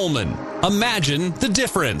Dr. Holman. Imagine the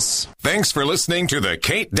difference. Thanks for listening to The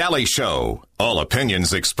Kate Daly Show. All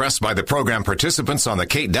opinions expressed by the program participants on The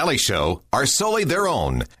Kate Daly Show are solely their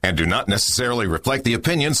own and do not necessarily reflect the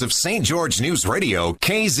opinions of St. George News Radio,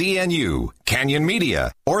 KZNU, Canyon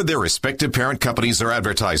Media, or their respective parent companies or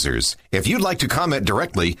advertisers. If you'd like to comment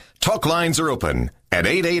directly, talk lines are open at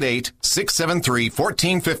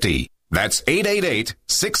 888-673-1450. That's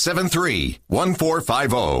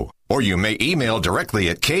 888-673-1450. Or you may email directly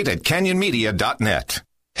at kate@canyonmedia.net.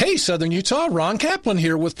 Hey, Southern Utah, Ron Kaplan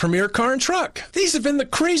here with Premier Car and Truck. These have been the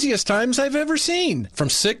craziest times I've ever seen. From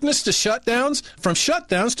sickness to shutdowns, from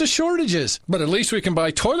shutdowns to shortages. But at least we can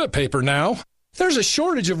buy toilet paper now. There's a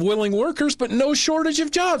shortage of willing workers, but no shortage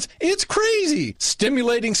of jobs. It's crazy.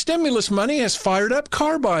 Stimulating stimulus money has fired up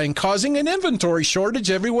car buying, causing an inventory shortage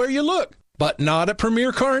everywhere you look. But not at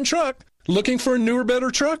Premier Car and Truck. Looking for a newer,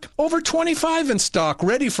 better truck? Over 25 in stock,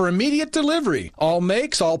 ready for immediate delivery. All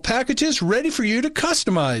makes, all packages, ready for you to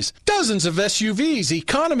customize. Dozens of SUVs,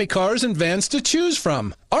 economy cars, and vans to choose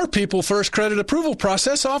from. Our People First credit approval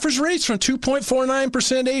process offers rates from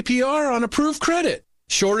 2.49% APR on approved credit.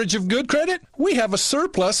 Shortage of good credit? We have a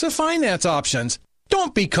surplus of finance options.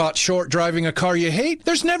 Don't be caught short driving a car you hate.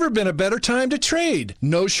 There's never been a better time to trade.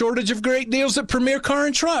 No shortage of great deals at Premier Car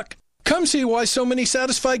and Truck. Come see why so many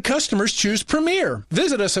satisfied customers choose Premier.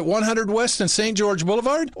 Visit us at 100 West and St. George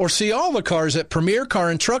Boulevard or see all the cars at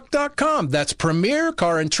PremierCarAndTruck.com. That's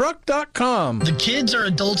PremierCarAndTruck.com. The kids are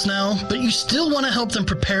adults now, but you still want to help them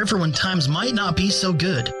prepare for when times might not be so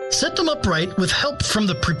good. Set them up right with help from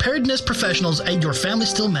the preparedness professionals at Your Family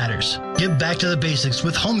Still Matters. Get back to the basics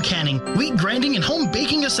with home canning, wheat grinding, and home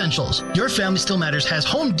baking essentials. Your Family Still Matters has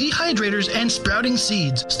home dehydrators and sprouting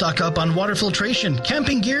seeds. Stock up on water filtration,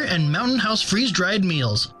 camping gear, and Mountain House freeze-dried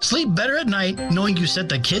meals. Sleep better at night knowing you set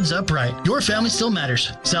the kids up right. Your Family Still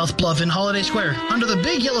Matters. South Bluff in Holiday Square, under the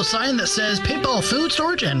big yellow sign that says paintball food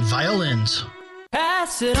storage and violins.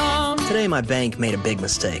 Pass it on. Today my bank made a big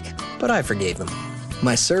mistake, but I forgave them.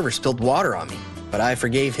 My server spilled water on me, but I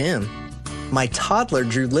forgave him. My toddler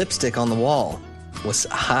drew lipstick on the wall. Was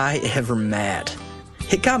I ever mad?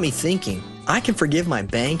 It got me thinking, I can forgive my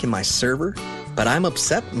bank and my server, but I'm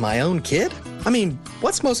upset with my own kid? I mean,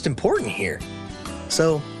 what's most important here?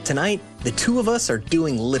 So, tonight, the two of us are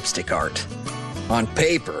doing lipstick art. On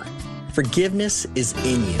paper. Forgiveness is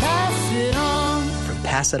in you. Pass it on. From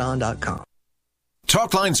PassItOn.com.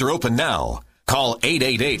 Talk lines are open now. Call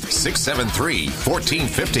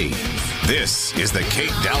 888-673-1450. This is the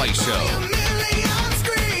Kate Daly Show.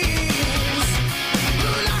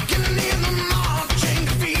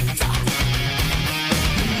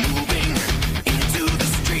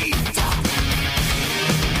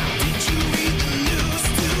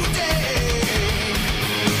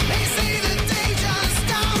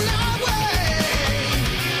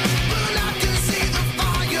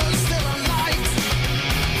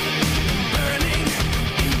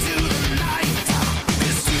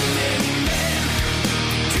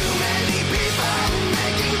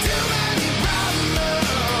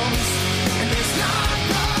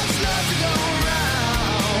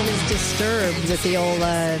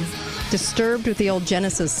 Disturbed with the old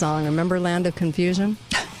Genesis song. Remember Land of Confusion?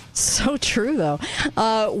 So true, though.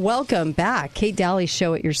 Welcome back. Kate Daly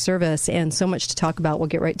Show at your service, and so much to talk about. We'll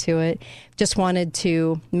get right to it. Just wanted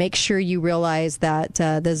to make sure you realize that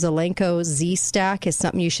the Zelenko Z-Stack is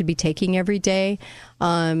something you should be taking every day.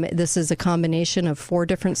 This is a combination of 4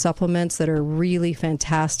 different supplements that are really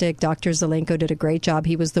fantastic. Dr. Zelenko did a great job.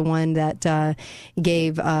 He was the one that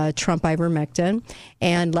gave Trump ivermectin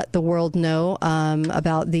and let the world know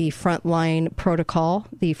about the frontline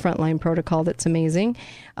protocol that's amazing.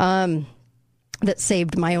 That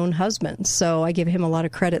saved my own husband. So I give him a lot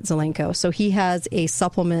of credit, Zelenko. So he has a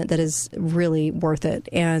supplement that is really worth it.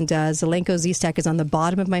 And Zelenko Z-Stack is on the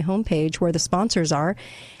bottom of my homepage where the sponsors are.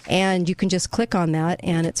 And you can just click on that,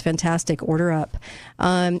 and it's fantastic. Order up.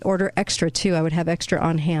 Order extra, too. I would have extra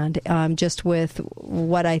on hand. Just with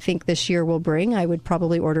what I think this year will bring, I would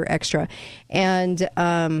probably order extra. And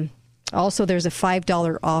also, there's a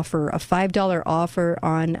 $5 offer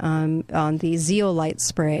on the Zeolite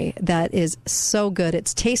spray that is so good.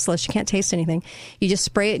 It's tasteless. You can't taste anything. You just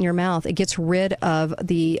spray it in your mouth. It gets rid of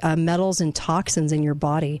the metals and toxins in your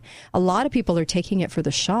body. A lot of people are taking it for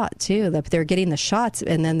the shot, too. They're getting the shots,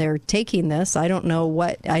 and then they're taking this. I don't know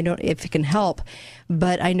if it can help.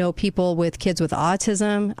 But I know people with kids with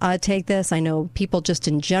autism take this. I know people just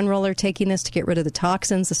in general are taking this to get rid of the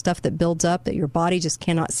toxins, the stuff that builds up that your body just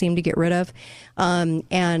cannot seem to get rid of.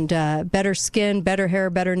 And better skin, better hair,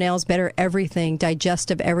 better nails, better everything,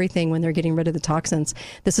 digestive everything when they're getting rid of the toxins.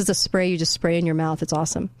 This is a spray you just spray in your mouth. It's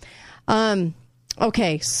awesome.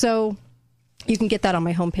 Okay, so you can get that on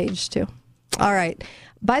my homepage too. All right.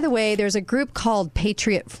 By the way, there's a group called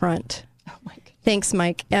Patriot Front. Oh my God. Thanks,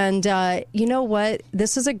 Mike. And you know what?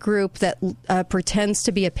 This is a group that pretends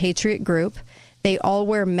to be a patriot group. They all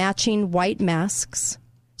wear matching white masks,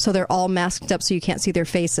 so they're all masked up so you can't see their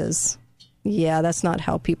faces. Yeah, that's not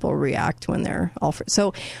how people react when they're all...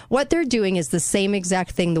 So what they're doing is the same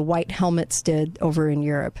exact thing the white helmets did over in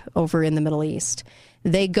Europe, over in the Middle East.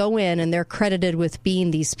 They go in and they're credited with being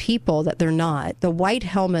these people that they're not. The white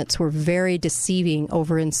helmets were very deceiving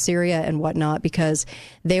over in Syria and whatnot because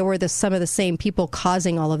they were some of the same people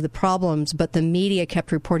causing all of the problems, but the media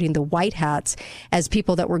kept reporting the white hats as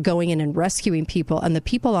people that were going in and rescuing people, and the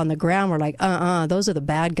people on the ground were like, those are the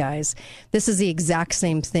bad guys. This is the exact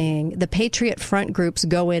same thing. The Patriot Front groups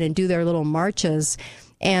go in and do their little marches,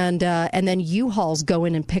 and then U-Hauls go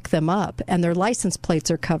in and pick them up, and their license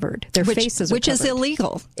plates are covered. Their faces are covered. Which is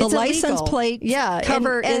illegal. The license plate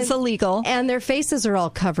cover is illegal. And their faces are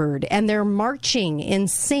all covered, and they're marching in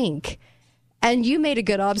sync And you made a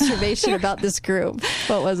good observation about this group.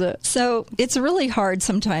 What was it? So it's really hard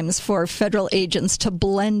sometimes for federal agents to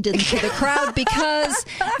blend into the crowd because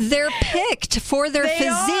they're picked for their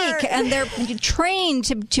physique and they're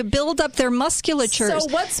trained to build up their musculature. So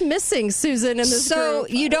what's missing, Susan, in this group? So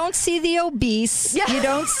you don't see the obese. Yeah. You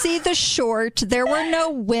don't see the short. There were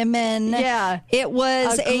no women. Yeah. It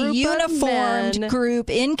was a uniformed group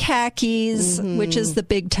in khakis, which is the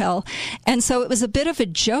big tell. And so it was a bit of a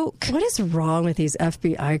joke. What is wrong with these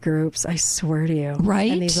FBI groups? I swear to you.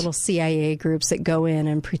 Right? And these little CIA groups that go in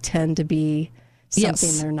and pretend to be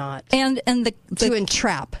something they're not. And to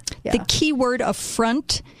entrap. Yeah. The key word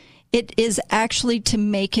affront, it is actually to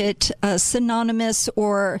make it synonymous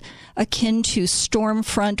or akin to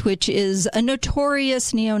Stormfront, which is a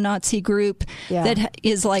notorious neo-Nazi group that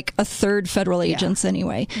is like a third federal agents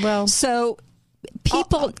anyway. Well, so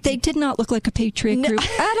people, they did not look like a patriot group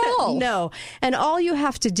at all. No. And all you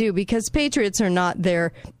have to do, because patriots are not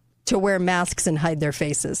there to wear masks and hide their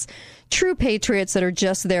faces. True patriots that are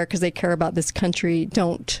just there because they care about this country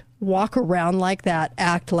don't walk around like that,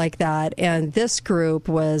 act like that. And this group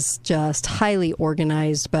was just highly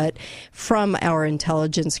organized, but from our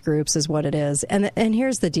intelligence groups is what it is. And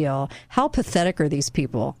here's the deal. How pathetic are these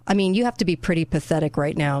people? I mean, you have to be pretty pathetic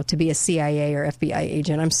right now to be a CIA or FBI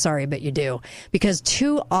agent. I'm sorry, but you do. Because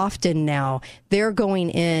too often now, they're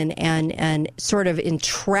going in and sort of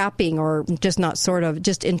entrapping, or just not sort of,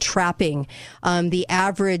 just entrapping the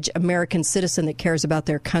average American citizen that cares about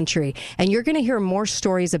their country. And you're going to hear more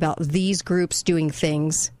stories about these groups doing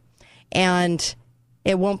things, and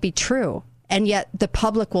it won't be true. And yet the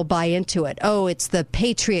public will buy into it. Oh, it's the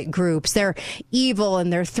patriot groups. They're evil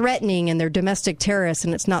and they're threatening and they're domestic terrorists,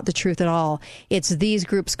 and it's not the truth at all. It's these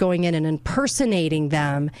groups going in and impersonating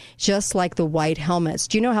them, just like the white helmets.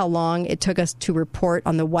 Do you know how long it took us to report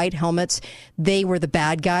on the white helmets? They were the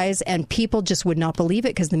bad guys, and people just would not believe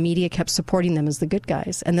it because the media kept supporting them as the good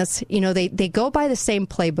guys. And that's, they go by the same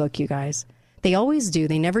playbook, you guys. They always do.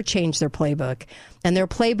 They never change their playbook. And their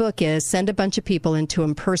playbook is send a bunch of people in to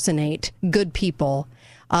impersonate good people,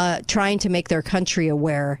 trying to make their country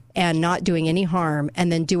aware and not doing any harm,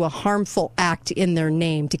 and then do a harmful act in their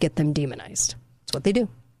name to get them demonized. That's what they do.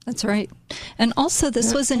 That's right. And also,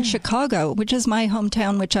 this was in Chicago, which is my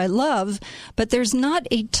hometown, which I love, but there's not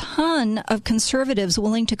a ton of conservatives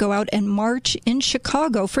willing to go out and march in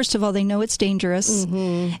Chicago. First of all, they know it's dangerous.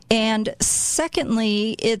 Mm-hmm. And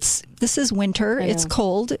secondly, this is winter. It's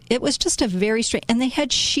cold. It was just a very strange, and they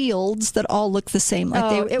had shields that all look the same.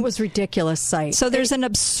 It was ridiculous sight. So there's an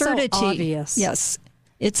absurdity. So obvious. Yes.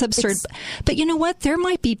 It's absurd. But you know what? There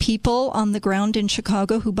might be people on the ground in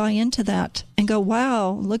Chicago who buy into that and go,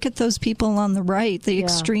 wow, look at those people on the right, the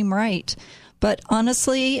extreme right. But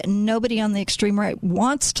honestly, nobody on the extreme right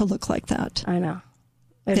wants to look like that. I know.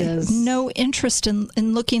 They have no interest in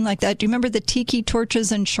looking like that. Do you remember the tiki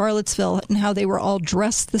torches in Charlottesville and how they were all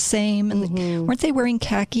dressed the same? And weren't they wearing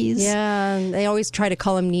khakis? Yeah, and they always try to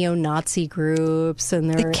call them neo-Nazi groups.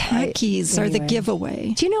 And the khakis are the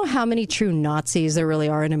giveaway. Do you know how many true Nazis there really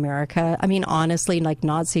are in America? I mean, honestly, like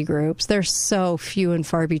Nazi groups, they're so few and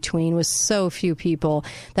far between, with so few people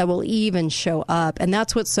that will even show up. And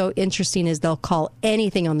that's what's so interesting is they'll call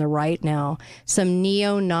anything on the right now some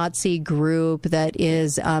neo-Nazi group that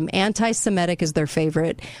is anti-Semitic is their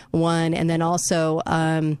favorite one, and then also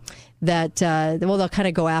they'll kind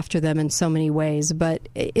of go after them in so many ways. But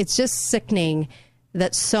it's just sickening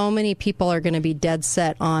that so many people are going to be dead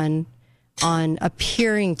set on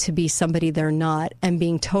appearing to be somebody they're not and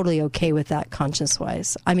being totally okay with that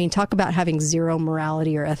conscience-wise. I mean, talk about having zero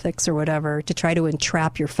morality or ethics or whatever to try to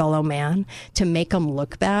entrap your fellow man to make them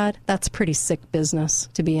look bad. That's pretty sick business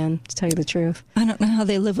to be in, to tell you the truth. I don't know how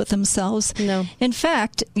they live with themselves. No. In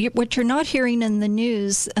fact, what you're not hearing in the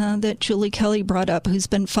news that Julie Kelly brought up, who's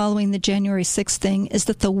been following the January 6th thing, is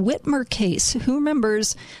that the Whitmer case, who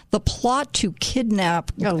remembers the plot to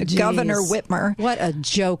kidnap Governor Whitmer? What a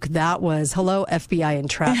joke that was. Hello, FBI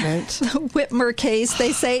entrapment. The Whitmer case,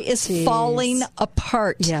 they say, is falling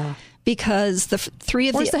apart. Yeah. Because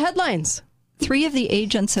Where's the headlines? 3 of the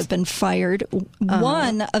agents have been fired.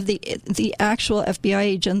 One of the actual FBI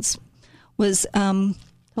agents was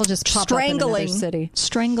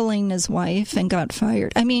strangling his wife and got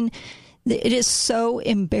fired. I mean, it is so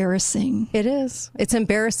embarrassing. It is. It's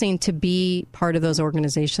embarrassing to be part of those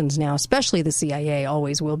organizations now, especially the CIA,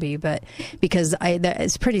 always will be, but because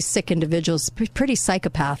it's pretty sick individuals, pretty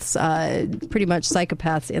psychopaths, pretty much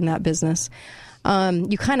psychopaths in that business.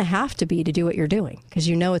 You kind of have to be to do what you're doing because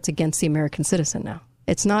you know it's against the American citizen now.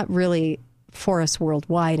 It's not really for us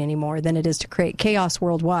worldwide anymore than it is to create chaos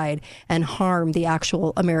worldwide and harm the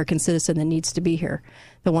actual American citizen that needs to be here,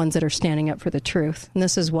 the ones that are standing up for the truth. And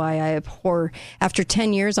this is why I abhor, after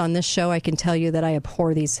 10 years on this show, I can tell you that I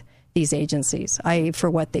abhor these agencies for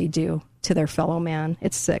what they do to their fellow man.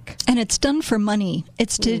 It's sick. And it's done for money.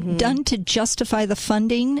 It's done to justify the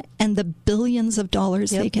funding and the billions of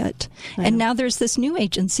dollars they get. And now there's this new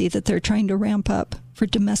agency that they're trying to ramp up for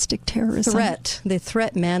domestic terrorism. The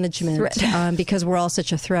threat management, because we're all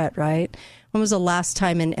such a threat, right? When was the last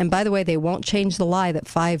time? And by the way, they won't change the lie that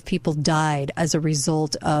 5 people died as a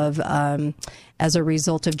result of January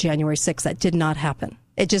 6th. That did not happen.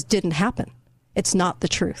 It just didn't happen. It's not the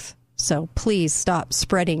truth. So please stop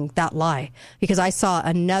spreading that lie, because I saw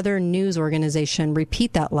another news organization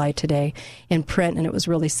repeat that lie today in print, and it was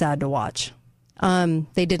really sad to watch.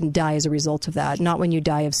 They didn't die as a result of that. Not when you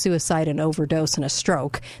die of suicide and overdose and a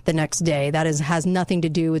stroke the next day. That has nothing to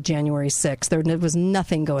do with January 6th. There was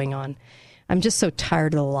nothing going on. I'm just so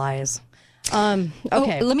tired of the lies.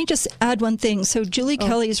 Okay. Let me just add one thing. So Julie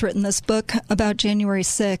Kelly's written this book about January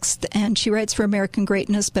 6th, and she writes for American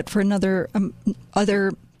Greatness, but for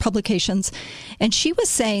other publications. And she was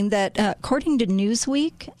saying that, according to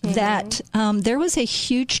Newsweek, that there was a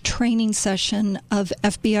huge training session of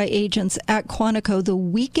FBI agents at Quantico the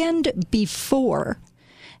weekend before,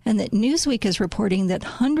 and that Newsweek is reporting that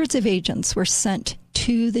hundreds of agents were sent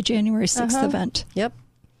to the January 6th event. Yep.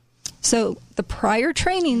 So the prior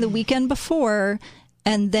training the weekend before,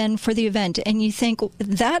 and then for the event. And you think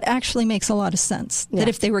that actually makes a lot of sense. Yeah. That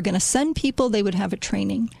if they were going to send people, they would have a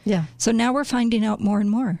training. Yeah. So now we're finding out more and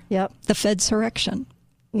more. Yep. The Fedsurrection.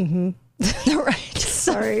 Right.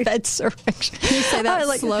 Sorry. Fedsurrection. Can you say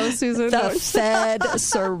that slow, Susan? The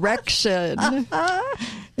Fedsurrection.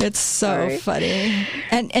 It's so funny.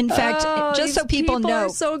 And in fact, just so people know, are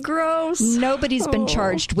so gross. Nobody's been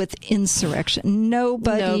charged with insurrection.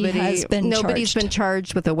 Nobody's been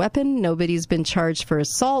charged with a weapon. Nobody's been charged for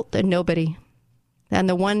assault, and nobody. And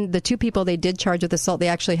the 2 people they did charge with assault, they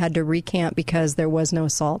actually had to recant because there was no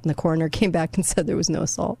assault, and the coroner came back and said there was no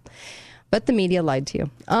assault. But the media lied to you.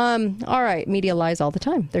 All right, media lies all the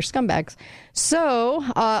time. They're scumbags. So,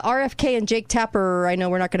 RFK and Jake Tapper, I know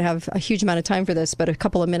we're not going to have a huge amount of time for this, but a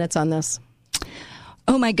couple of minutes on this.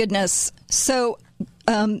 Oh, my goodness. So,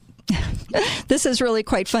 this is really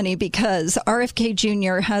quite funny because RFK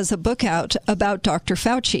Jr. has a book out about Dr.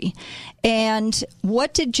 Fauci. And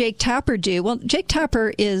what did Jake Tapper do? Well, Jake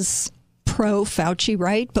Tapper is pro-Fauci,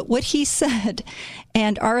 right? But what he said,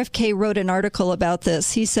 and RFK wrote an article about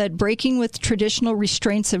this, he said, breaking with traditional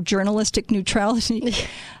restraints of journalistic neutrality.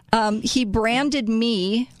 He branded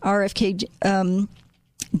me, RFK,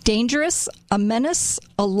 dangerous, a menace,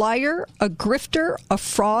 a liar, a grifter, a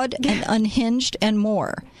fraud, and unhinged, and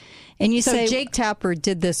more. And you say Jake Tapper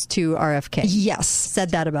did this to RFK. Yes.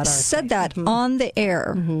 Said that about RFK. Said that on the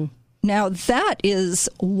air. Now that is,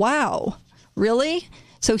 wow. Really?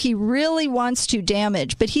 So he really wants to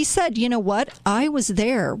damage. But he said, you know what? I was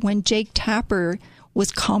there when Jake Tapper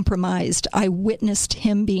was compromised. I witnessed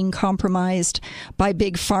him being compromised by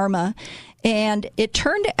Big Pharma. And it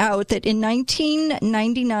turned out that in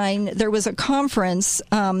 1999, there was a conference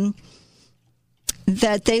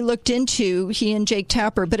that they looked into, he and Jake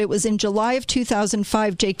Tapper, but it was in July of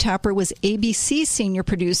 2005. Jake Tapper was ABC senior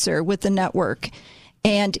producer with the network.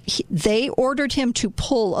 And they ordered him to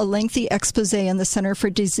pull a lengthy expose on the Center for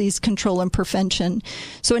Disease Control and Prevention.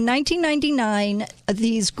 So in 1999,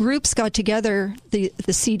 these groups got together, the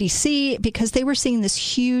CDC, because they were seeing this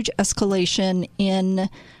huge escalation in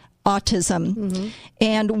autism.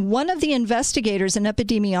 And one of the investigators, an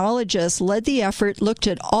epidemiologist, led the effort, looked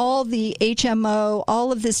at all the HMO,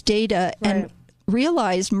 all of this data, and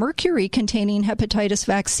realized mercury-containing hepatitis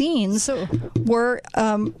vaccines were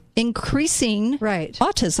increasing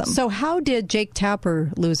autism. So how did Jake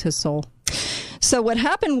Tapper lose his soul? So what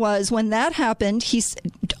happened was, when that happened,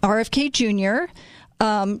 RFK Jr.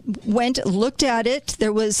 Looked at it.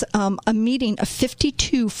 There was a meeting of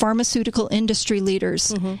 52 pharmaceutical industry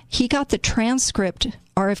leaders. He got the transcript,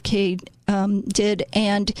 RFK did,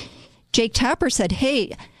 and Jake Tapper said,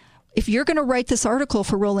 hey, if you're going to write this article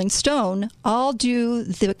for Rolling Stone, I'll do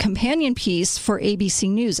the companion piece for ABC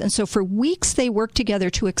News. And so for weeks, they worked together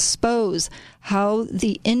to expose how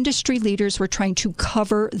the industry leaders were trying to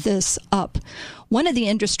cover this up. One of the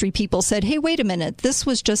industry people said, hey, wait a minute, this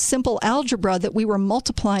was just simple algebra that we were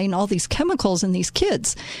multiplying all these chemicals in these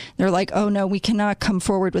kids. They're like, oh, no, we cannot come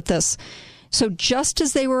forward with this. So just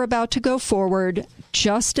as they were about to go forward,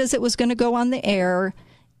 just as it was going to go on the air,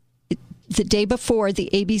 the day before, the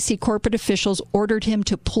ABC corporate officials ordered him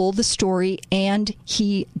to pull the story, and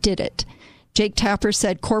he did it. Jake Tapper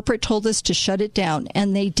said, corporate told us to shut it down,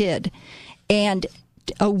 and they did. And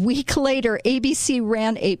a week later, ABC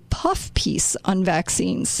ran a puff piece on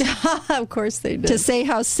vaccines. Of course they did. To say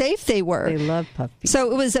how safe they were. They love puff pieces.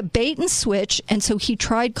 So it was a bait and switch, and so he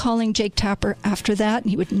tried calling Jake Tapper after that, and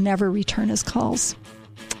he would never return his calls.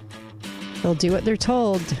 They'll do what they're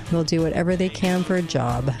told. They'll do whatever they can for a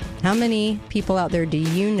job. How many people out there do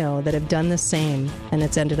you know that have done the same, and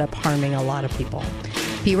it's ended up harming a lot of people?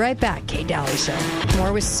 Be right back, Kate Daly Show.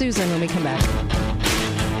 More with Susan when we come back.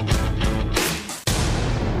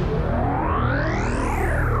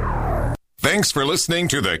 Thanks for listening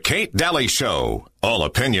to The Kate Daly Show. All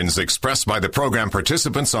opinions expressed by the program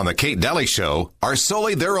participants on The Kate Daly Show are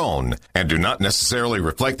solely their own and do not necessarily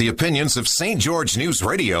reflect the opinions of St. George News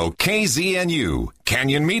Radio, KZNU,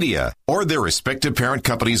 Canyon Media, or their respective parent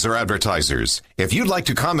companies or advertisers. If you'd like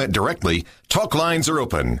to comment directly, talk lines are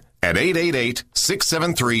open at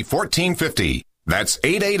 888-673-1450. That's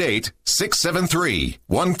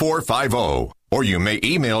 888-673-1450. Or you may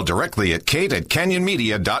email directly at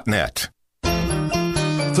kate@canyonmedia.net.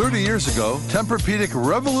 30 years ago, Tempur-Pedic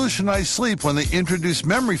revolutionized sleep when they introduced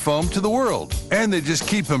memory foam to the world. And they just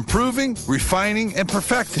keep improving, refining, and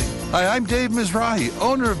perfecting. Hi, I'm Dave Mizrahi,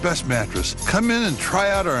 owner of Best Mattress. Come in and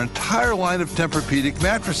try out our entire line of Tempur-Pedic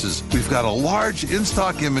mattresses. We've got a large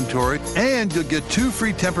in-stock inventory, and you'll get 2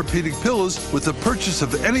 free Tempur-Pedic pillows with the purchase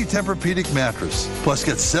of any Tempur-Pedic mattress. Plus,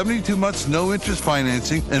 get 72 months no-interest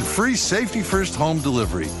financing and free safety-first home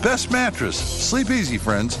delivery. Best Mattress. Sleep easy,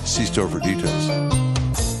 friends. See store for details.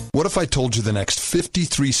 What if I told you the next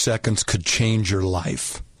 53 seconds could change your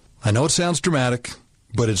life? I know it sounds dramatic,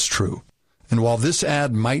 but it's true. And while this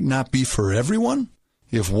ad might not be for everyone,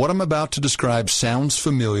 if what I'm about to describe sounds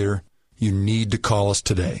familiar, you need to call us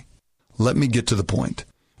today. Let me get to the point.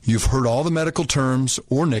 You've heard all the medical terms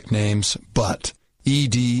or nicknames, but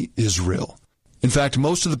ED is real. In fact,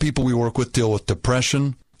 most of the people we work with deal with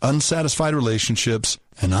depression, unsatisfied relationships,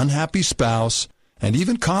 an unhappy spouse, and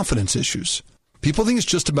even confidence issues. People think it's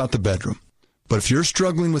just about the bedroom. But if you're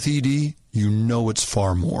struggling with ED, you know it's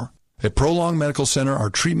far more. At Prolong Medical Center, our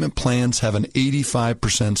treatment plans have an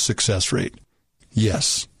 85% success rate.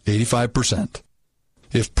 Yes, 85%.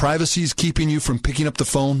 If privacy is keeping you from picking up the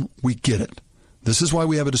phone, we get it. This is why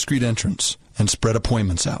we have a discreet entrance and spread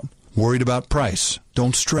appointments out. Worried about price?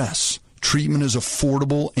 Don't stress. Treatment is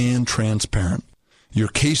affordable and transparent. Your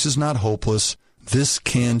case is not hopeless. This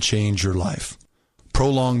can change your life.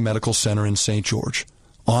 Prolong Medical Center in St. George.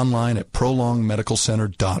 Online at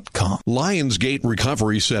prolongmedicalcenter.com. Lionsgate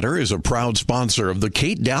Recovery Center is a proud sponsor of the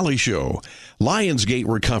Kate Daly Show. Lionsgate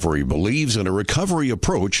Recovery believes in a recovery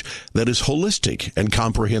approach that is holistic and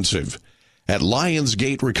comprehensive. At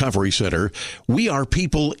Lionsgate Recovery Center, we are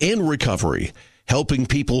people in recovery, helping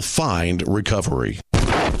people find recovery.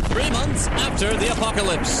 3 months after the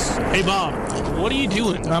apocalypse. Hey, Bob, what are you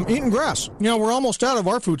doing? I'm eating grass. You know, we're almost out of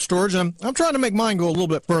our food storage, and I'm trying to make mine go a little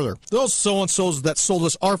bit further. Those so-and-sos that sold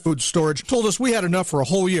us our food storage told us we had enough for a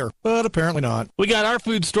whole year, but apparently not. We got our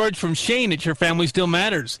food storage from Shane at Your Family Still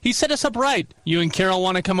Matters. He set us up right. You and Carol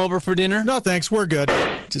want to come over for dinner? No, thanks. We're good.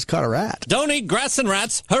 Just caught a rat. Don't eat grass and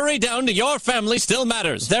rats. Hurry down to Your Family Still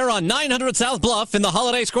Matters. They're on 900 South Bluff in the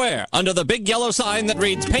Holiday Square, under the big yellow sign that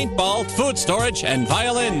reads paintball, food storage, and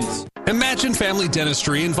violins. Imagine Family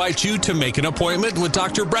Dentistry invites you to make an appointment with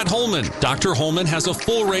Dr. Brett Holman. Dr. Holman has a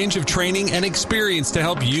full range of training and experience to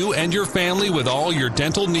help you and your family with all your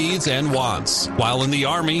dental needs and wants. While in the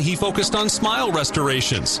Army, he focused on smile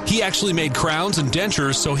restorations. He actually made crowns and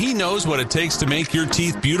dentures, so he knows what it takes to make your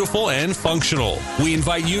teeth beautiful and functional. We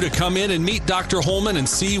invite you to come in and meet Dr. Holman and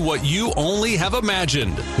see what you only have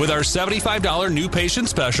imagined. With our $75 new patient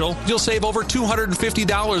special, you'll save over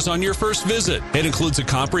 $250 on your first visit. It includes a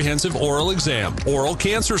comprehensive oral exam, oral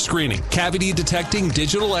cancer screening, cavity detecting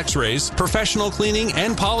digital x-rays, professional cleaning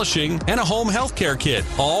and polishing, and a home health care kit,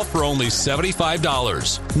 all for only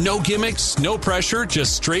 $75. No gimmicks, no pressure,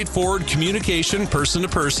 just straightforward communication person to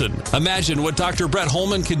person. Imagine what Dr. Brett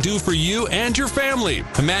Holman can do for you and your family.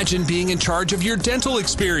 Imagine being in charge of your dental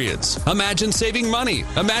experience. Imagine saving money.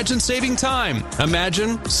 Imagine saving time.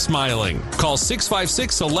 Imagine smiling. Call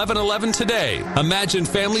 656-1111 today. Imagine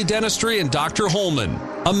Family Dentistry and Dr. Holman.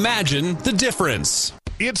 Imagine the difference.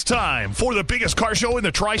 It's time for the biggest car show in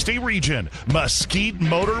the tri-state region, Mesquite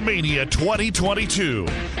Motor Mania 2022.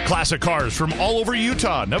 Classic cars from all over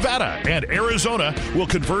Utah, Nevada, and Arizona will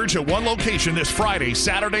converge at one location this Friday,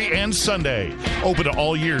 Saturday, and Sunday. Open to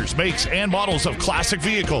all years, makes, and models of classic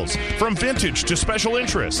vehicles, from vintage to special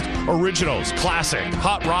interest, originals, classic,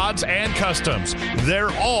 hot rods, and customs.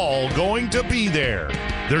 They're all going to be there.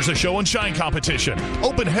 There's a show and shine competition,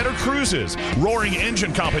 open header cruises, roaring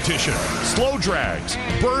engine competition, slow drags,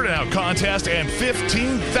 burnout contest, and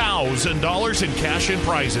 $15,000 in cash and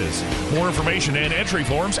prizes. More information and entry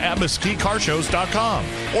forms at mesquitecarshows.com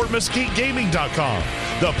or mesquitegaming.com.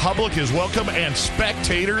 The public is welcome and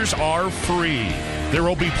spectators are free. There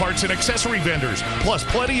will be parts and accessory vendors, plus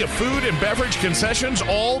plenty of food and beverage concessions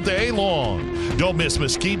all day long. Don't miss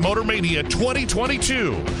Mesquite Motor Mania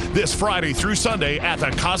 2022 this Friday through Sunday at the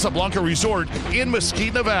Casablanca Resort in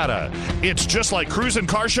Mesquite, Nevada. It's just like cruising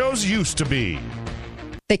car shows used to be.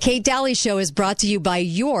 The Kate Daly Show is brought to you by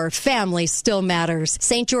Your Family Still Matters,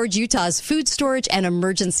 St. George, Utah's food storage and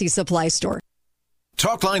emergency supply store.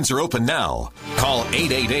 Talk lines are open now. Call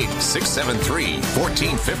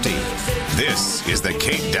 888-673-1450. This is the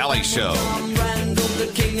Kate Daly Show.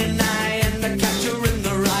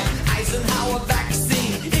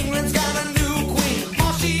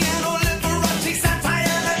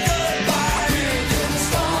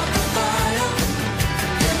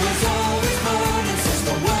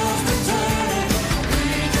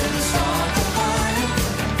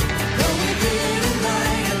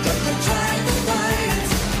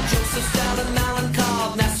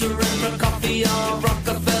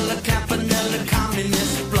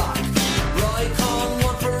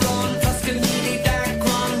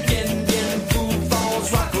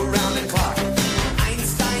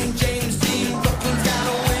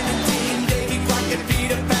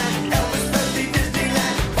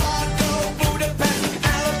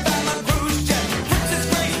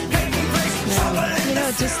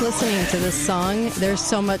 Listening to this song, there's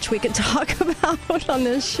so much we could talk about on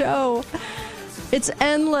this show. It's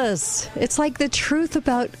endless. It's like the truth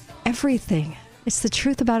about everything. It's the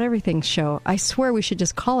truth about everything show. I swear we should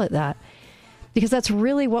just call it that, because that's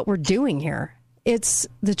really what we're doing here. It's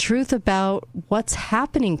the truth about what's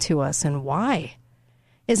happening to us and why.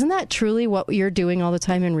 Isn't that truly what you're doing all the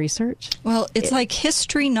time in research? Well, it's like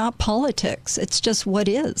history, not politics. It's just what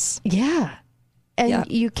is. Yeah.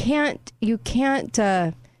 And you can't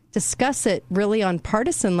discuss it really on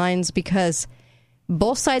partisan lines, because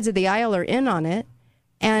both sides of the aisle are in on it,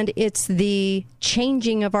 and it's the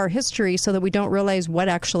changing of our history so that we don't realize what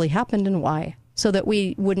actually happened and why, so that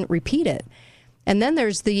we wouldn't repeat it. And then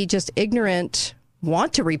there's the just ignorant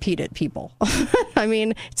want to repeat it people. I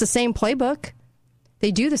mean, it's the same playbook.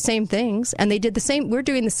 They do the same things, and they did the same. We're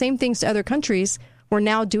doing the same things to other countries we're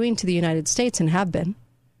now doing to the United States, and have been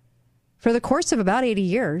for the course of about 80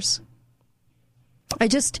 years. I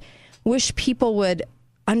just wish people would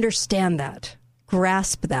understand that,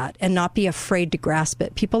 grasp that, and not be afraid to grasp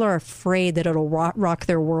it. People are afraid that it'll rock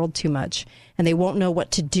their world too much, and they won't know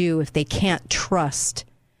what to do if they can't trust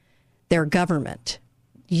their government.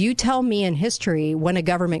 You tell me in history when a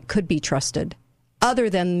government could be trusted, other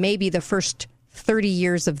than maybe the first 30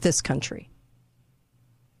 years of this country.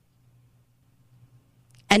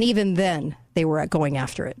 And even then, they were going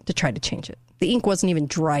after it to try to change it. The ink wasn't even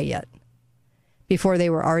dry yet, before they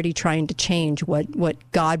were already trying to change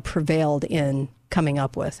what God prevailed in coming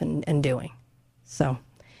up with and doing. So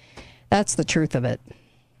that's the truth of it.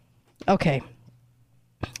 Okay.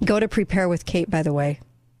 Go to Prepare with Kate, by the way.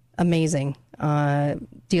 Amazing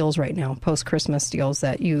deals right now, post-Christmas deals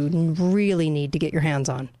that you really need to get your hands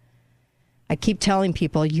on. I keep telling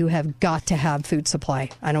people you have got to have food supply.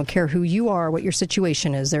 I don't care who you are, what your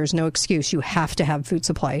situation is. There's no excuse. You have to have food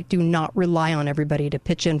supply. Do not rely on everybody to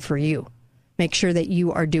pitch in for you. Make sure that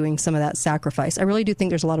you are doing some of that sacrifice. I really do think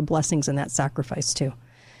there's a lot of blessings in that sacrifice, too.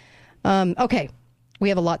 Okay, we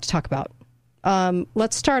have a lot to talk about.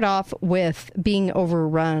 Let's start off with being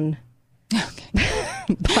overrun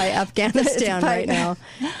by Afghanistan right now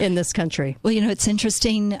in this country. Well, you know, it's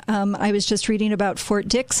interesting. I was just reading about Fort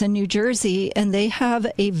Dix in New Jersey, and they have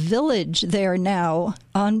a village there now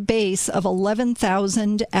on base of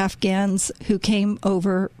 11,000 Afghans who came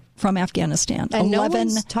over from Afghanistan. And 11, no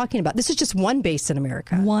one's talking about this. Is just one base in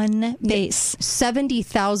America. One base.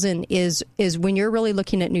 70,000 is when you're really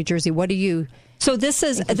looking at New Jersey. What do you? So this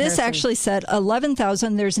actually said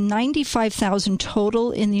 11,000. There's 95,000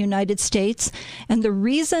 total in the United States, and the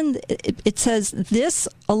reason it says this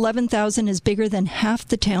 11,000 is bigger than half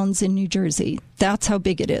the towns in New Jersey. That's how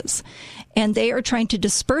big it is, and they are trying to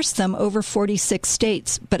disperse them over 46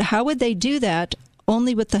 states. But how would they do that?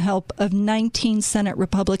 Only with the help of 19 Senate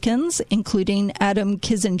Republicans, including Adam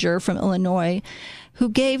Kinzinger from Illinois, who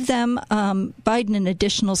gave them, Biden, an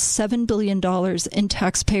additional $7 billion in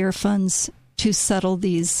taxpayer funds to settle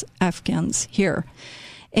these Afghans here.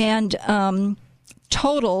 And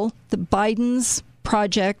total, the Biden's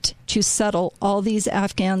project to settle all these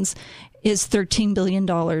Afghans is $13 billion,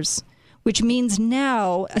 which means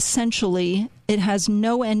now, essentially, it has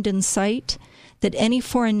no end in sight, that any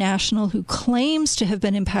foreign national who claims to have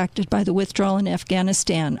been impacted by the withdrawal in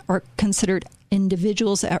Afghanistan are considered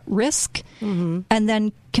individuals at risk, and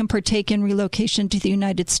then can partake in relocation to the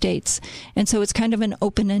United States. And so it's kind of an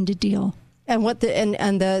open-ended deal. And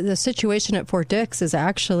the situation at Fort Dix is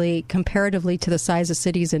actually comparatively to the size of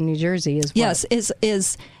cities in New Jersey is what? Yes,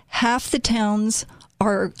 is half the towns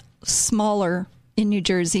are smaller in New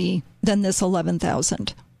Jersey than this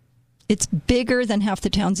 11,000. It's bigger than half the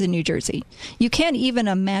towns in New Jersey. You can't even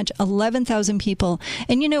imagine 11,000 people.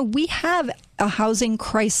 And, we have a housing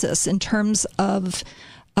crisis in terms of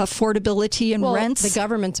affordability and rents. The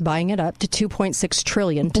government's buying it up to $2.6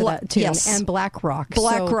 trillion to that tune, yes. and BlackRock.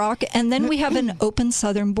 BlackRock. And then we have an open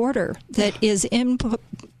southern border that is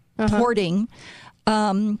importing,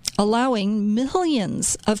 allowing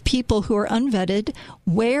millions of people who are unvetted,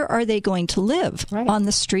 where are they going to live? Right. On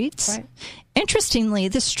the streets? Right. Interestingly,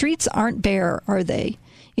 the streets aren't bare, are they?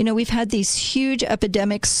 We've had these huge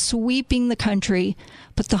epidemics sweeping the country,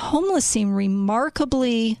 but the homeless seem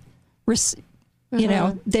remarkably,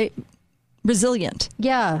 they resilient.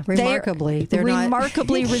 Yeah, remarkably. They're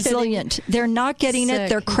remarkably resilient. They're not getting it.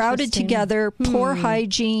 They're crowded together, poor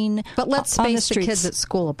hygiene. But let's space the kids at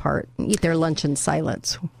school apart and eat their lunch in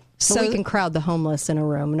silence. So we can crowd the homeless in a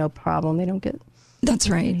room, no problem. They don't get...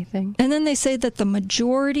 That's right. Anything. And then they say that the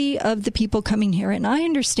majority of the people coming here, and I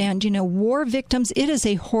understand, war victims, it is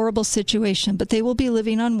a horrible situation, but they will be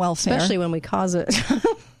living on welfare. Especially when we cause it.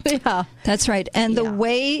 Yeah. That's right. And the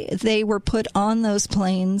way they were put on those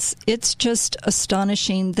planes, it's just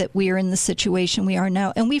astonishing that we are in the situation we are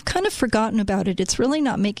now. And we've kind of forgotten about it. It's really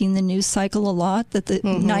not making the news cycle a lot that the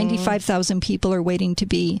 95,000 people are waiting to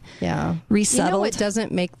be resettled. What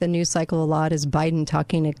doesn't make the news cycle a lot is Biden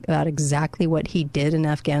talking about exactly what he did in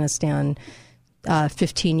Afghanistan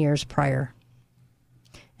 15 years prior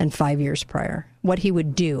and 5 years prior, what he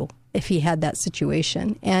would do if he had that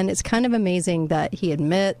situation. And it's kind of amazing that he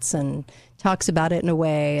admits and talks about it in a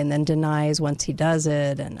way and then denies once he does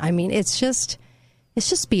it. And I mean, it's just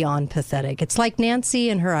beyond pathetic. It's like Nancy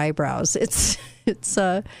and her eyebrows. It's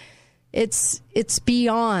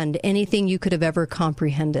beyond anything you could have ever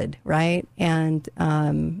comprehended, right? And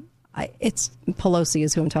it's Pelosi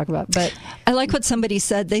is who I'm talking about. But I like what somebody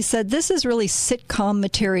said. They said this is really sitcom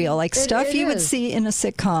material, like stuff you would see in a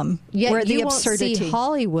sitcom. Yet where the you absurdity. Won't see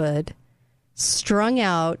Hollywood, strung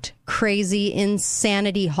out, crazy,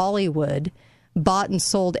 insanity Hollywood, bought and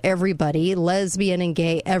sold everybody, lesbian and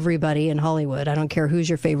gay everybody in Hollywood. I don't care who's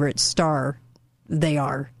your favorite star. They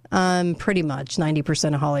are. Pretty much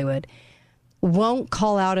 90% of Hollywood. Won't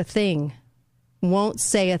call out a thing. Won't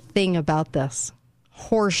say a thing about this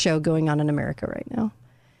horror show going on in America right now.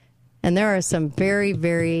 And there are some very,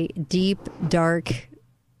 very deep, dark...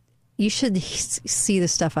 You should see the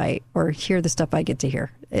stuff hear the stuff I get to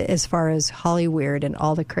hear as far as Hollyweird and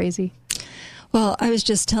all the crazy. Well, I was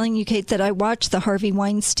just telling you, Kate, that I watched the Harvey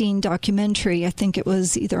Weinstein documentary. I think it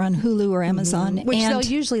was either on Hulu or Amazon. Which they'll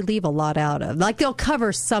usually leave a lot out of. Like, they'll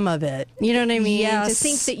cover some of it. You know what I mean? Yes. To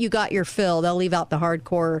think that you got your fill, they'll leave out the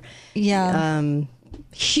hardcore...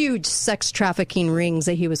 huge sex trafficking rings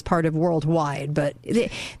that he was part of worldwide. But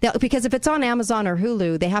because if it's on Amazon or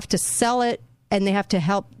Hulu, they have to sell it and they have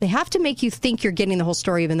to make you think you're getting the whole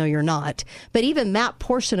story even though you're not. But even that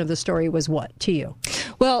portion of the story was what to you?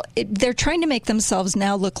 Well, they're trying to make themselves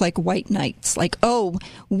now look like white knights. Like,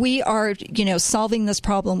 we are, solving this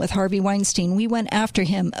problem with Harvey Weinstein. We went after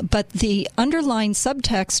him. But the underlying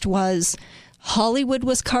subtext was Hollywood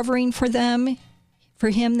was covering for them. For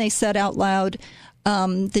him, they said out loud.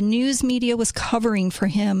 The news media was covering for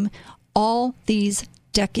him all these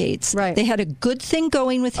decades. Right. They had a good thing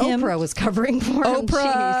going with him. Oprah was covering for him.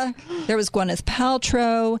 Oprah. There was Gwyneth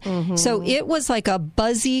Paltrow. Mm-hmm. So it was like a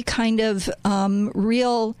buzzy kind of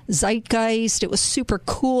real zeitgeist. It was super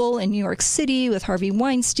cool in New York City with Harvey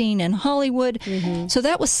Weinstein and Hollywood. Mm-hmm. So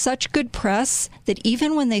that was such good press that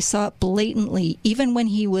even when they saw it blatantly, even when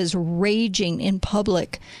he was raging in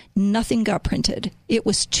public, nothing got printed. It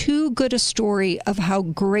was too good a story of how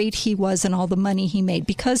great he was and all the money he made,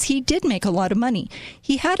 because he did make a lot of money.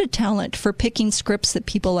 He had a talent for picking scripts that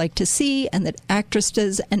people like to see and that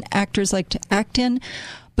actresses and actors like to act in.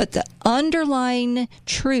 But the underlying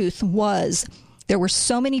truth was there were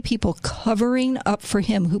so many people covering up for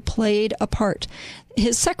him who played a part.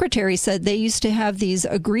 His secretary said they used to have these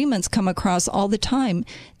agreements come across all the time.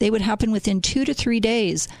 They would happen within 2 to 3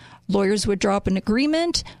 days. Lawyers would draw up an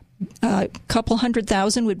agreement. a couple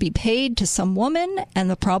 $100,000 would be paid to some woman, and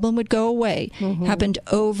the problem would go away. Happened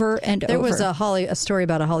over and there over. There was a story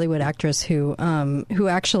about a Hollywood actress who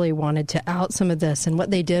actually wanted to out some of this, and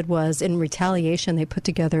what they did was, in retaliation, they put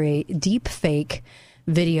together a deep fake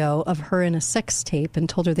video of her in a sex tape and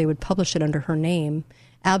told her they would publish it under her name.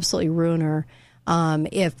 Absolutely ruin her.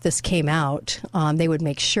 If this came out, they would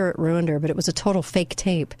make sure it ruined her, but it was a total fake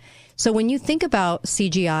tape. So when you think about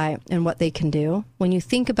CGI and what they can do, when you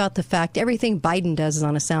think about the fact everything Biden does is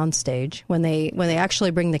on a soundstage, when they actually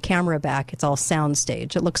bring the camera back, it's all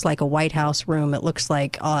soundstage. It looks like a White House room. It looks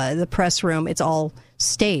like the press room. It's all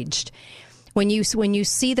staged. When you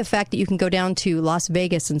see the fact that you can go down to Las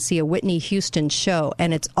Vegas and see a Whitney Houston show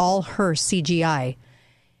and it's all her CGI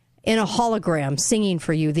in a hologram singing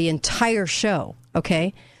for you the entire show,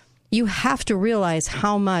 okay? You have to realize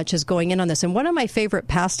how much is going in on this. And one of my favorite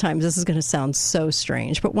pastimes, this is going to sound so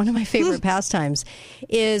strange, but one of my favorite pastimes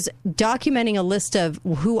is documenting a list of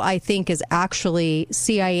who I think is actually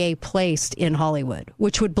CIA placed in Hollywood,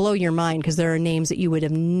 which would blow your mind because there are names that you would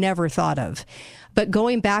have never thought of. But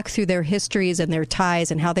going back through their histories and their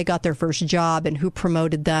ties and how they got their first job and who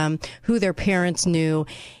promoted them, who their parents knew,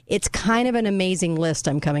 it's kind of an amazing list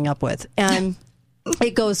I'm coming up with. And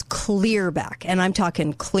it goes clear back, and I'm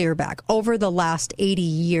talking clear back, over the last 80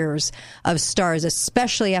 years of stars,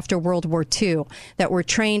 especially after World War II, that were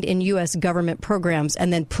trained in U.S. government programs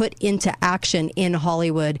and then put into action in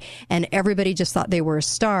Hollywood, and everybody just thought they were a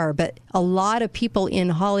star. But a lot of people in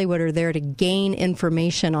Hollywood are there to gain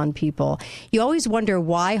information on people. You always wonder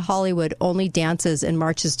why Hollywood only dances and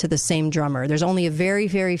marches to the same drummer. There's only a very,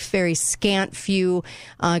 very, very scant few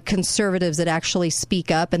conservatives that actually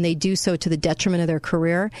speak up, and they do so to the detriment of their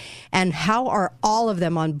career. And how are all of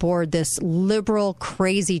them on board this liberal,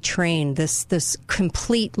 crazy train, this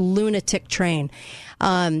complete lunatic train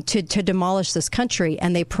to demolish this country?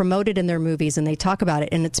 And they promote it in their movies and they talk about it.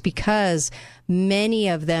 And it's because many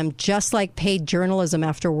of them, just like paid journalism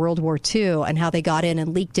after World War II and how they got in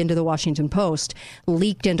and leaked into the Washington Post,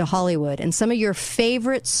 leaked into Hollywood. And some of your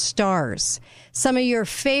favorite stars, some of your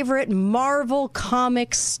favorite Marvel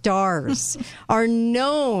comic stars are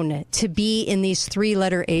known to be in these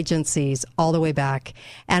three-letter agencies all the way back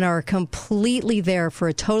and are completely there for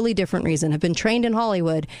a totally different reason, have been trained in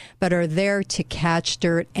Hollywood, but are there to catch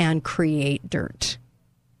dirt and create dirt.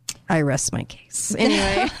 I rest my case.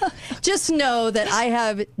 Anyway, just know that I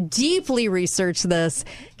have deeply researched this,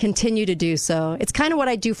 continue to do so. It's kind of what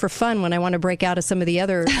I do for fun when I want to break out of some of the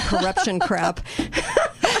other corruption crap.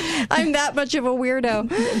 I'm that much of a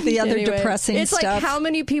weirdo. The other depressing it's stuff. It's like, how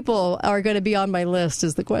many people are going to be on my list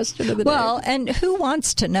is the question of the day. Well, and who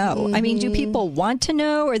wants to know? I mean, do people want to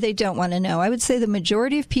know or they don't want to know? I would say the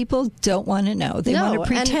majority of people don't want to know. They want to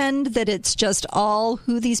pretend that it's just all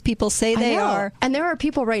who these people say they are. And there are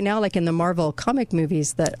people right now, like in the Marvel comic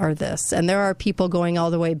movies, that are this. And there are people going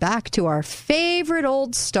all the way back to our favorite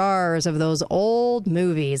old stars of those old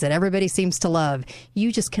movies that everybody seems to love.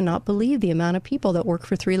 You just cannot believe the amount of people that work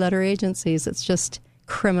for three-letter agencies. It's just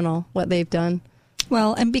criminal what they've done.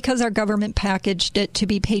 Well, and because our government packaged it to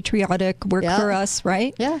be patriotic, work for us,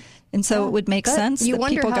 right? Yeah. And so it would make sense you that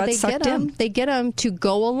wonder people how got they sucked get them. in. They get them to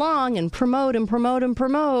go along and promote and promote and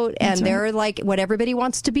promote. And they're like what everybody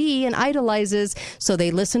wants to be and idolizes. So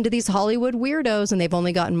they listen to these Hollywood weirdos, and they've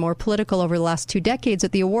only gotten more political over the last 2 decades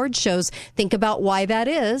at the award shows. Think about why that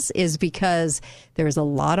is because there's a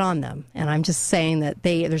lot on them. And I'm just saying that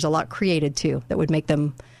there's a lot created, too, that would make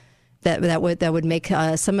them... That would make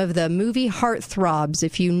some of the movie heartthrobs,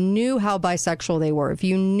 if you knew how bisexual they were, if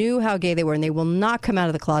you knew how gay they were, and they will not come out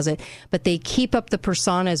of the closet, but they keep up the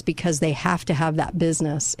personas because they have to have that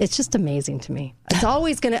business. It's just amazing to me. It's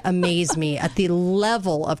always going to amaze me at the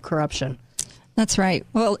level of corruption. That's right.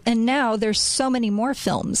 Well, and now there's so many more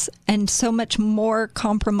films and so much more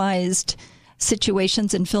compromised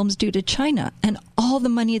situations in films due to China and all the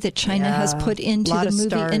money that China has put into the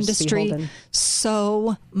movie industry.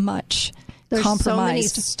 So much There's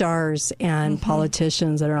compromised. So many stars and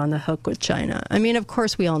politicians that are on the hook with China. I mean, of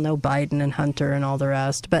course, we all know Biden and Hunter and all the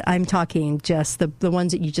rest, but I'm talking just the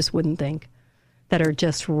ones that you just wouldn't think that are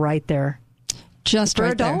just right there. Just for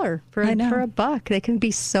right a dollar, there. for a buck. They can be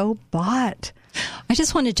so bought. I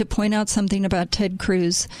just wanted to point out something about Ted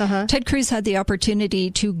Cruz. Ted Cruz had the opportunity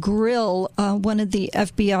to grill one of the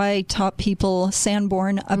FBI top people,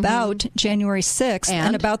 Sanborn, about January 6th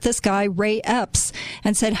and about this guy, Ray Epps,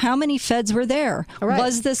 and said, how many feds were there?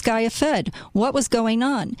 Was this guy a fed? What was going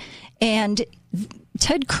on? And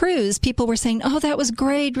Ted Cruz, people were saying, oh, that was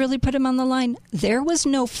great, really put him on the line. There was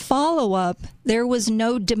no follow-up. There was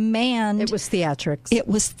no demand. It was theatrics. It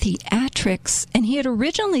was theatrics. And he had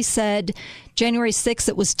originally said January 6th,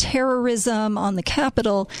 it was terrorism on the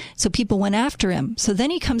Capitol, so people went after him. So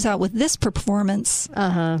then he comes out with this performance,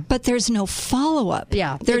 but there's no follow-up.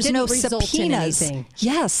 Yeah. There's no result subpoenas. in anything.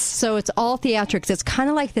 Yes. So it's all theatrics. It's kind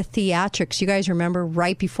of like the theatrics. You guys remember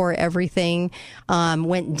right before everything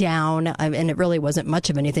went down, and it really wasn't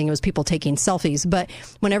much of anything. It was people taking selfies. But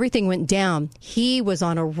when everything went down, he was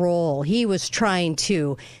on a roll. He was trying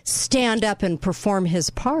to stand up and perform his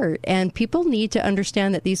part. And people need to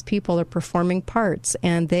understand that these people are performing parts,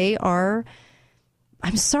 and they are,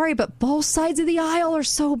 I'm sorry, but both sides of the aisle are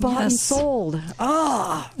so bought and sold.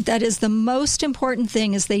 That is the most important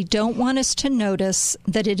thing, is they don't want us to notice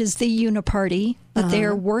that it is the uniparty, that they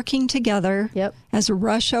are working together. Yep. As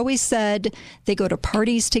Rush always said, they go to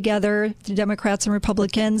parties together, the Democrats and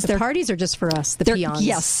Republicans. The parties are just for us, the peons.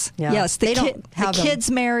 Yes, Yeah. yes. They don't have the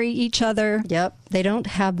kids marry each other. Yep. They don't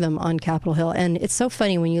have them on Capitol Hill. And it's so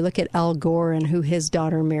funny when you look at Al Gore and who his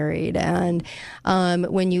daughter married. And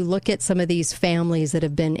when you look at some of these families that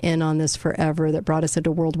have been in on this forever, that brought us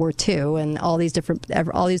into World War II and all these different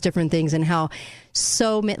things, and how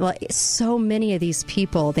so many of these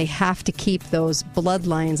people, they have to keep those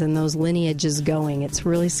bloodlines and those lineages going. It's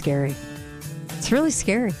really scary. It's really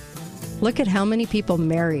scary. Look at how many people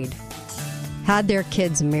had their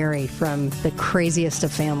kids marry from the craziest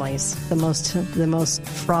of families, the most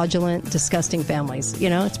fraudulent, disgusting families. You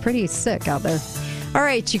know, it's pretty sick out there. All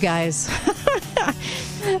right, you guys.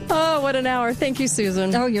 Oh, what an hour. Thank you,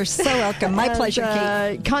 Susan. Oh, you're so welcome. My pleasure,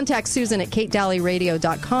 Kate. Contact Susan at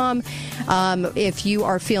KateDalleyRadio.com. If you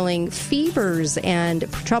are feeling fevers and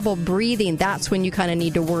trouble breathing, that's when you kind of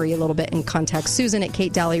need to worry a little bit, and contact Susan at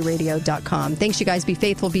KateDalleyRadio.com. Thanks, you guys. Be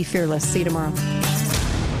faithful, be fearless. See you tomorrow.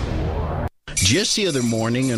 Just the other morning,